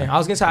goes a long way. I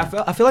was gonna say,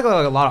 I feel like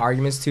a lot of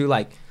arguments too,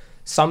 like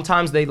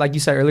sometimes they, like you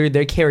said earlier,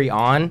 they carry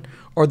on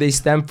or they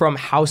stem from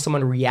how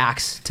someone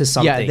reacts to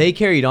something. Yeah, they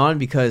carried on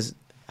because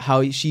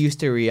how she used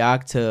to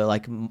react to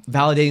like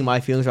validating my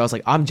feelings. Where I was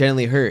like, I'm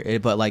genuinely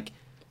hurt, but like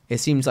it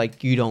seems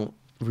like you don't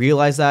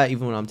realize that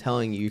even when I'm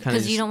telling you. You kind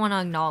of Because you don't want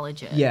to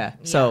acknowledge it. Yeah.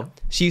 So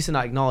she used to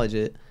not acknowledge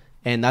it,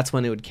 and that's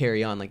when it would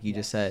carry on, like you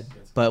just said.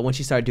 But when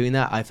she started doing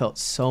that, I felt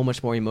so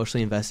much more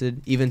emotionally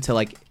invested, even to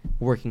like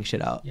working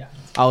shit out. Yeah.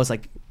 I was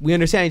like, we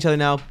understand each other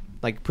now.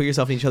 Like, put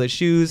yourself in each other's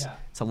shoes. Yeah.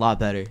 It's a lot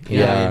better. You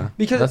know what I mean?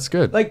 Because that's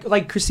good.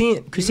 Like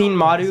Christine,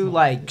 Madhu,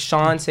 like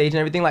Sean, Sage, and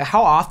everything. Like,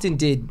 how often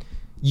did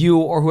you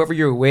or whoever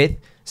you're with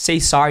say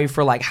sorry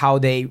for like how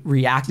they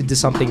reacted to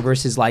something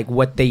versus like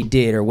what they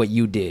did or what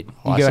you did?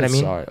 You get what I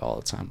mean? Sorry all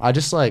the time. I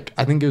just like,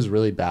 I think it was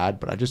really bad,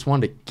 but I just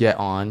wanted to get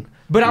on.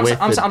 But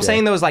I'm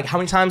saying though, is like, how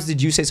many times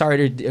did you say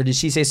sorry or did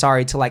she say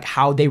sorry to like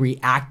how they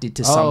reacted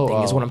to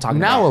something? Is what I'm talking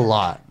now about. A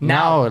lot.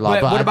 Now a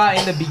lot. But what about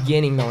in the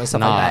beginning though and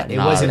stuff like that? It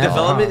wasn't. The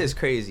development is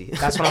crazy.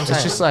 That's what I'm saying.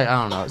 It's just like,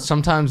 I don't know.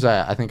 Sometimes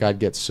I think I'd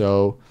get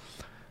so,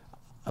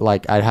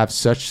 like, I'd have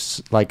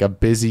such like a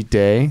busy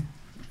day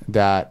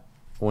that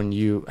when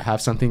you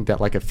have something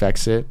that like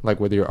affects it, like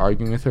whether you're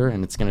arguing with her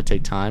and it's gonna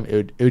take time,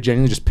 it would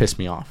genuinely just piss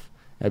me off.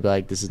 I'd be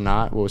like, this is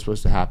not what was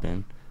supposed to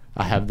happen.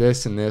 I have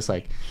this and this,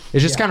 like it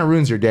just kind of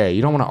ruins your day.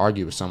 You don't want to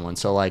argue with someone,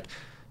 so like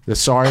the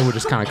sorry would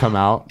just kind of come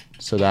out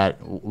so that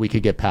we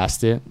could get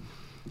past it.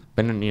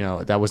 But then, you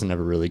know, that wasn't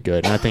ever really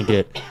good, and I think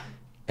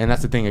and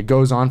that's the thing, it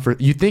goes on for,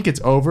 you think it's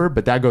over,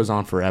 but that goes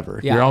on forever.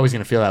 You're always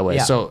gonna feel that way.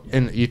 So,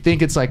 and you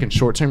think it's like in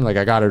short term, like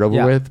I got it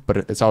over with, but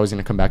it's always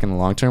gonna come back in the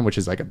long term, which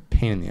is like a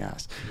pain in the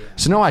ass.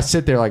 So no, I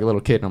sit there like a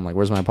little kid and I'm like,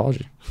 where's my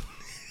apology?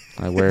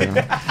 Like, where?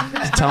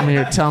 tell me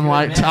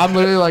why. I'm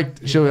literally like,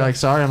 she'll be like,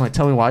 sorry. I'm like,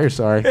 tell me why you're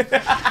sorry.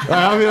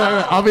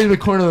 I'll be in the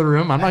corner of the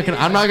room. I'm not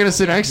gonna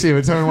sit next to you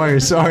and tell me why you're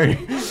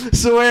sorry.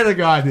 Swear to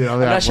God, dude. I'm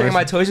not sharing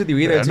my toys with you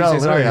either. No,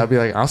 literally, I'll be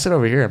like, I'll sit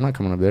over here. I'm not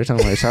coming up there. Tell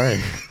me why you're sorry.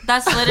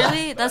 That's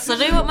literally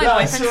what my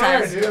boyfriend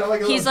says.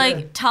 Dude, he's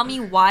like, tell me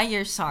why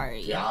you're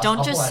sorry.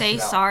 Don't just say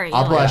sorry.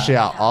 I'll blast you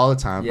out all the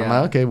time. I'm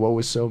like, okay, what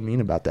was so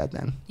mean about that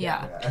then?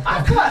 Yeah.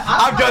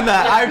 I've done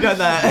that.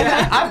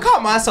 Yeah, I've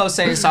caught myself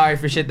saying sorry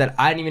for shit that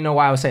I didn't even know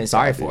why I was saying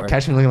sorry for.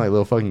 Catch me looking like a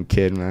little fucking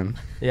kid, man.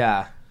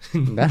 Yeah.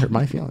 That hurt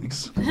my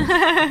feelings.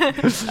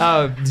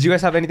 Did you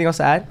guys have anything else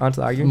to add onto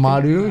the argument?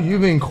 Madhu,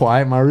 you've been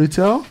quiet.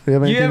 Maruto, you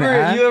have anything to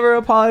add? You ever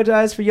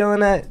apologize for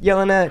yelling at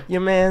your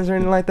mans or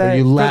anything like that? Or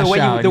you lash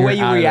out the way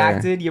you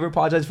reacted. You ever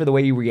apologize for the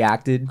way you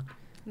reacted?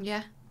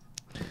 Yeah.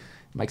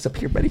 Mike's up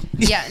here, buddy.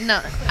 Yeah,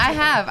 no, I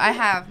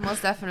have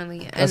most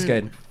definitely. And that's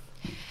good.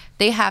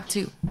 They have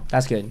too.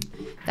 That's good.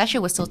 That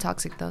shit was still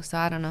toxic though, so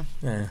I don't know.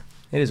 Yeah,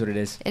 it is what it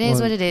is. It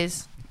is what it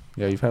is.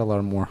 Yeah, you've had a lot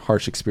of more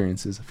harsh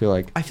experiences. I feel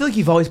like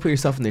you've always put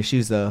yourself in their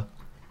shoes though.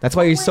 That's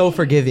why you're so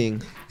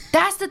forgiving.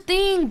 That's the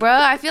thing, bro.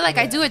 I feel like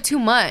I do it too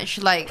much.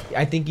 Like,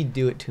 I think you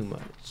do it too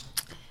much.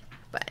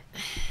 But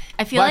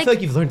I feel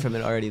like you've learned from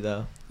it already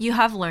though. You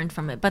have learned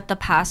from it, but the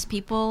past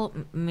people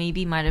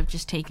maybe might have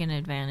just taken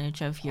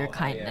advantage of your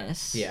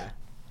kindness. Yeah.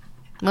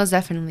 Most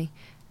definitely.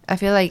 I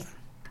feel like,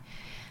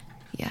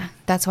 yeah,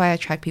 that's why I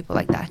attract people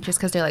like that. Just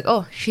because they're like,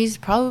 oh, she's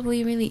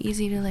probably really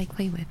easy to like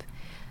play with.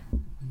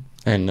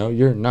 And no,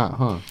 you're not,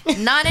 huh?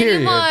 Not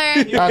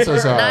anymore. That's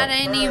what's up. Not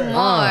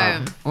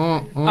anymore.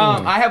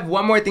 I have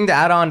one more thing to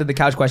add on to the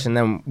couch question,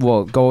 then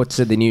we'll go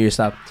to the New Year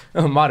stuff.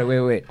 Mata,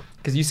 wait.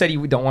 Because you said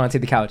you don't want to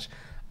take the couch.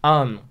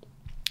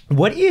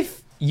 What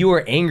if you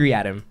were angry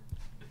at him?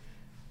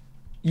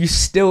 You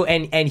still,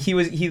 and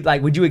he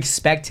like, would you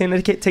expect him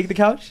to take the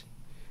couch?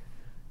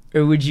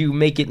 Or would you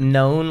make it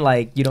known,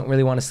 like, you don't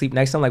really want to sleep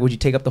next to him? Like, would you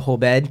take up the whole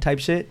bed type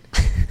shit?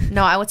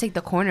 No, I would take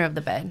the corner of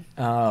the bed.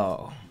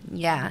 Oh.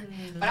 Yeah.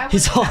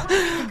 He's all...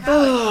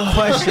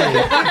 Question.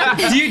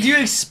 Do you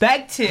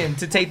expect him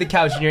to take the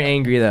couch when you're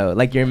angry, though?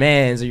 Like your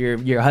man's or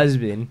your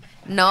husband?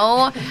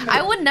 No,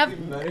 I would never...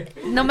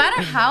 No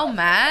matter how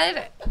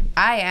mad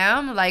I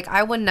am, like,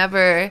 I would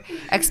never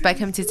expect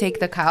him to take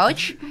the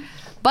couch.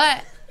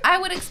 But I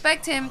would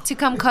expect him to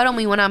come cuddle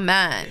me when I'm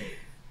mad.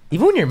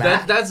 Even when you're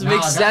mad?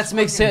 That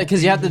makes sense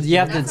because you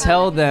have to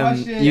tell them.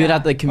 You would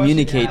have to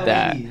communicate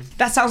that.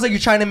 That sounds like you're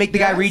trying to make the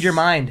guy read your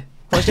mind.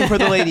 Question for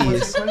the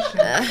ladies.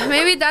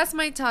 Maybe that's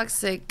my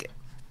toxic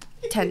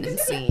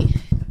tendency.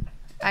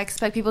 I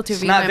expect people to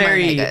read not my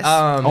very, mind, I guess.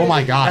 Oh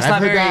my God, that's I've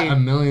not heard very... that a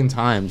million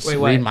times. Wait,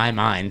 read my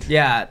mind.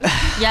 Yeah.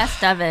 Yes,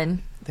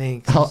 Devin.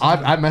 Thanks.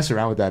 I mess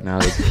around with that now.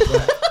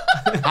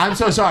 I'm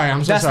so sorry.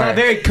 I'm so That's sorry. not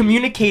very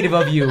communicative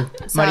of you,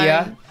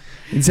 Maria.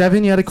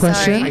 Zevin, you had a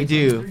question? Sorry. I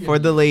do. For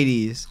the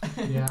ladies.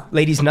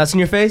 Ladies, nuts in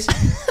your face. Go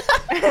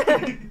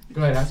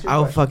ahead, ask your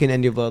I'll question. fucking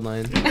end your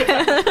bloodline.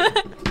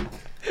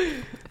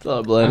 It's a lot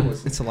of blood.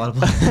 It's a lot of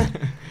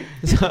blood.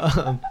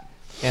 So,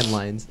 and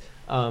lines.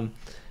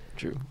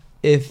 True.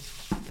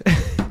 If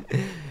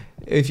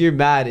you're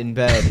mad in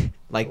bed,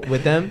 like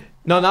with them,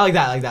 no, not like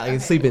that,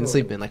 like sleeping,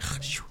 like.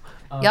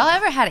 Y'all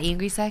ever had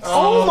angry sex?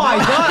 Oh my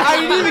god!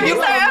 I didn't even get.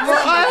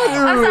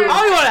 I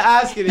don't want to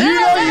ask it. You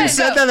know no, you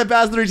said that the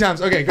past 3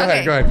 times. Okay, go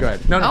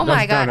ahead. No, Oh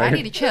my god, no. I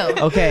need to chill.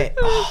 Okay.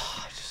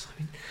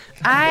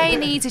 I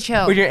need to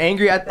chill. When you're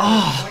angry at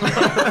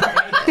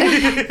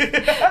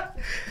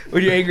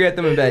when you're angry at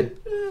them in bed.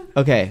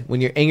 Okay. When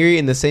you're angry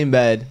in the same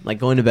bed, like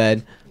going to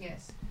bed,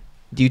 Yes.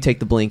 do you take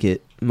the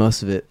blanket?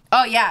 Most of it.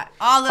 Oh yeah,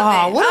 all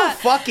of it. What a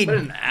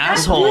fucking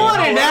asshole. What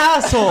an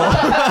asshole.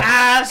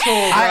 Asshole.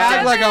 I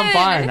act like I'm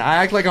fine. I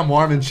act like I'm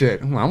warm and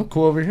shit. I'm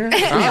cool over here.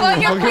 Well,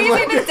 you're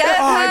freezing to death.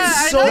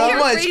 I know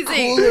you're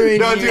freezing.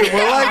 No, dude,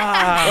 we're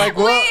like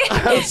what?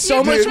 It's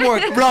so much more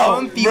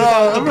comfy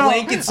without the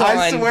blankets on.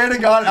 I swear to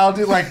God,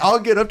 I'll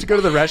get up to go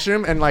to the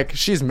restroom and like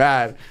she's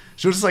mad.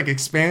 She'll just like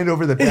expand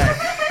over the bed,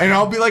 and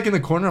I'll be like in the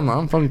corner.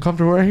 I'm fucking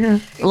comfortable right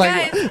here.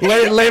 Like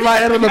lay my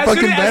head on the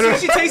fucking As bed. soon as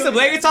she takes the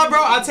blankets off,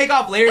 bro, I'll take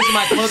off layers of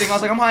my clothing. I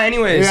was like, I'm hot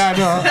anyways. Yeah,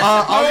 no.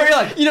 I'll be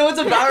like, You know what's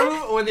a power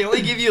move? When they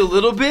only give you a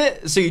little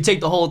bit, so you take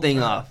the whole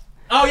thing off.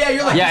 oh yeah,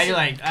 you're like, Yeah, you're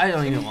like, I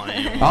don't even want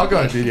it. I'll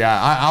go, dude.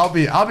 Yeah, I'll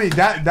be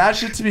that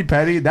shit to be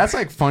petty. That's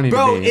like funny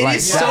bro, to me. it Like,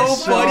 is that's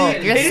so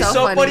funny. You're It is so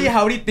so funny. funny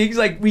how many things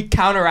like we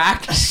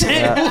counteract shit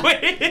Yeah.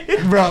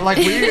 with. bro. Like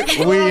we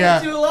Too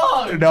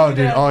long. No,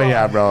 dude. Oh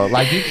yeah, bro.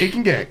 Like it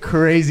can get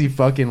crazy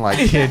fucking like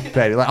kid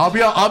petty. Like I'll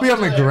be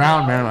on the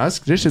ground, man.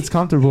 This shit's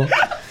comfortable.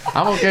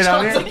 I'm okay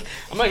down here.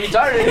 I'm like, you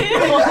tired?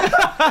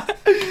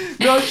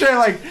 No shit,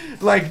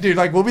 like dude,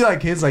 like we'll be like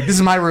kids, like this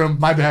is my room,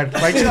 my bed,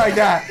 like shit like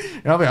that.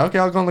 And I'll be like, okay,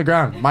 I'll go on the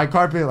ground. My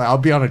carpet, like I'll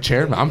be on a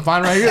chair, but I'm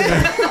fine right here.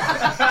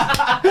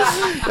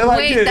 They're like,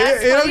 Wait, dude,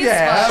 that's it'll funny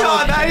get. as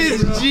fuck. Oh, that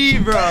is G,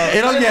 bro.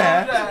 It'll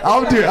get.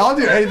 I'll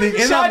do anything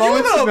in that Sean, you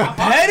moment. a little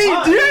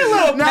petty, dude. You a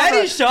little No,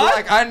 petty, but, Sean.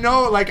 like I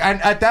know,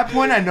 at that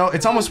point, I know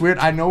it's almost weird.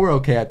 I know we're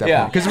okay at that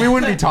Yeah. point because we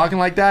wouldn't be talking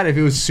like that if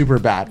it was super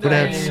bad. But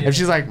if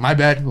she's like my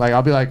bed, like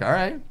I'll be like, all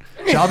right.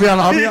 So I'll be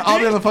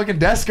on the fucking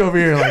desk over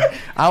here. Like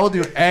I will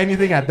do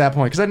anything at that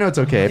point because I know it's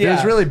okay. If it was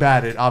Yeah. really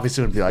bad, it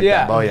obviously wouldn't be like Yeah.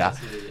 that. But oh yeah,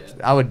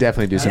 I would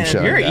definitely do some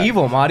shit. You're like that.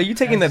 evil, Madi. You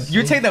take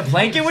the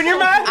blanket when you're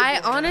mad?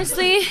 I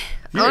honestly,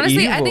 You're I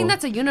evil. think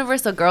that's a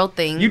universal girl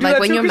thing. You do like that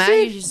when too, you're mad,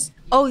 Chrissy? you just.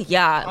 Oh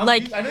yeah,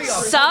 like I know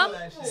y'all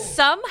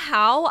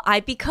somehow I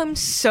become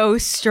so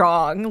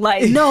strong.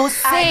 Like No, at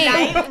same.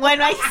 night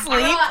when I sleep,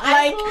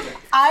 like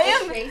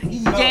I am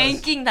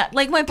yanking that.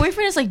 Like my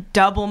boyfriend is like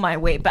double my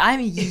weight, but I'm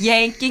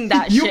yanking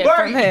that You shit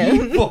are from him.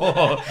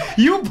 evil.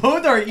 You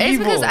both are It's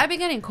evil. because I've been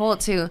getting cold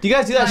too. Do you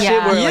guys do that shit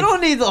Yeah. where You like, don't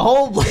need the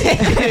whole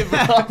blanket, bro.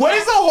 What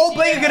is the whole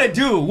blanket gonna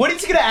do? What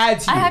is it gonna add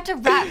to you? I have to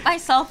wrap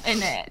myself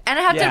in it. And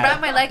I have to Yeah.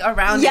 wrap my leg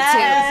around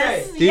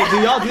Yes. it too. do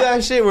y'all do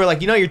that shit where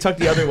like you're tucked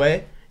the other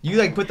way? You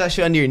like put that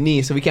shit under your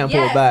knee so we can't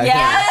pull it back.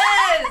 Yes.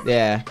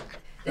 Yeah.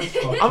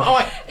 I'm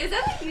like Is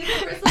that a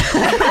universal?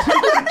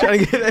 trying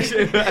to get that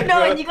shit back. No,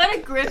 bro. and you gotta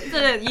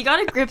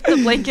grip the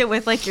blanket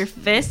with like your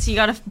fist. You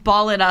gotta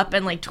ball it up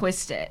and like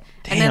twist it,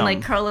 and then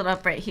like curl it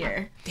up right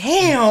here.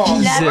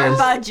 Damn. Never Jesus.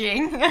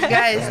 budging.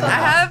 Guys, I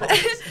have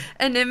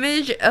an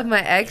image of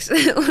my ex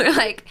where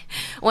like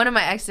one of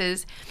my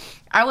exes.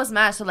 I was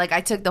mad, so like I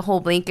took the whole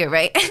blanket,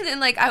 right? And then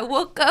like I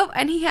woke up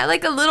and he had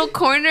like a little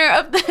corner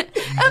of the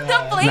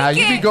blanket. Nah,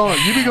 you be going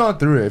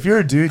through it. If you're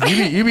a dude,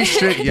 you be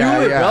straight. Yeah,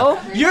 Do it, yeah. bro.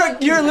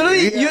 You're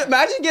literally. You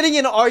imagine getting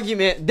in an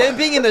argument, then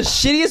being in the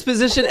shittiest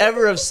position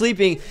ever of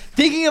sleeping,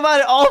 thinking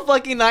about it all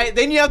fucking night.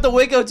 Then you have to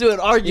wake up to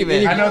an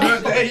argument. I know.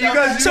 You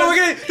guys. So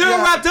they're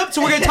wrapped up.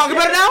 So we're gonna talk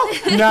about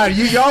it now. Nah,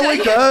 y'all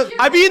wake up.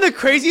 I be in the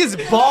craziest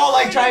ball,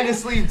 like trying to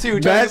sleep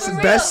too.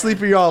 Best sleep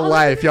of y'all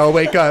life. Y'all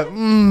wake up,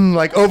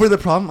 like over the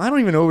problem. I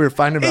don't even know what we were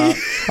fighting about.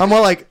 I'm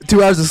all like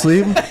 2 hours of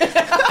sleep. The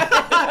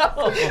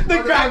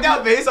cracked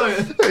out face on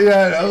it.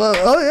 Yeah.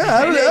 Oh yeah.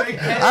 I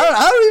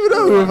don't even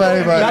know what we were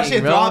fighting That about.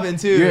 shit Bro, throbbing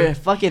too. Your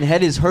fucking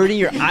head is hurting.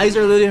 Your eyes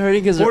are literally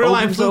hurting because they're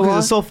Borderline open flu so because long.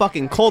 it's so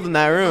fucking cold in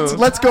that room.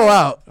 Let's go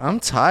out. I'm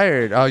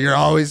tired. Oh, you're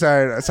always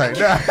tired. It's like,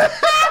 nah.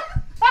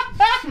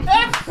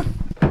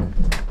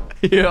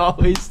 You're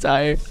always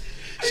tired.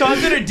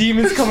 Sean's inner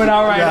demons coming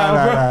out right now,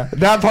 bro. Nah.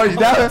 That part,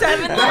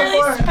 Devin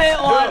literally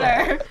spit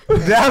water.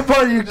 that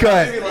part you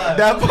cut.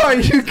 That part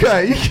you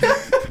cut.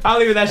 I'll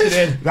leave that shit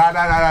in. Nah.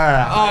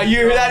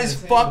 That is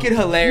fucking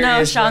hilarious.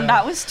 No, Sean, bro.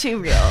 that was too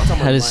real.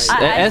 That is, I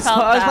that's, felt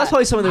that's that.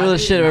 probably some of the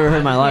realest shit I've ever heard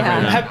in my life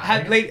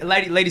Yeah. right now.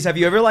 Ladies, have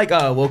you ever like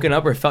woken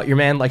up or felt your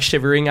man like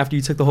shivering after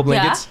you took the whole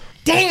blankets?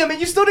 Damn, and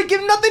you still didn't give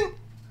him nothing?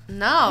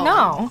 No.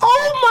 No.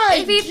 Oh my!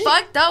 If he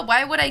fucked up,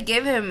 why would I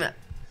give him?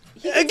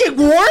 Get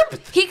warm?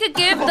 He could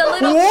give the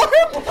little. Warm?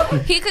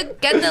 He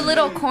could get the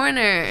little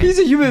corner. He's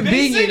a human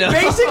being, you know.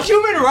 Basic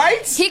human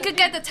rights? He could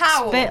get the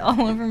towel. Spit all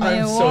over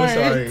my I'm so awards.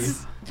 sorry.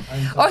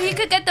 Or he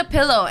could get the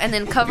pillow and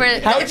then cover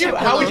it. How would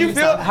you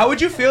feel? How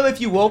would you feel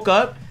if you woke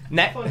up?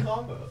 How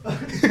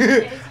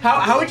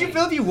would you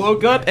feel if you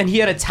woke up and he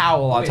had a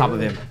towel on top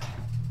of him?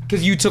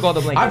 Because you took all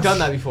the blankets. I've done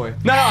that before.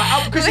 No,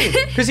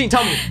 Christine,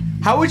 tell me.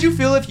 How would you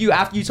feel if you,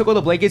 after you took all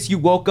the blankets, you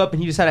woke up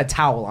and he just had a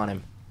towel on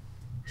him?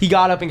 He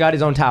got up and got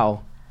his own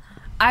towel.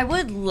 I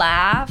would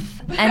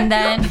laugh and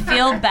then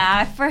feel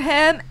bad for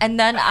him, and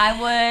then I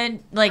would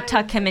like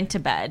tuck him into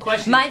bed.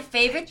 My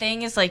favorite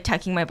thing is like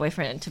tucking my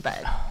boyfriend into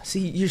bed. See,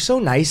 you're so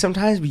nice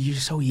sometimes, but you're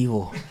so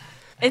evil.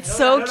 It's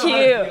so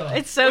cute.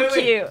 It's so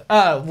cute.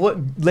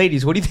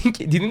 Ladies, what do you think?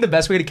 Do you think the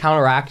best way to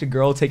counteract a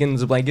girl taking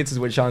the blankets is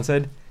what Sean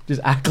said? Just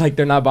act like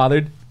they're not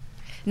bothered?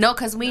 No,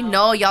 because we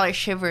know y'all are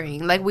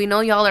shivering. Like, we know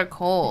y'all are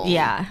cold.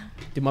 Yeah.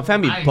 Dude, my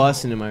family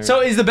busting in my room.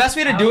 So is the best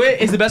way to do it?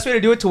 Is the best way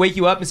to do it to wake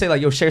you up and say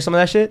like, "Yo, share some of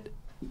that shit"?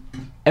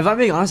 If I'm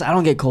being honest, I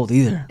don't get cold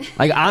either.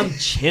 Like, I'm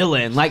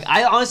chilling. Like,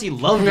 I honestly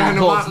love being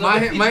cold. My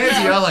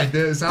hands are like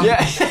this.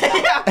 Yeah.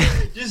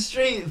 Just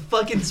straight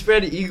fucking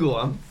spread eagle.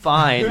 I'm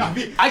fine.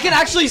 I can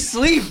actually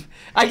sleep.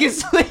 I can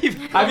sleep.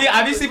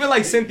 I be sleeping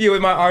like Cynthia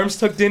with my arms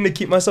tucked in to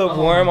keep myself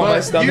warm on my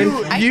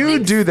stomach. You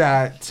do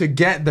that to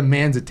get the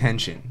man's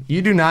attention.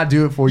 You do not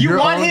do it for your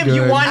own good.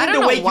 You want I him don't to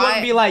know wake you up why.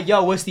 and be like,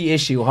 "Yo, what's the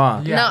issue,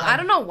 huh?" No, I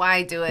don't know why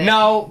I do it.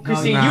 No,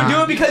 Christine, nah. you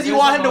do it because you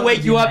want him to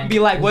wake you up and be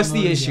like, "What's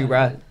the issue,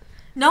 bruh?"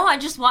 No, I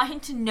just want him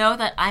to know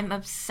that I'm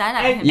upset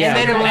at him.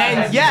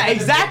 Yeah,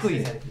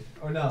 exactly.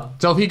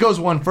 So if he goes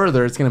one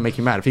further, it's gonna make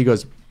you mad. If he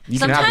goes, you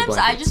can have the Sometimes I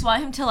blankets. just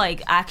want him to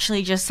like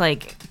actually just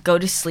like go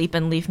to sleep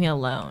and leave me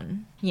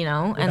alone, you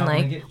know, and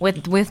like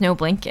with no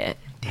blanket.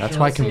 That's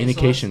why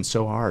communication's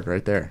so hard,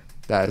 right there.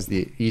 That is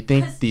do you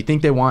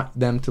think they want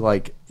them to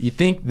like? You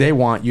think they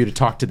want you to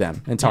talk to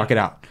them and talk it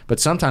out, but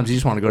sometimes you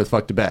just want to go the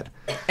fuck to bed.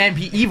 And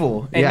be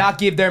evil and Yeah. not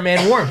give their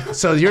man warmth.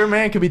 So your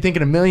man could be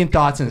thinking a million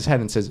thoughts in his head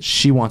and says,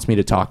 "She wants me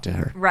to talk to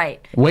her."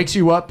 Right. Wakes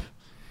you up.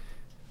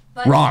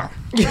 But, Wrong.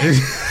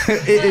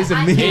 It is a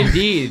meme.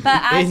 Indeed.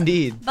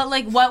 Indeed. But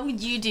like, what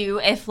would you do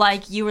if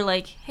like you were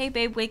like, "Hey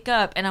babe, wake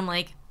up," and I'm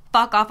like,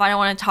 "Fuck off! I don't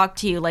want to talk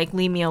to you. Like,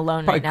 leave me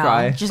alone right now.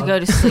 cry. Just go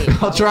to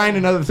sleep." I'll try in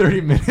another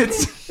 30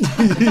 minutes.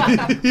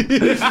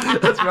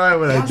 That's probably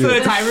what I do. So the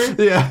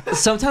timer? Yeah.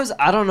 Sometimes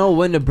I don't know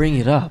when to bring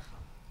it up.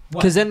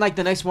 Because then, like,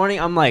 the next morning,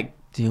 I'm like,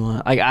 do you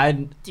want... Like,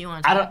 Do you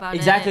want to I talk don't... about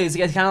Exactly. it?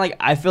 It's kind of like,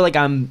 I feel like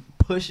I'm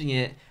pushing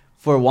it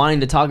for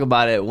wanting to talk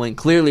about it when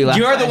clearly... Like,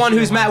 You're the one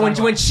who's mad when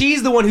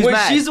she's the one who's when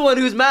mad. she's the one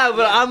who's mad,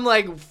 but I'm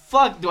like,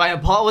 fuck, do I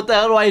apologize? What the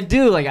hell do I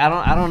do? Like, I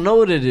don't know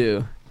what to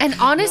do. And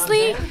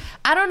honestly,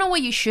 I don't know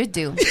what you should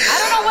do. I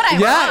don't know what I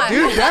want.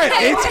 Dude,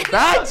 it's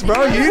facts,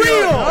 bro. You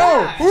don't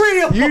know.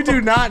 Real. You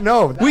do not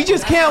know. We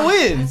just can't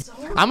win.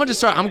 I'm gonna just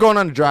start. I'm going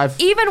on a drive.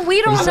 Even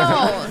we don't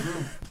know.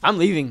 I'm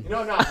leaving.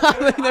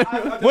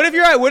 What if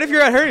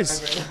you're at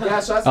hers?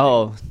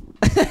 Oh.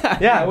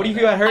 Yeah, what if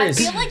you're at I hers?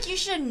 feel like you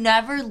should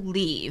never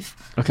leave.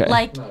 Okay.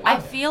 Like, I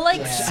feel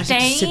like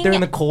staying, Sit there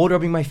in the cold,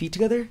 rubbing my feet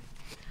together.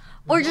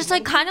 or just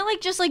like kind of like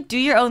just like do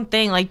your own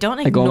thing. Like, don't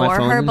Like, go on my ignore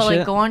phone her, and but like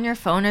shit? go on your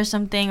phone or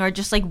something, or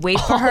just like wait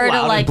for her to loud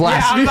and like.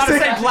 blast. I was about to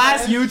say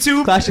blast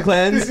YouTube. Clash of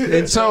Clans.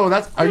 And so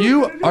are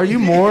you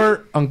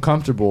more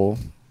uncomfortable?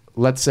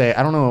 Let's say,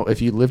 I don't know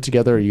if you live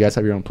together or you guys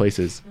have your own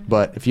places,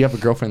 but if you have a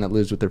girlfriend that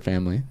lives with their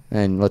family,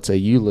 and let's say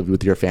you lived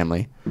with your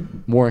family,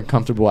 more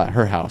uncomfortable at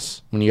her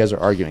house when you guys are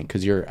arguing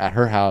because you're at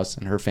her house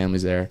and her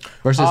family's there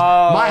versus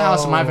my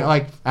house and my family.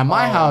 Like at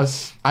my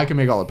house, I can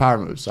make all the power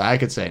moves, so I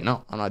could say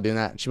no, I'm not doing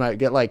that. She might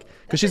get like,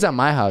 because she's at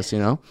my house, you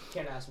know.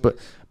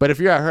 But if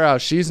you're at her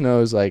house, she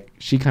knows like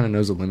she kind of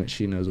knows the limit.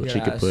 She knows what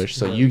she could push,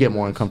 so you get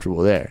more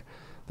uncomfortable there.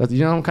 That's, you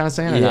know what I'm kind of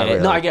saying? Or not Yeah.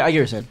 really? No, I get what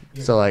you're saying.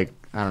 So like,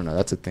 I don't know.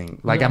 That's a thing.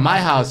 Like at my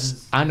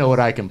house, I know what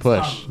I can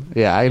push.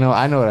 Yeah, I know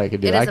what I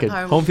could do. It I is a could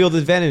power move. Home field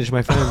advantage,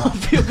 my friend.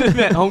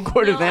 Home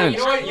court advantage.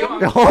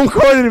 home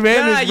court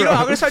advantage. You know what I'm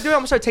bro. gonna start doing? I'm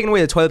gonna start taking away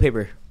the toilet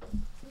paper.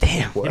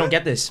 Damn. You don't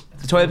get this.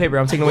 The toilet paper.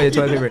 I'm taking away the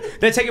toilet paper.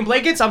 They're taking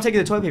blankets. I'm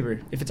taking the toilet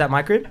paper. If it's at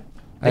my crib,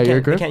 At your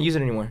they crib? can't use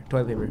it anymore.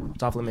 Toilet paper.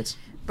 It's off limits.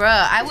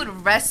 Bruh, I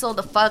would wrestle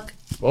the fuck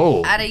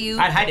Oh, out of you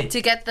I'd hide it.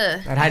 to get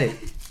the... I'd hide it.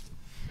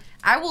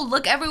 I will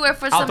look everywhere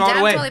for I'll some throw it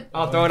damn away. toilet...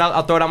 I'll throw it out.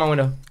 I'll throw it out my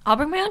window. I'll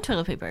bring my own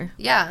toilet paper.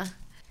 Yeah.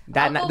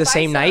 That I'll go the buy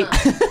same some. night.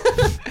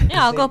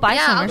 Yeah, I'll go buy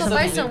Yeah, some. I'll or go something.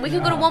 buy some. We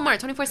can go to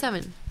Walmart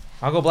 24/7.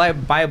 I'll go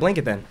buy a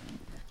blanket then.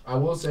 I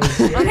will say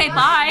Okay,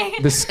 bye.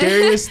 the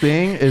scariest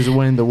thing is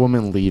when the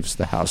woman leaves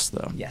the house,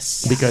 though.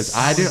 Yes. Because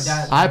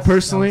I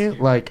personally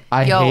like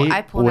I Yo, hate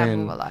I pull that when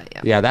move a lot,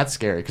 yeah. yeah, that's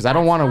scary because I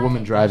don't want a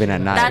woman driving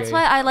at night. That's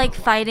why I like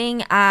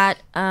fighting at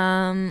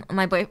not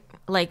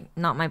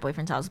my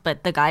boyfriend's house,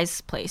 but the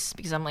guy's place,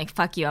 because I'm like,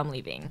 fuck you, I'm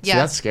leaving. See, Yeah.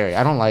 that's scary.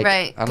 I don't like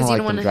Right, I 'cause don't you like don't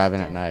them wanna-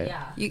 driving at night.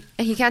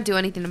 He can't do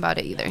anything about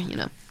it either, you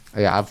know.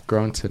 Yeah, I've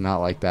grown to not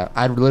like that.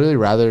 I'd literally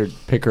rather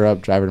pick her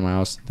up, drive her to my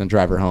house, than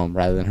drive her home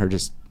rather than her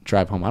just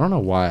drive home. I don't know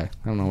why. I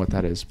don't know what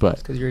that is, but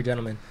Because you're a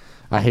gentleman.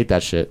 I hate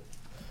that shit.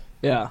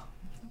 Yeah.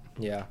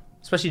 Yeah.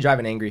 Especially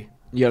driving angry.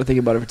 You gotta think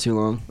about it for too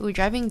long. Ooh,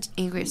 driving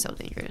angry is so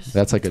dangerous.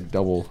 That's like a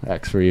double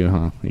X for you,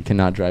 huh? You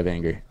cannot drive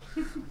angry.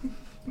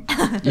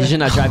 You should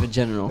not drive in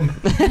general.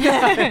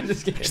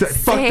 She's like,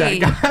 fuck Say.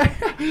 that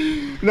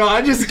guy. No,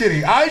 I'm just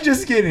kidding.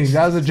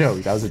 That was a joke.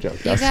 That was a joke.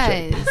 You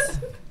guys,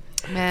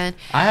 man.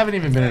 I haven't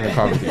even been in a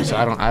car with you, so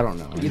I don't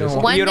know. You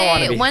don't One you don't want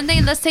day, to be. one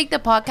day, let's take the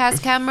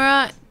podcast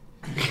camera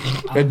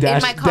A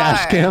dash, in my car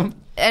dash cam.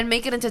 and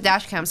make it into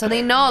dash cam, so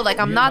they know like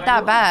I'm not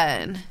that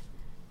bad.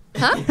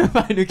 Huh?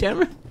 Buy a new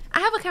camera. I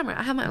have a camera.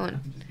 I have my own.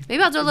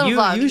 Maybe I'll do a little You-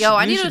 vlog. you Yo, should-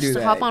 I you need should do to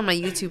that. hop on my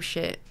YouTube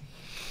shit.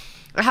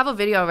 I have a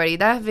video already.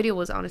 That video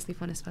was honestly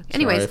fun as fuck.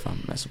 Anyways, Sorry if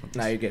I'm messing with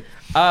Nah, you're good.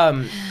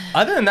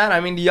 Other than that, I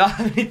mean, do y'all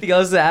have anything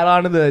else to add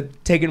on to the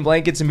taking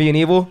blankets and being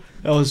evil?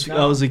 That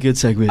was a good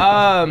segment.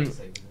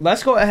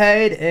 Let's go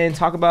ahead and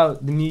talk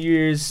about the New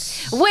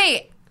Year's.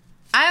 wait.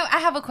 I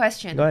have a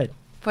question Go ahead.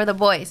 for the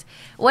boys.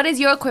 What is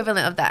your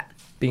equivalent of that?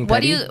 Being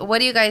What petty.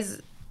 do you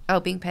guys? Oh,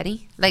 being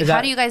petty. Like, Is how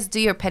that- do you guys do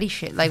your petty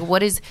shit? Like,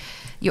 what is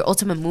your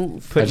ultimate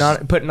move?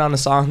 Putting on a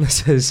song that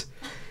says,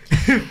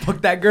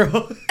 "Fuck that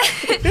girl."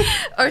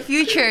 Or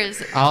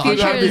futures? I'll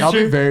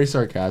be very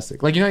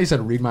sarcastic. Like, you know, you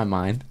said read my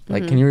mind.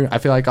 Like, can you? I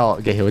feel like I'll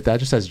get hit with that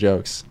just as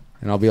jokes,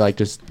 and I'll be like,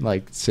 just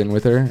like sitting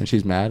with her, and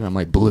she's mad, and I'm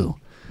like, blue.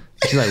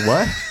 She's like,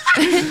 what?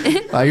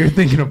 Like, you're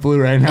thinking of blue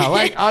right now.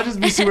 Like, I'll just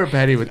be super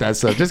petty with that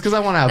stuff, just because I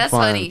want to have That's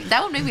fun. funny.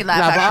 That would make me laugh.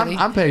 Nah, but actually.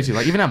 I'm petty too.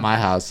 Like, even at my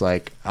house,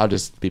 like, I'll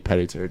just be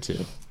petty to her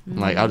too.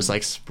 Like, I'll just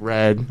like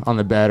spread on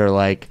the bed, or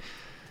like,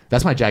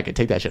 that's my jacket.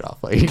 Take that shit off.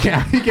 Like, you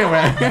can't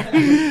wear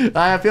it.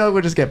 I feel like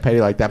we'll just get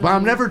petty like that. But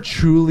I'm never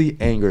truly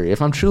angry.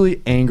 If I'm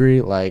truly angry,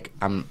 like,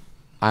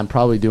 I'm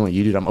probably doing what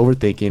you did. I'm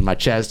overthinking. My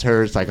chest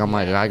hurts. Like, I'm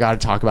like, I gotta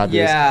talk about this.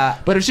 Yeah.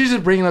 But if she's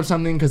just bringing up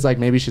something because like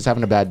maybe she's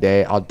having a bad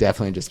day, I'll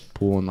definitely just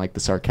pull in like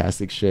the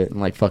sarcastic shit and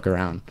like fuck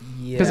around.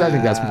 Because I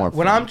think that's more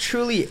When fun. I'm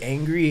truly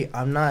angry,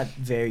 I'm not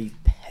very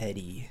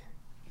petty.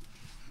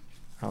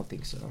 I don't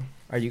think so.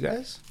 Are you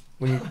guys?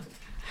 When you,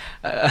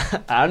 I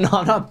don't know.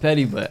 I'm not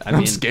petty, but I mean,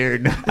 I'm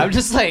scared. I'm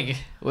just like,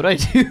 what do I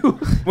do?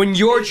 when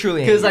you're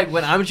truly angry. Because like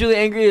when I'm truly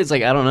angry, it's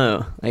like I don't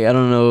know. Like I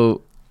don't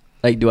know.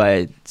 Like, do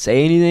I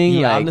say anything?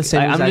 Yeah, like, I'm the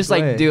same I'm exact just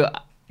like, way. dude.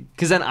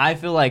 Because then I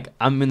feel like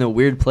I'm in a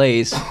weird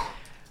place.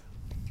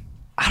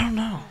 I don't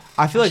know.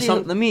 I feel like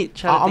Actually, let me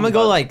try. I'm gonna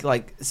go like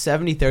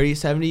 70, 30,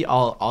 70.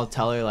 I'll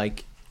tell her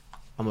like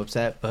I'm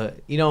upset, but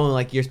you know,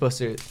 like you're supposed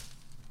to.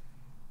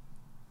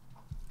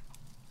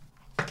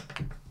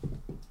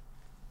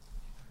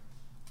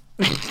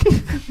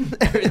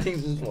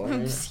 Everything's just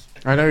boring.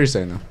 I know what you're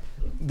saying though.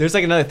 There's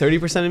like another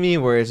 30% of me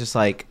where it's just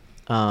like,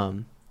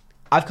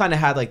 I've kind of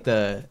had like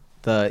the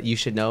you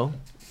should know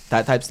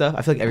that type stuff.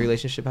 I feel like every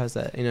relationship has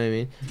that. You know what I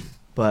mean?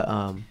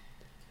 But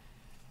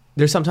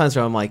there's sometimes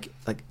where I'm like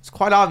it's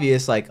quite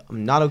obvious, like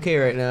I'm not okay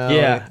right now.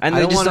 Yeah, Like, and I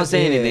they just wanna- don't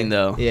say yeah, anything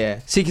though. Yeah.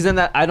 See, because then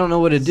I don't know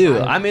what to do.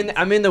 I'm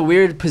in the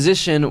weird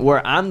position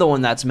where I'm the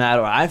one that's mad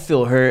or I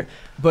feel hurt.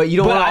 But you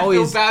don't But want to I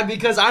always. feel bad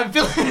because I'm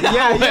feeling that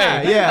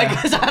Yeah, way. yeah. Like,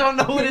 'cause I don't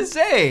know what to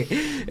say.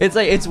 It's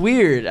like it's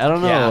weird. I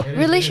don't know.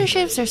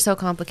 Relationships are so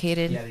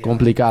complicated.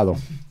 Complicado.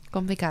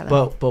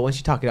 Complicado. But once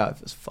you talk it out, it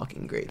feels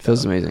fucking great. It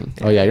feels though. amazing.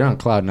 Oh yeah, you're on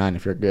cloud 9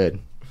 if you're good.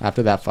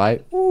 After that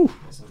fight, ooh,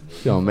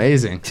 feel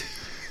amazing.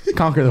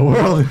 Conquer the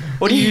world.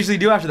 what do you usually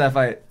do after that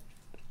fight?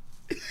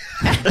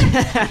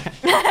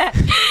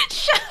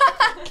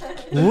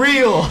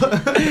 Real.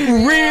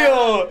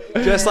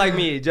 Just like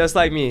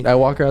me. I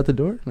walk her out the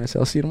door and I say,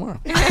 I'll see you tomorrow.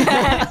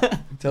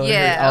 Tell her-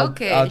 Yeah,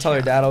 okay. I'll tell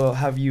her dad will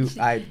have you.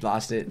 I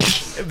lost it.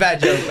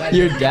 Bad joke. Bad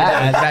Your joke.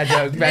 dad? Bad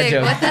joke. Bad Nick,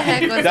 joke. what the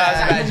heck was That was a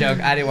that? bad joke.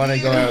 I didn't want to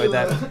go out with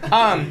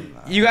that.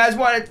 You guys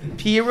want to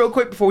pee real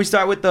quick before we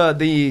start with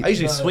the I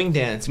usually swing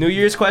dance. New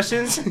Year's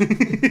questions?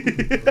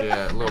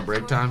 Yeah, a little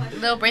break time.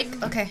 Little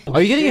break. Okay.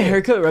 Are you getting a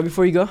haircut right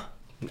before you go?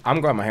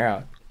 I'm growing my hair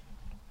out.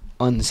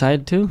 On the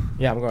side too?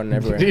 Yeah, I'm going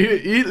everywhere.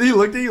 You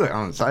looked at you like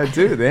on the side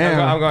too. Damn.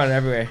 I'm going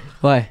everywhere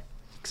Why?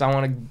 because I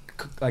want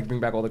to like bring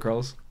back all the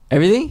curls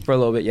Everything? for a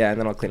little bit. Yeah, and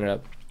then I'll clean it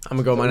up. I'm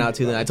gonna grow mine out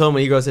too. Then I told him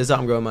when he grows his out,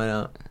 I'm growing mine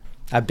out.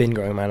 I've been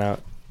growing mine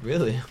out.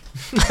 Really?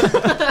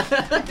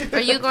 Are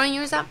you growing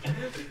yours up?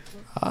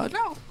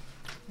 No.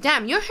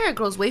 Damn, your hair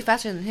grows way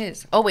faster than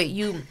his. Oh wait,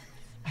 you.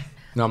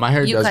 No, my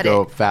hair You does cut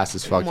grow it fast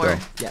as fuck more.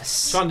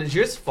 Yes. Sean, does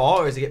yours fall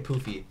or does it get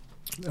poofy?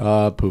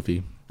 though.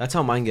 Poofy. That's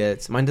how mine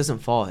gets. Mine doesn't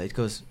fall. It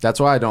goes. That's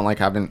why I don't like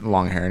having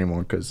long hair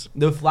anymore. Cause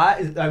The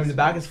flat is. I mean, the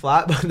back is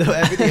flat, but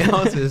everything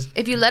else is.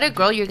 If you let it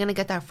grow, you're gonna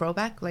get that fro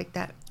back like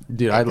that.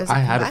 dude, It doesn't I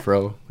come had a back?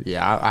 fro.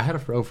 Yeah, I had a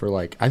fro for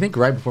like I think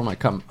right before I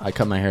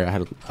cut my hair. I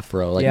had a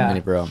fro, like Yeah. a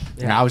mini fro, and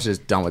Yeah. I was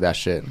just done with that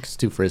shit. It's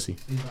too frizzy.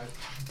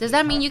 Does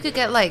that mean you could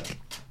get like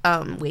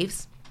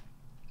waves?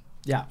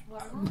 Yeah.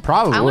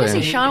 Probably. I want to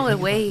see Sean with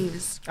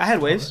waves. I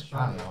had waves.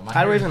 I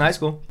had waves in high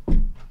school.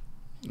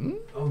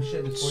 Oh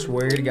shit!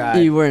 Swear to God.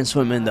 You weren't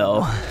swimming though.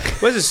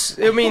 Was this?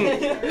 I mean,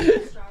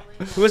 it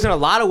wasn't a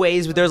lot of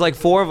waves, but there was like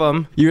 4 of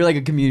them. You were like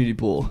a community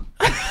pool.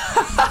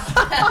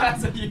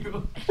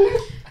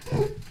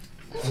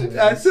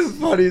 That's the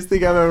funniest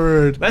thing I've ever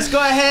heard. Let's go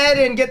ahead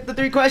and get the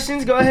 3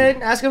 questions. Go ahead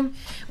and ask them.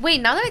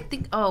 Wait, now that I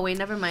think, oh wait,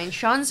 never mind.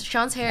 Sean's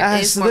hair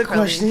Ask is the more curly.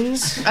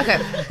 questions. Okay.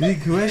 The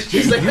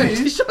question.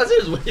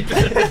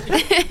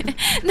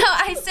 No,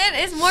 I said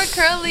it's more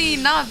curly,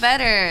 not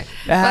better.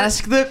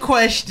 Ask the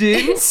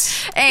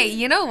questions. Hey,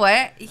 you know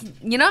what?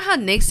 You know how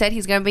Nick said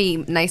he's gonna be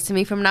nice to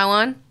me from now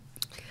on,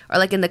 or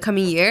like in the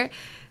coming year.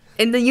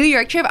 In the New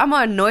York trip, I'm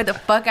gonna annoy the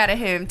fuck out of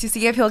him to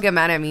see if he'll get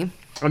mad at me.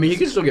 I mean, he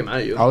can still get mad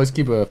at you. Always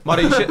keep a.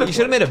 Marty, you should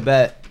have made a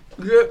bet.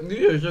 You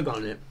should have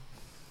gone it.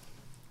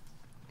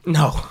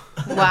 No.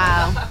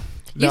 Wow.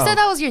 You No. said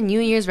that was your New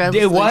Year's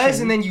resolution. It was,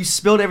 and then you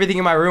spilled everything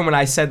in my room when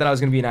I said that I was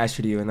going to be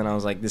nicer to you, and then I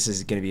was like, this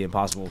is going to be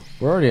impossible.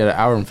 We're already at an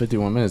hour and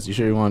 51 minutes. You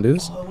sure you want to do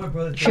this?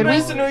 Should we?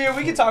 It's the New Year.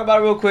 We can talk about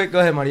it real quick. Go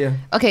ahead, Maria.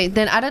 Okay,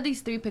 then out of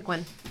these 3, pick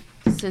one.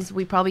 Since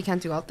we probably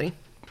can't do all 3.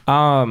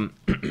 Oh,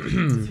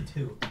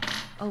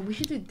 we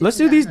should do. Let's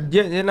do these.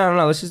 Yeah,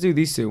 no. Let's just do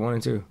these 2, 1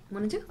 and 2.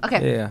 1 and 2.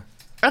 Okay. Yeah.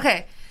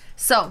 Okay.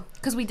 So,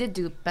 because we did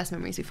do best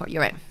memories before.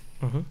 You're right.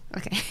 Mhm.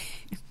 Okay.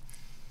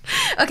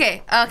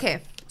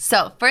 Okay.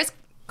 So, first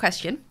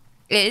question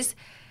is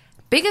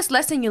biggest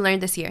lesson you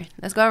learned this year.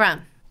 Let's go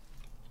around.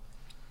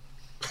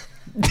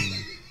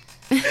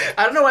 I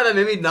don't know why that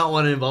made me not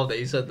want to involve that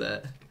you said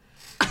that.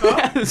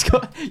 Let's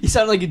go. You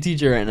sound like a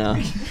teacher right now.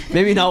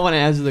 Maybe not want to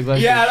answer the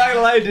question. Yeah, I'm not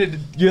gonna lie, dude.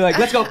 You're like,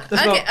 let's go.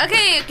 Let's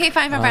Okay,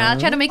 fine. I'll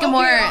try to make it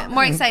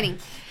more exciting.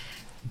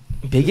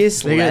 go.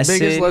 Biggest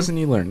lesson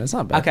you learned. That's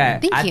not bad. Okay,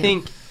 Thank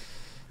you.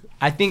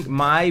 I think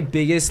my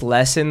biggest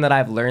lesson that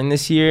I've learned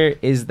this year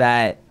is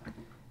that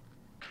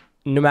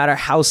no matter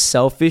how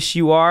selfish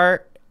you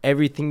are,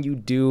 everything you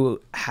do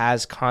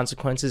has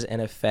consequences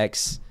and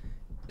affects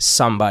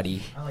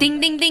somebody. Ding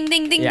ding ding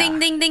ding ding Yeah, ding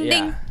ding ding yeah.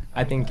 ding.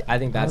 I think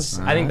that's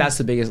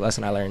the biggest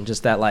lesson I learned.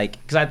 Just that, like,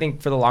 because I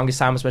think for the longest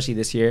time, especially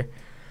this year,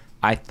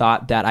 I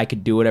thought that I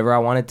could do whatever I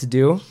wanted to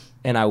do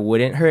and I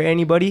wouldn't hurt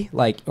anybody,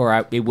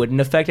 it wouldn't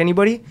affect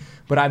anybody.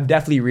 But I've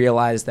definitely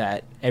realized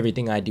that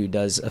everything I do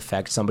does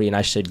affect somebody, and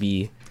I should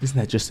be. Isn't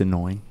that just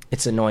annoying?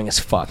 It's annoying as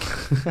fuck.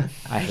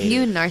 I hate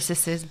You it.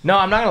 narcissist. No,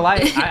 I'm not gonna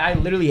lie. I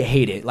literally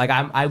hate it. Like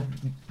I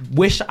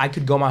wish I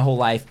could go my whole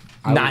life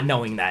not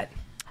knowing that.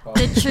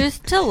 The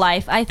truth to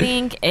life, I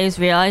think, is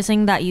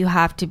realizing that you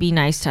have to be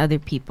nice to other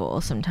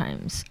people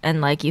sometimes. And,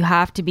 like, you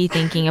have to be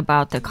thinking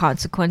about the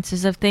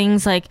consequences of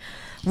things. Like,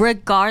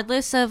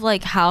 regardless of,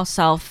 like, how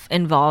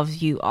self-involved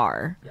you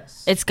are,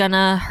 it's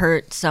gonna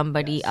hurt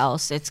somebody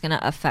else. It's gonna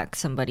affect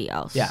somebody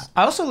else. Yeah.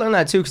 I also learned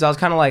that, too, because I was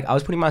kind of like, I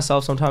was putting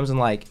myself sometimes in,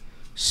 like,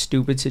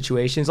 stupid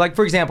situations. Like,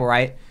 for example,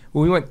 right?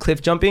 When we went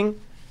cliff jumping,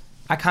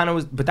 I kind of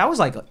was, but that was,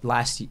 like,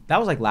 last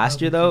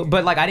year, though.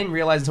 But, like, I didn't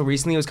realize until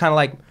recently. It was kind of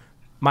like,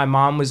 my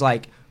mom was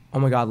like, oh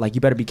my God, like,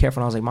 you better be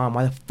careful. And I was like, Mom,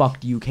 why the fuck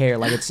do you care?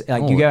 Like, it's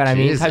like, you get what I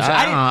mean? geez.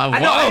 I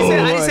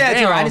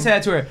didn't say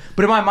that to her.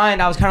 But in my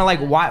mind, I was kind of like,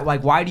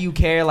 why do you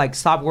care? Like,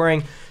 stop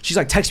worrying. She's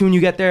like, text me when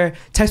you get there.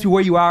 Text me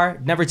where you are.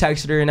 Never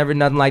texted her, never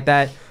nothing like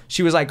that.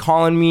 She was like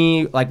calling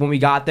me like when we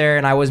got there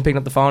and I wasn't picking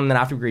up the phone. And then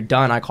after we were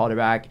done, I called her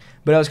back.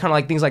 But it was kind of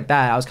like things like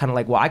that. I was kind of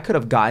like, well, I could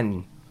have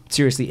gotten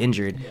seriously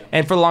injured. Yeah.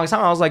 And for the longest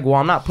time, I was like, well,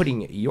 I'm not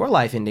putting your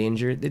life in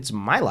danger. It's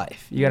my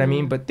life. You know what I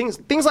mean? But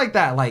things like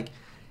that, like,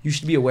 you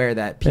should be aware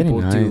that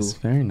people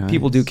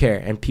people do care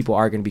and people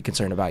are going to be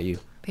concerned about you.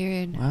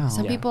 Period. Wow.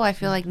 Some people I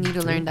feel like need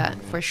to learn that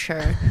for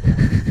sure.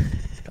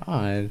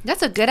 God.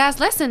 That's a good ass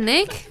lesson,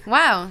 Nick.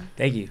 Wow.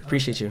 Thank you.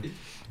 Appreciate you.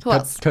 Who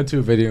else? Cut to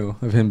a video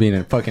of him being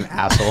a fucking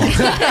asshole. He's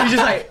just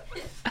like...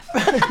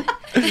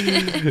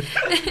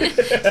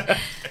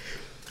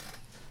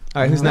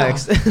 All right, who's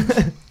next?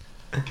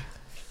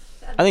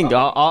 I think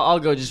I'll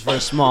go just for a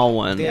small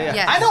one. Yeah.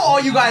 Yes. I know all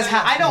you guys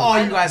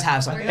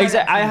have something.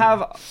 Exactly. I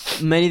have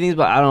many things,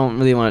 but I don't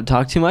really want to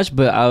talk too much.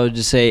 But I would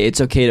just say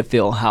it's okay to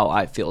feel how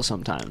I feel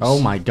sometimes. Oh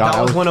my God.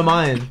 That was one of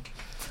mine.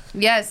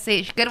 Yes,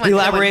 Sage. Good one.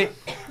 Elaborate.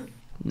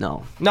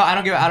 No. No, I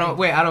don't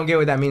get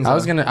what that means. I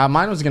was gonna.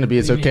 Mine was gonna be.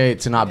 It's okay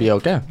to not be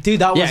okay.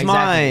 Dude, that was Yeah,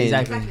 mine.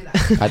 exactly.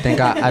 I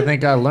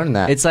think I learned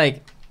that. It's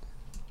like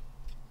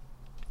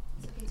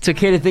it's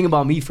okay to think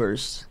about me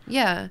first.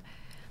 Yeah.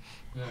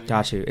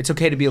 Got you. It's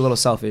okay to be a little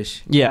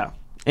selfish. Yeah,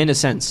 in a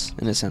sense.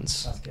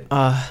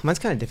 Mine's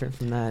kind of different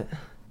from that.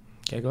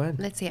 Okay, go ahead.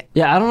 Let's see it.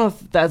 Yeah, I don't know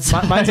if that's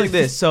Mine's like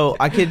this. So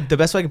the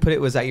best way I could put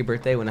it was at your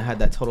birthday when I had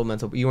that total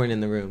mental. You weren't in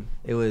the room.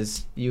 It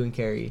was you and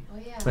Carrie. Oh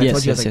yeah. When I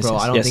told you, I was like, yes, bro,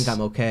 yes, I don't yes. think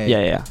I'm okay.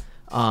 Yeah.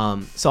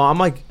 So I'm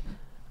like,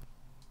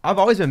 I've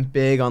always been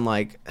big on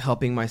like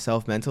helping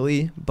myself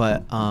mentally,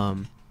 but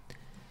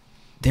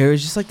there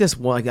was just like this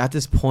one, like at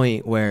this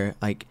point where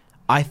like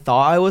I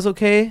thought I was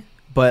okay,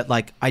 but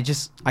like I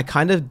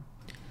kind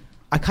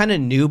of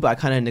knew, but I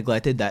kind of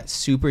neglected that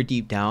super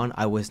deep down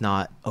I was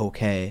not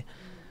okay.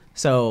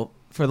 So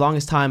for the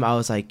longest time I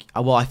was like,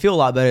 well, I feel a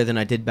lot better than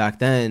I did back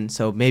then,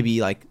 so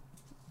maybe like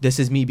this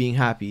is me being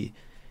happy.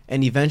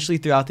 And eventually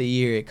throughout the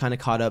year it kind of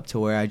caught up to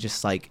where I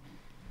just like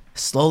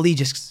slowly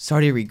just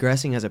started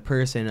regressing as a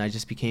person. I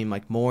just became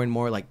like more and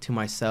more like to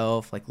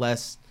myself, like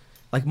less,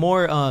 like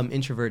more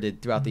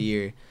introverted throughout the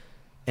year.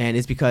 And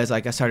it's because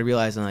like I started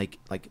realizing like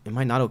am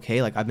I not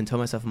okay? Like I've been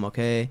telling myself I'm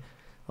okay.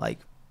 Like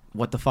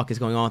what the fuck is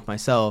going on with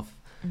myself.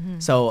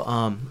 So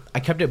I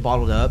kept it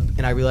bottled up,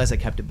 and I realized I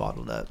kept it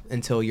bottled up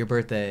until your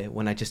birthday,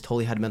 when I just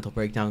totally had a mental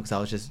breakdown because I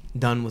was just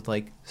done with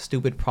like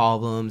stupid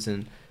problems,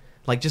 and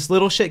like just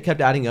little shit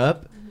kept adding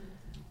up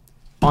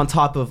on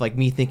top of like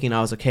me thinking I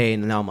was okay,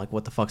 and now I'm like,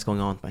 what the fuck's going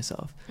on with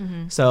myself?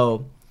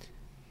 So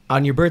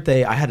on your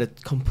birthday, I had a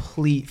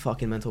complete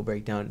fucking mental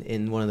breakdown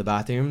in one of the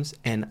bathrooms,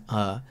 and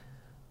I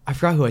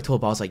forgot who I told,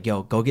 but I was like,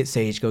 yo, go get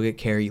Sage, go get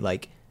Carrie,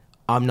 like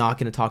I'm not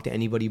gonna talk to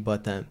anybody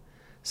but them.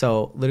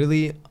 So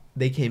literally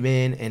they came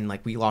in, and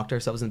like we locked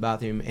ourselves in the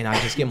bathroom, and I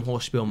just gave them a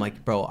whole spiel. I'm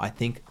like, bro, I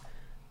think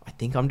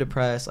I'm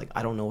depressed. Like,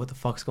 I don't know what the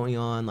fuck's going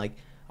on. Like,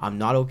 I'm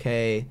not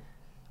okay.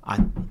 I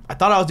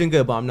thought I was doing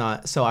good, but I'm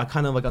not. So I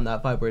kind of like on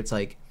that vibe where it's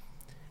like,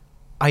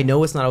 I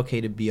know it's not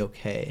okay to be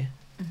okay.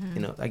 You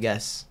know, I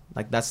guess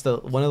like that's one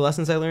of the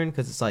lessons I learned,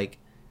 because it's like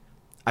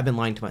I've been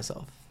lying to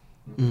myself,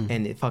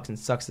 and it fucking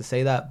sucks to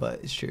say that,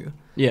 but it's true.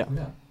 Yeah.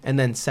 And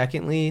then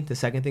secondly, the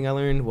second thing I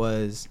learned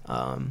was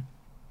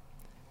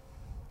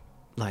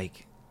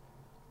like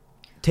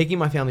taking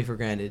my family for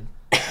granted.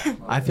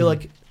 I feel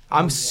like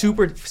I'm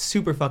super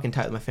fucking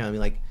tight with my family.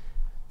 Like,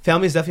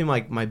 family is definitely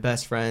like my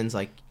best friends.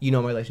 Like, you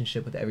know, my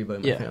relationship with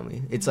everybody in my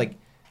family. It's like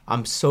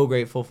I'm so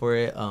grateful for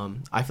it.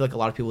 I feel like a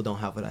lot of people don't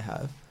have what I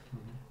have,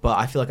 but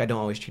I feel like I don't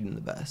always treat them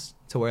the best.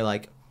 To where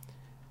like,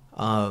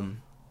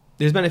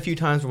 there's been a few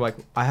times where like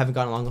I haven't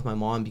gotten along with my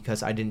mom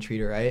because I didn't treat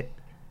her right.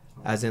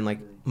 As in like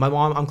my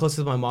mom, I'm closest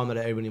to my mom than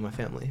everybody in my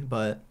family.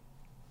 But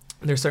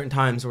there's certain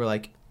times where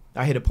like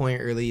I hit a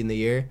point early in the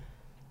year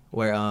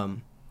where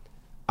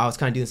I was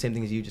kind of doing the same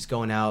thing as you, just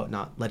going out,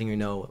 not letting her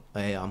know,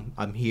 hey,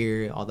 I'm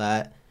here, all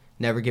that.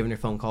 Never giving her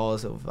phone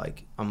calls of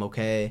like, I'm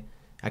okay.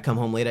 I come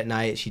home late at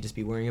night, she'd just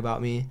be worrying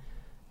about me.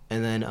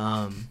 And then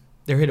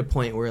there hit a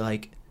point where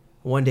like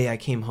one day I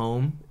came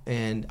home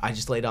and I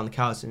just laid on the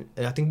couch, and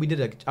I think we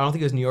did I don't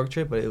think it was a New York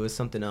trip, but it was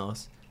something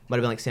else. Might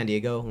have been like San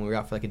Diego when we were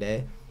out for like a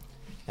day.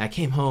 And I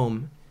came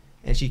home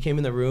and she came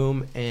in the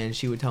room and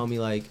she would tell me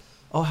like,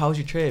 oh, how was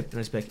your trip? And I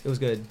was like, it was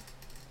good.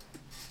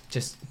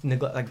 Just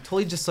like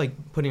totally just like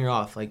putting her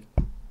off, like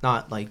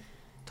not like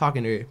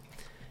talking to her.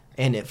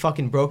 And it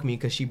fucking broke me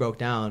because she broke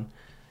down,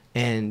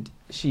 and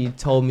she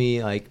told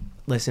me like,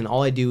 listen,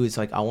 all I do is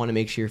like I want to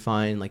make sure you're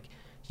fine. Like,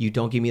 you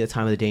don't give me the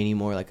time of the day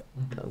anymore. Like,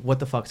 what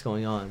the fuck's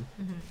going on?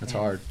 That's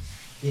hard.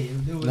 It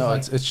was No, like,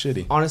 it's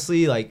shitty.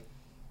 honestly, like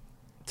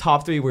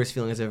top 3 worst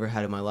feelings I've ever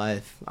had in my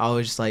life. I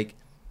was just like,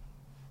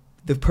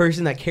 the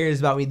person that cares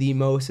about me the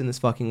most in this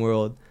fucking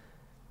world,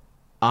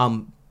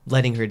 I'm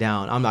letting her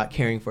down. I'm not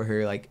caring for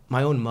her, like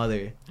my own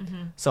mother.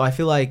 So I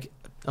feel like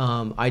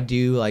I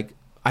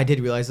did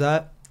realize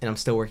that, and I'm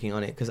still working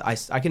on it, because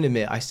I can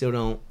admit I still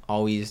don't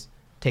always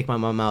take my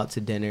mom out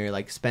to dinner,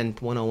 like spend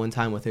one-on-one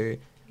time with her,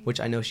 which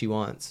I know she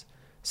wants.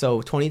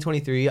 So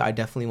 2023, I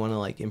definitely want to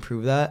like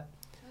improve that,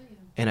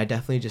 and I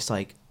definitely just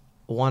like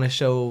want to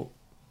show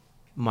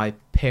my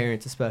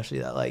parents especially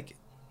that like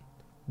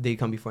they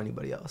come before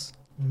anybody else.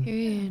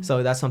 Period.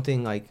 So that's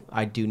something like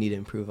I do need to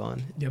improve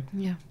on.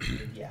 Yeah.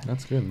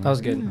 That's good, man. That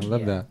was good. I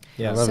love that.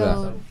 Yeah. I love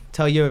So that.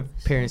 Tell your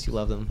parents you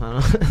love them.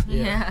 I don't know.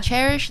 Yeah.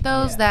 cherish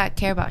those that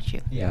care about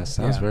you. Yeah,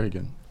 sounds very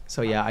good.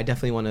 So yeah, I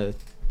definitely want to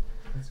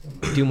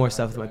do more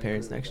stuff with my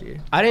parents next year.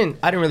 I didn't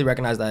really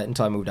recognize that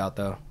until I moved out,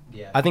 though.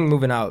 Yeah. I think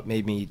moving out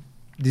made me.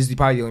 This is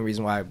probably the only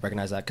reason why I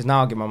recognize that, because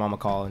now I'll give my mom a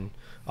call and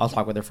I'll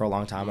talk with her for a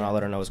long time, and I'll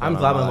let her know what's going I'm on.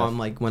 glad in my life. mom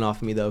like went off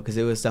of me though, because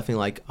it was definitely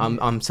like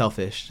I'm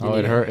selfish. Oh,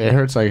 it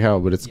hurts like hell,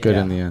 but it's good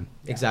Yeah. in the end.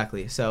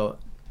 Exactly. So,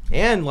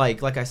 and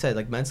like I said,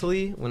 like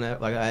mentally, when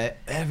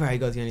I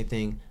go through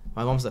anything,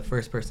 my mom's the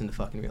first person to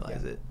fucking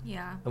realize it.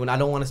 Yeah. And when I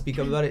don't want to speak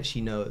up about it,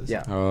 she knows.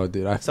 Yeah. Oh,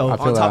 dude, So I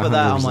feel on top of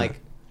that, I'm 100%. like,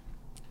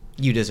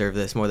 you deserve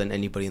this more than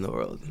anybody in the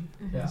world.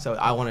 Yeah. So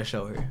I want to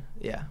show her.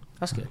 Yeah.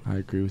 That's good. I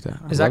agree with that.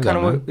 Is that kind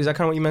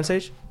of what you meant,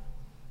 Sage?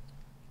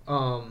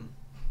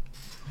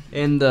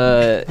 And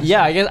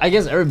yeah, I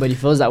guess everybody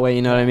feels that way,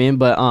 you know what I mean?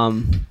 But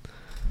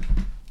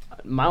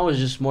mine was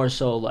just more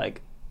so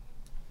like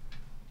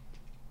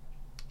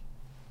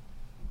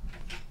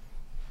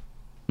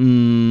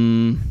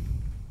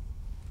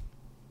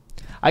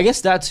I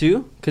guess that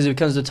too, because if it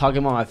comes to talking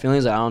about my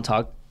feelings, like, I don't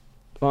talk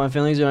about my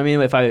feelings, you know what I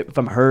mean? If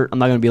I'm hurt, I'm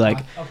not gonna be like,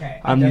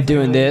 I'm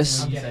doing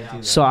this.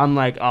 So I'm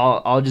like,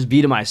 I'll just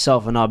be to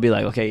myself, and I'll be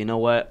like, okay, you know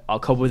what? I'll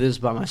cope with this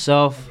by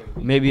myself.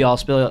 Maybe I'll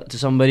spill it to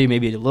somebody,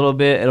 maybe a little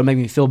bit. It'll make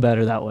me feel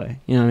better that way.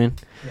 You know what I mean?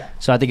 Yeah.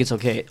 So I think it's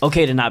okay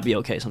to not be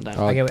okay sometimes.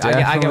 Oh, I get what you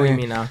definitely-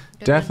 mean now.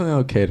 Definitely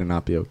okay to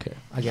not be okay.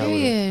 I get what you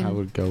mean. Period. I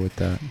would go with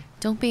that.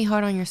 Don't be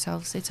hard on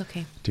yourselves. It's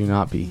okay. Do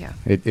not be. Yeah.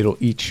 It'll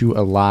eat you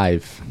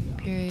alive.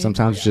 Period.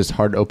 Sometimes it's just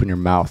hard to open your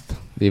mouth,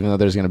 even though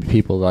there's gonna be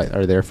people that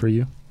are there for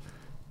you.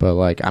 But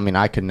like, I mean,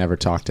 I could never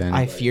talk to I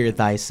anyone. fear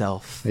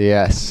thyself.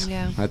 Yes.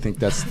 Yeah. I think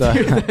that's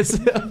the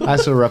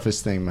that's the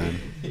roughest thing, man.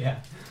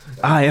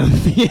 I am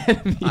the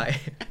enemy. All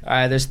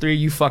right, there's 3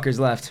 you fuckers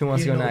left. Who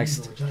wants to go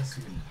next?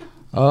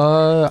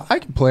 I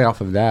can play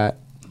off of that.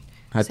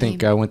 I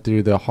think Same. I went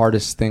through the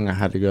hardest thing I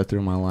had to go through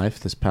in my life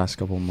this past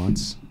couple of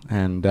months,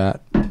 and that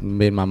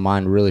made my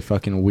mind really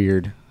fucking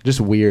weird. Just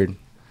weird.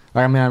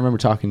 I mean, I remember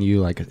talking to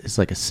you like it's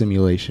like a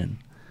simulation.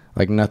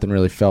 Like nothing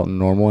really felt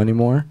normal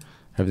anymore.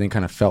 Everything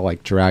kind of felt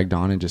like dragged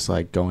on and just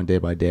like going day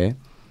by day.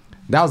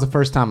 That was the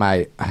first time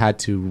I had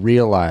to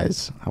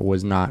realize I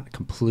was not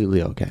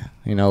completely okay.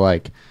 You know,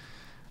 like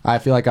I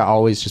feel like I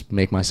always just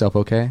make myself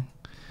okay.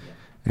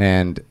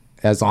 And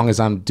as long as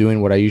I'm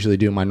doing what I usually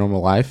do in my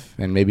normal life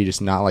and maybe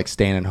just not like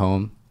staying at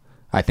home,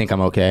 I think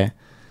I'm okay.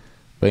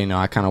 But, you know,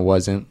 I kind of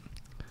wasn't.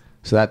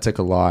 So that took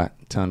a lot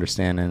to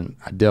understand. And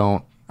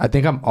I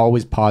think I'm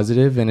always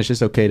positive, and it's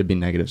just okay to be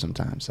negative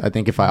sometimes. I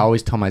think if I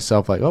always tell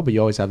myself like, oh, but you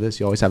always have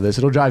this,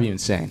 it'll drive you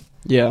insane.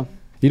 Yeah.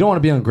 You don't want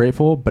to be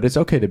ungrateful, but it's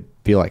okay to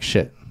feel like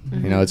shit.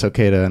 You know, it's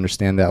okay to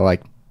understand that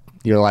like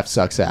your life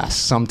sucks ass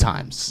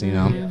sometimes, you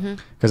know,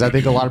 because I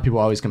think a lot of people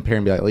always compare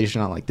and be like, at least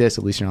you're not like this,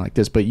 at least you're not like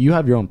this, but you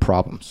have your own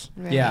problems.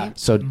 Right. Yeah.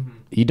 So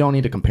you don't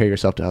need to compare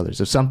yourself to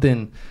others. If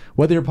something,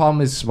 whether your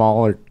problem is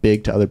small or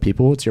big to other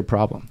people, it's your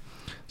problem.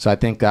 So I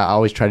think that I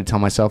always try to tell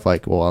myself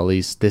like, well, at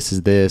least this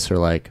is this, or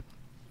like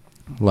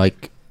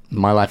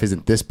my life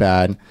isn't this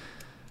bad.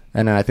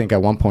 And then I think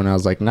at one point I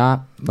was like, nah,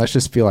 let's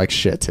just feel like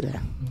shit today.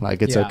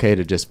 Like it's okay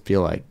to just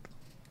feel like,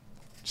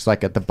 just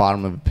like at the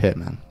bottom of a pit,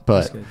 man.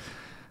 But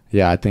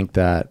yeah, I think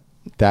that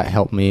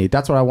helped me.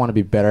 That's what I want to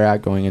be better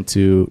at going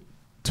into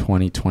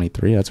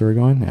 2023. That's where we're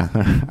going. Yeah.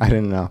 I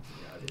didn't know.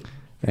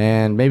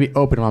 And maybe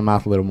open my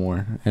mouth a little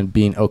more and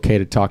being okay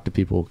to talk to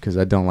people, because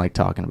I don't like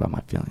talking about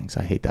my feelings.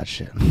 I hate that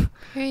shit.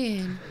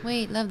 Period.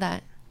 Wait, love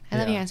that. I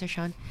love your answer,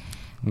 Sean.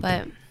 Okay.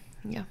 But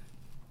yeah.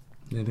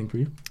 Anything for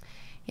you?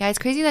 Yeah, it's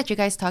crazy that you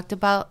guys talked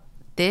about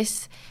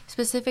this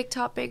specific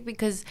topic,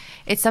 because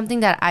it's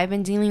something that I've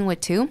been dealing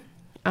with too.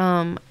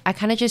 I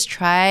kind of just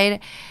tried.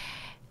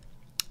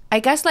 I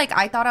guess like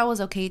I thought I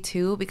was okay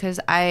too, because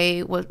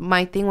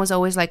my thing was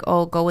always like,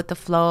 oh, go with the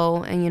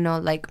flow, and you know,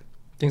 like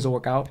Things will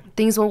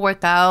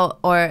work out.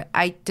 Or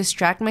I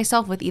distract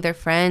myself with either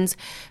friends,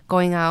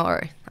 going out,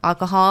 or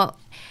alcohol.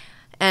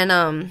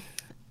 And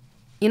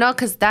you know,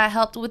 because that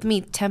helped with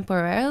me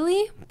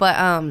temporarily, but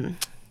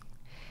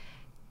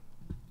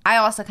I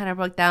also kind of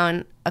broke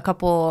down a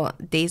couple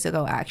days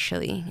ago,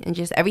 actually, and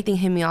just everything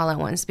hit me all at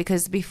once.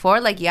 Because before,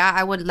 like, yeah,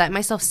 I would let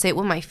myself sit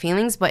with my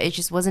feelings, but it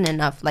just wasn't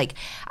enough. Like,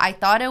 I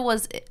thought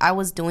I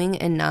was doing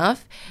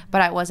enough, but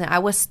I wasn't. I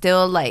was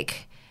still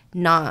like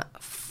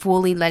not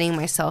fully letting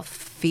myself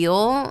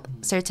feel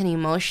certain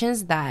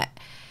emotions that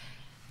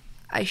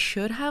I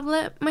should have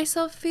let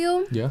myself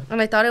feel. Yeah.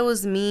 And I thought it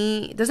was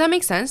me. Does that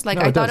make sense? Like,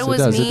 No, I thought it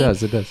was me.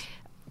 It does.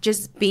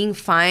 Just being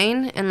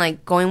fine and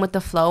like going with the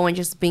flow and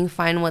just being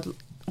fine with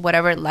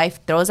whatever life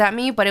throws at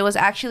me. But it was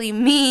actually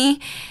me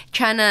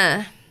trying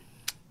to,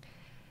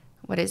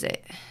 what is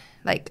it?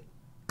 Like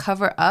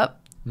cover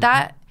up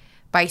that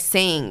by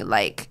saying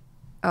like,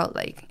 oh,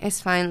 like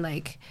it's fine.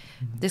 Like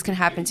this can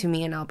happen to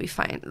me and I'll be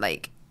fine.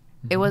 Like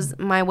it was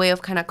my way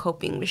of kind of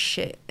coping with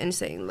shit and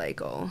saying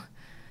like, oh,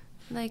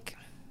 like,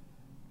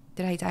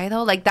 did I die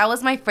though? Like that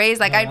was my phrase.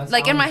 Like I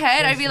like in my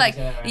head I'd be like,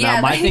 yeah.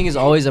 No, my thing is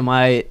always, am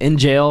I in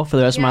jail for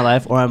the rest of my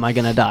life, or am I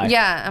gonna die?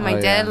 Yeah, am I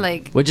dead? Yeah.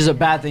 Like, Which is a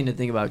bad thing to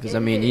think about, because I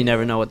mean, you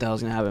never know what the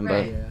hell's gonna happen.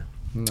 Right.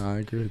 No, I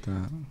agree with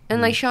that.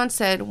 and like Sean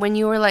said, when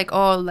you were like,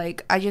 oh,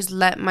 like I just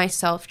let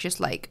myself just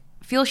like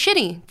feel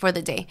shitty for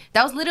the day.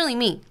 That was literally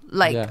me.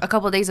 Like a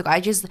couple of days ago, I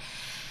just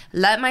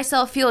let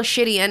myself feel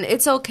shitty, and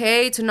it's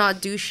okay to not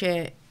do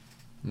shit.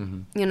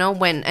 You know,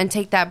 and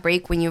take that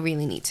break when you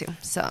really need to.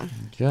 So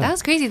that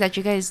was crazy that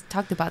you guys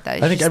talked about that.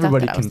 It's I think just stuff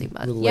everybody that I was can thinking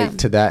about. relate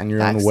to that in your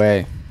Facts. own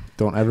way.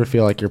 Don't ever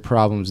feel like your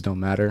problems don't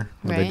matter,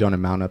 or they Right. don't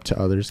amount up to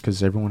others,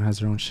 because everyone has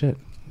their own shit.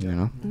 You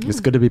know, it's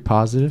good to be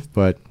positive,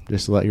 but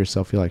just let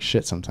yourself feel like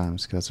shit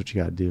sometimes, because that's what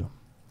you gotta do.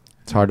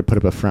 It's hard to put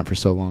up a front for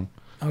so long.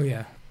 Oh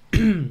yeah.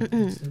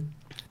 This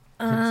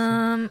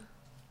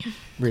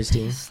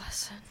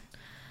lesson.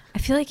 I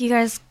feel like you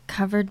guys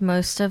covered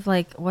most of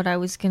like what I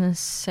was gonna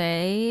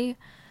say.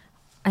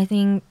 I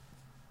think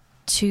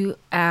to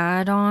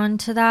add on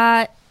to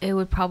that, it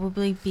would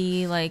probably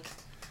be like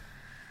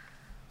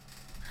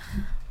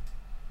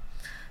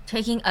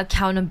taking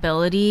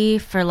accountability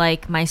for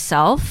like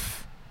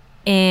myself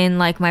in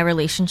like my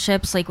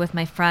relationships, like with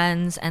my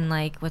friends and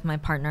like with my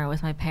partner,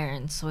 with my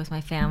parents, with my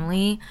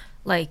family.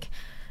 Like,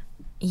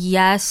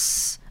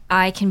 yes,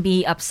 I can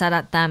be upset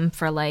at them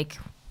for like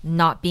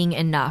not being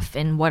enough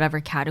in whatever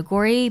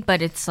category, but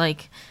it's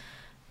like,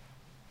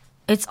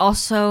 it's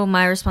also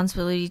my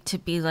responsibility to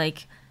be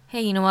like,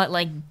 hey, you know what,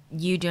 like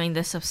you doing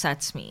this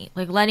upsets me.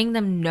 Like letting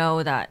them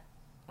know that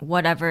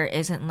whatever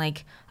isn't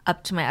like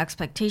up to my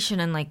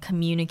expectation, and like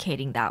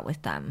communicating that with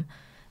them.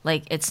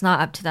 Like it's not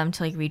up to them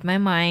to like read my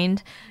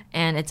mind,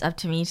 and it's up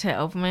to me to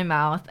open my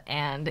mouth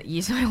and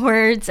use my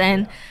words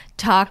and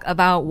talk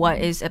about what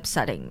is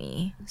upsetting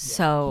me.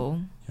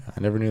 So I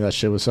never knew that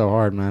shit was so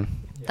hard, man.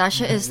 that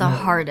shit is the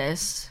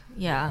hardest.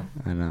 Yeah.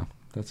 I know.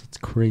 It's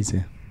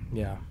crazy.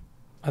 Yeah.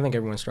 I think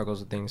everyone struggles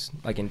with things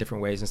like in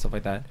different ways and stuff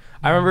like that.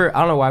 I remember, I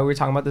don't know why we were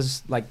talking about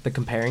this, like the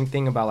comparing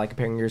thing about like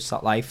comparing your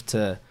life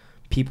to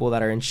people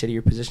that are in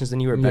shittier positions than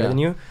you or better than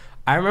you.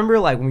 I remember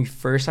like when we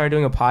first started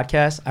doing a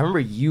podcast, I remember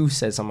you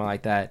said something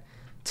like that.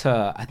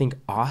 to I think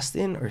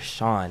Austin or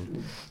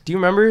Sean. Do you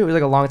remember? It was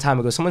like a long time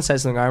ago. Someone said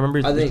something. I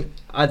remember.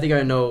 I think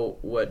I know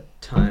what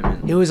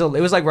time. It was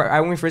like right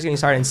when we first getting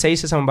started, and Sage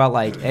said something about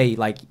like, hey,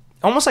 like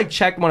almost like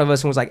checked one of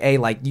us and was like, hey,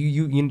 like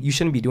you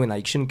shouldn't be doing that.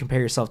 You shouldn't compare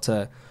yourself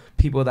to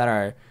people that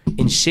are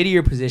in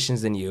shittier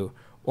positions than you,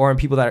 or in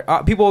people that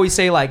are people always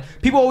say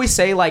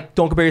like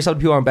don't compare yourself to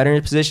people who are in better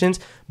positions.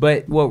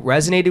 But what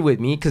resonated with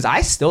me, because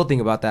I still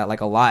think about that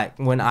like a lot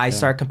when I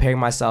start comparing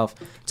myself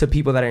to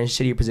people that are in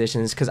shittier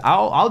positions, because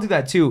I'll do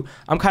that too.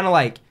 I'm kind of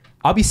like,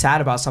 I'll be sad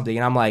about something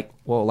and I'm like,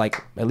 well,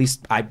 like at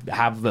least I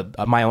have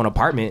my own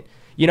apartment,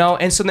 you know.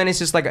 And so then it's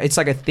just like it's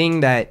like a thing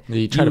that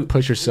you try to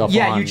push yourself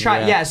on. You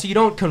try so you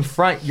don't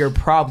confront your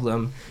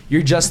problem.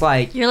 You're just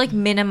like you're like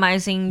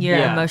minimizing your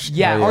emotions.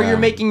 Or you're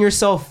making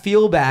yourself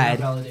feel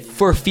bad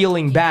for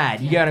feeling bad.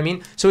 You get what I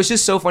mean? So it's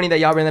just so funny that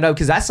y'all bring that up,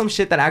 because that's some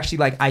shit that actually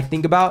like I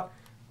think about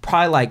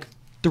probably like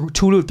 2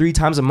 to 3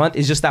 times a month.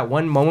 Is just that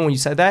one moment when you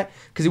said that,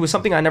 because it was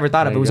something I never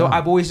thought of.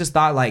 I've always just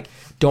thought like,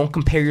 don't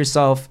compare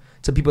yourself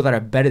to people that are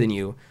better than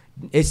you.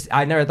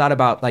 I never thought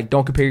about like,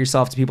 don't compare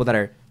yourself to people that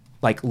are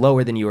like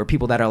lower than you, or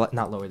people that are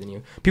not lower than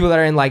you, people that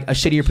are in like a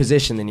shittier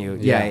position than you.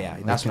 Yeah,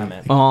 that's what I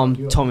meant. My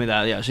mom told me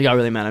that. Yeah, she got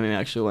really mad at me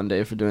actually one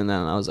day for doing that,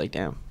 and I was like,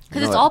 damn.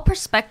 Because it's all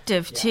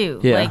perspective too.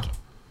 Yeah. Like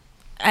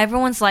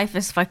everyone's life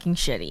is fucking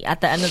shitty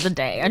at the end of the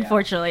day,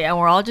 unfortunately, and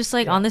we're all just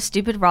like on this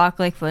stupid rock,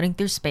 like floating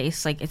through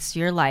space. Like it's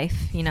your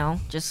life, you know.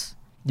 Just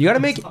you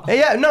gotta make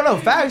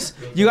facts.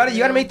 You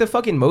gotta make the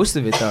fucking most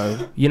of it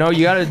though. You know,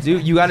 you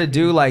gotta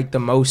do like the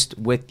most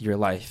with your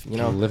life. You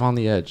know, live on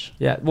the edge.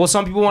 Yeah. Well,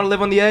 some people want to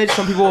live on the edge.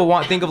 Some people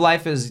will think of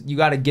life as you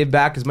gotta give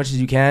back as much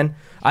as you can.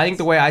 I think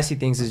the way I see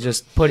things is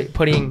just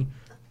putting.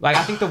 Like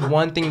I think the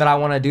one thing that I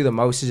want to do the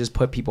most is just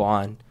put people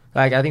on.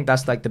 Like I think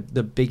that's like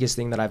the biggest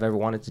thing that I've ever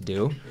wanted to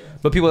do.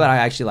 But people that I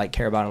actually like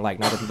care about and like,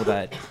 not the people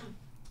that,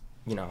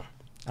 you know,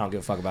 I don't give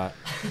a fuck about.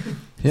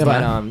 Yeah,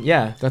 but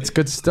yeah, that's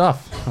good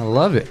stuff. I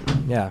love it.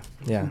 Yeah.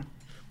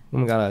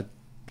 We got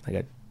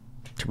a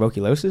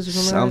tuberculosis or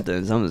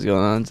something. Something's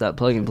going on. It's that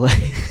plug and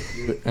play.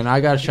 And I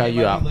gotta shout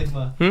you out.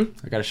 I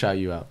gotta shout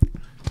you out.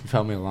 You've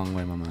helped me a long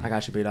way, my man. I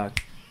got you, big dog.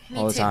 Me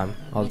all too. the time.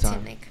 All Me the time.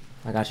 too, Nick.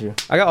 I got you.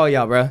 I got all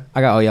y'all, bro.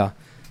 I got all y'all.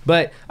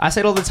 But I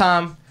say it all the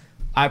time.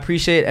 I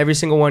appreciate every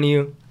single one of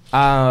you.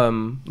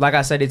 Like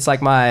I said, it's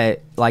like my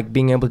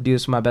being able to do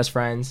this with my best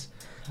friends.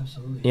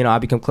 Absolutely. You know, I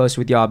become close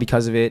with y'all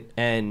because of it.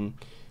 And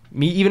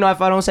me, even though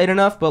if I don't say it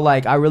enough, but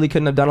like I really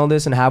couldn't have done all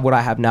this and have what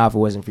I have now if it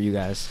wasn't for you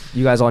guys.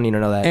 You guys all need to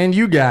know that. And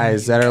you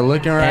guys that are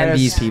looking right and at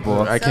these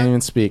people. I can't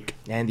even speak.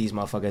 And these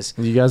motherfuckers.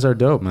 You guys are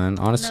dope, man.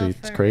 Honestly,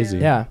 it's crazy.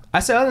 real. Yeah. I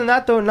said other than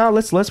that though, now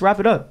let's wrap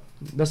it up.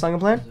 That's like a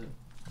plan?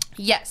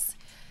 Yes.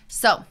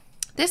 So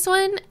this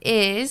one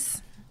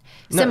is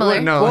No, similar.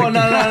 wait, no. Well, no.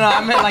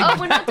 I meant like. Oh,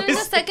 we're not doing the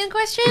second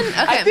question.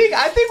 Okay.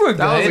 I think we're good.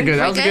 That was a good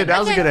ending. I think that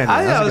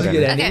was a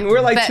good ending. Okay,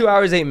 We're like but- 2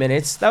 hours 8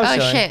 minutes. That was Oh,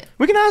 chilling. shit.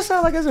 We can ask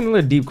that like as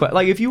another deep question.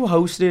 Like if you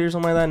hosted or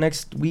something like that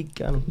next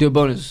week. I don't Do a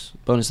bonus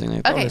thing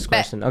there. Okay, bonus bet.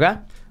 question. Okay.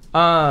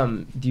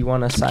 Do you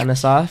want to sign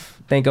us off?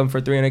 Thank them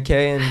for 300K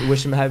and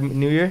wish them a happy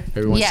New Year.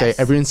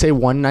 Everyone say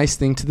one nice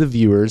thing to the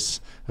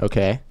viewers.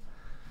 Okay.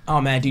 Oh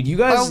man, dude, you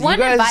guys. Or one you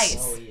guys,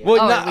 advice. Well,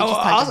 Oh, no, we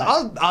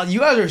just talked you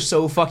guys are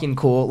so fucking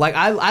cool. Like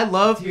I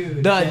love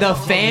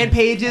the fan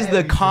pages,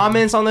 the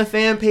comments on the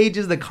fan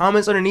pages, the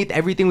comments underneath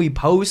everything we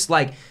post.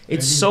 Like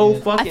it's so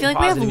fucking. I feel like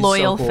we have positive. It's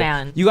loyal so cool.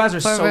 fans. You guys are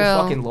For so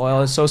real. fucking loyal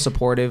and so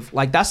supportive.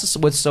 Like that's just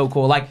what's so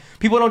cool. Like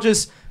people don't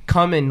just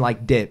come and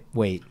like dip.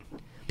 Wait.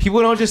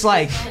 People don't just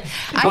like.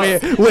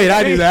 Wait,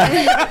 I do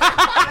that.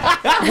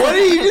 What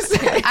did you just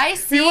say? I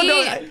see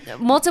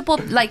multiple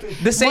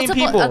The same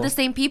multiple people. of the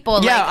same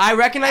people. Yeah, like, I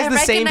recognize the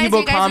same recognize people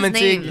your guys'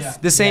 commenting, names.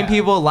 the same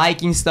people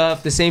liking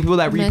stuff, the same people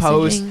that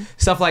repost, Messaging.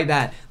 stuff like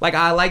that. Like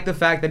I like the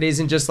fact that it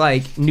isn't just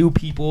like new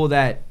people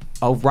that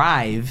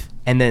arrive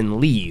and then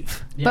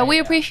leave. But we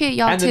appreciate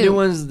y'all And too. the new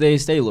ones, they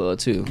stay loyal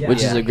too,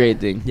 which is a great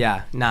thing.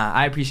 Yeah, nah,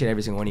 I appreciate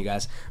every single one of you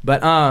guys.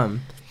 But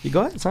you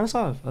go ahead, sign us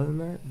off. Other than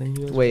that, then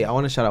you guys. Wait, I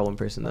want to shout out one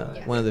person though.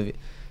 One of the.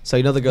 So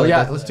you know the girl. Oh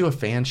yeah, that- let's do a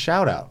fan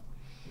shout out.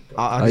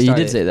 Oh, you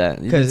did say that.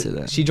 You did Because say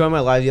that. she joined my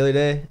live the other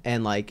day,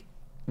 and like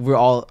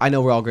I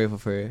know we're all grateful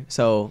for her.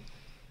 So,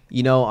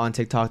 you know, on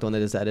TikTok, the one that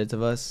does the edits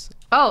of us.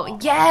 Oh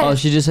yes. Oh,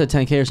 she just hit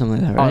 10K or something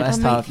like that, Oh, right? that's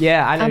tough.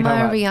 Yeah, I know you're talking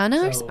about.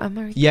 Amariana or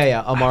Amari?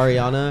 Yeah,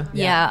 Amariana.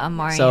 Yeah,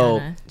 Amariana.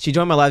 So she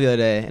joined my live the other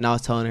day, and I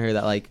was telling her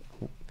that like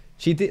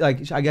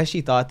I guess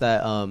she thought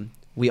that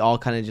we all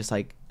kind of just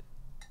like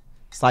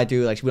slide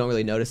through, like we don't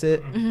really notice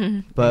it,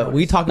 but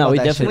we talk No, about we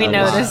that definitely shit a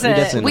lot. notice it.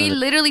 definitely We notice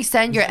literally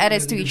send your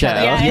edits to each Yeah.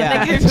 other.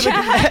 yeah, in the group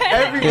chat.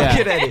 Every Yeah.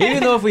 kid edit.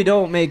 Even though if we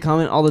don't make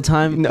comment all the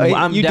time, No,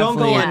 I'm you don't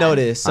go definitely-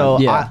 unnoticed. So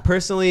Yeah. I,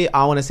 personally,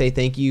 I want to say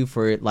thank you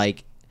for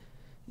like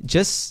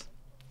just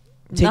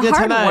taking the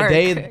hard time out of work. the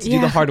day to do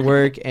Yeah. the hard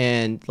work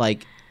and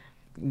like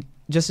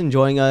just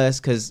enjoying us,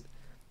 because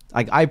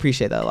like I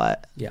appreciate that a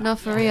lot. Yeah. No,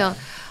 for real.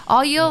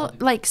 All you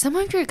like, some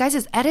of your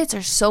guys' edits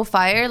are so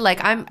fire.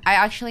 Like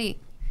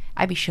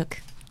I'd be shook.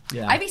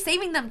 Yeah. I be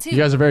saving them too. You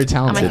guys are very on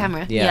talented. my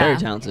camera. Yeah. Very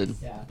talented.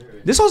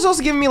 This was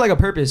also giving me like a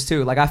purpose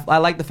too. Like I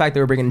like the fact that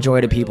we're bringing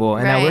joy to people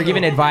and that we're Right.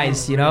 giving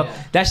advice. You know,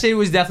 that shit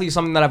was definitely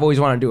something that I've always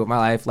wanted to do with my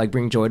life, like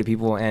bring joy to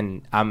people.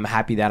 And I'm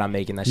happy that I'm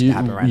making that shit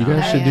happen right You now.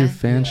 guys should Yeah. do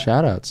fan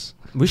shout outs.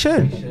 We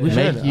should. We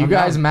should. You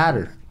guys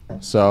matter.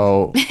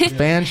 So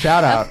fan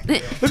shout out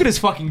Look at this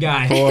fucking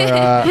guy.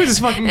 for Who's this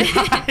fucking guy?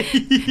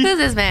 Who's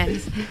this man?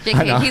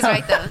 JK, he's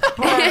right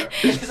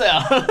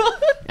though.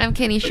 I'm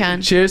Kenny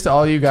Sean. cheers to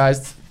all you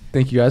guys.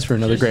 Thank you guys for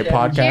another great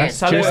podcast.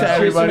 Salud. Cheers to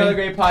everybody. another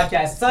great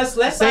podcast. So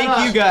let's Thank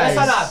sign you off. guys.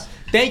 Let's sign off.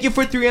 Thank you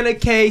for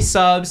 300K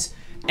subs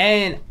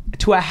and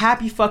to a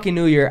happy fucking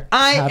new year.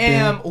 I Happy.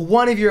 am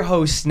one of your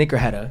hosts,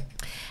 Snickerheada.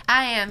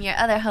 I am your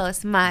other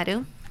host,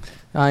 Maru.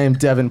 I am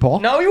Devin Paul.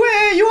 No, you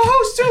ain't. You a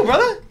host too,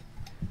 brother.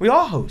 We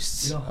all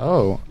hosts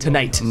Oh,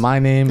 tonight. my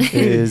name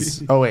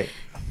is. Oh wait,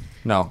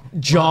 no.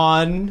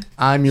 John.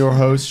 I'm your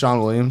host,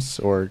 Sean Williams,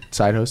 or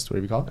side host,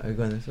 whatever you call it. Are you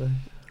going this way?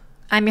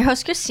 I'm your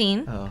host,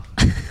 Christine. Oh.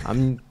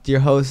 I'm your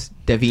host,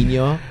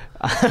 Devino.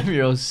 I'm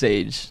your old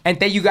Sage. And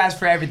thank you guys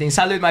for everything.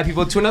 Salud, my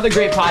people, to another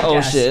great podcast.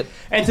 Oh, shit.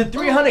 And to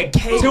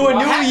 300K. To a new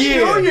Happy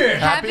year. New Year.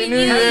 Happy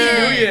New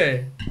Happy New Year.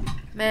 Year.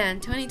 Man,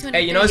 2023.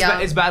 Hey, you know y'all.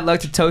 it's bad luck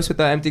to toast with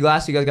an empty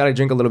glass. You guys gotta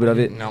drink a little bit of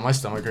it. No, my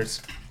stomach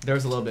hurts. There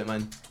was a little bit,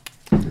 man.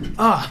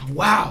 Ah,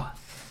 wow.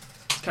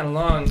 It's kind of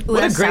long. Ooh, What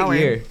a that's great sour.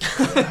 year.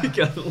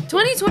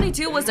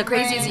 2022 was the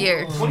craziest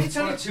year.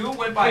 2022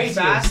 went by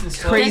fast and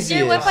This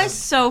year went by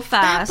so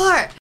That fast.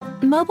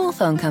 part. Mobile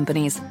phone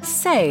companies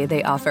say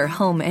they offer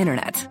home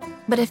internet.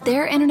 But if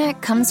their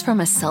internet comes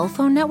from a cell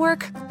phone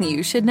network,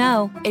 you should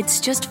know. It's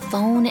just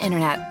phone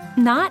internet,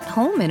 not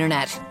home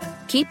internet.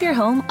 Keep your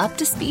home up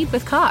to speed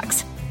with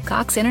Cox.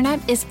 Cox internet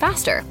is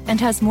faster and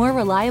has more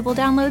reliable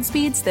download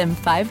speeds than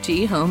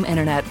 5G home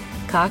internet.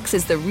 Cox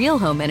is the real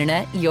home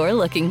internet you're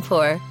looking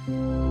for.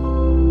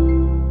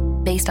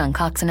 Based on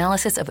Cox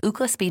analysis of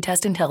Ookla speed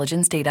test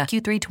intelligence data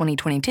Q3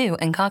 2022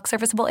 and Cox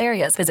serviceable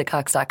areas, visit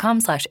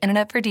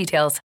cox.com/internet for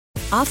details.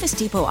 Office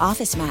Depot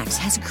Office Max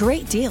has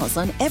great deals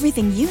on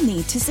everything you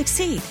need to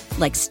succeed,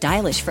 like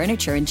stylish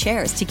furniture and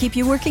chairs to keep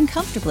you working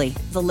comfortably,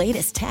 the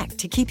latest tech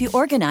to keep you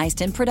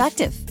organized and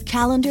productive,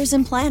 calendars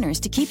and planners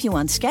to keep you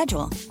on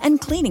schedule,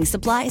 and cleaning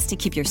supplies to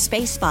keep your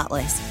space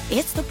spotless.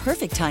 It's the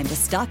perfect time to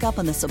stock up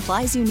on the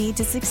supplies you need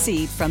to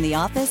succeed, from the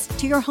office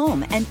to your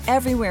home and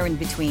everywhere in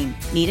between.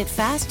 Need it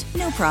fast?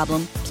 No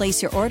problem.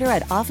 Place your order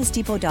at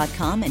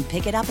OfficeDepot.com and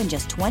pick it up in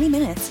just 20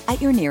 minutes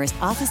at your nearest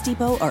Office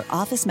Depot or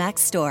Office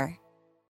Max store.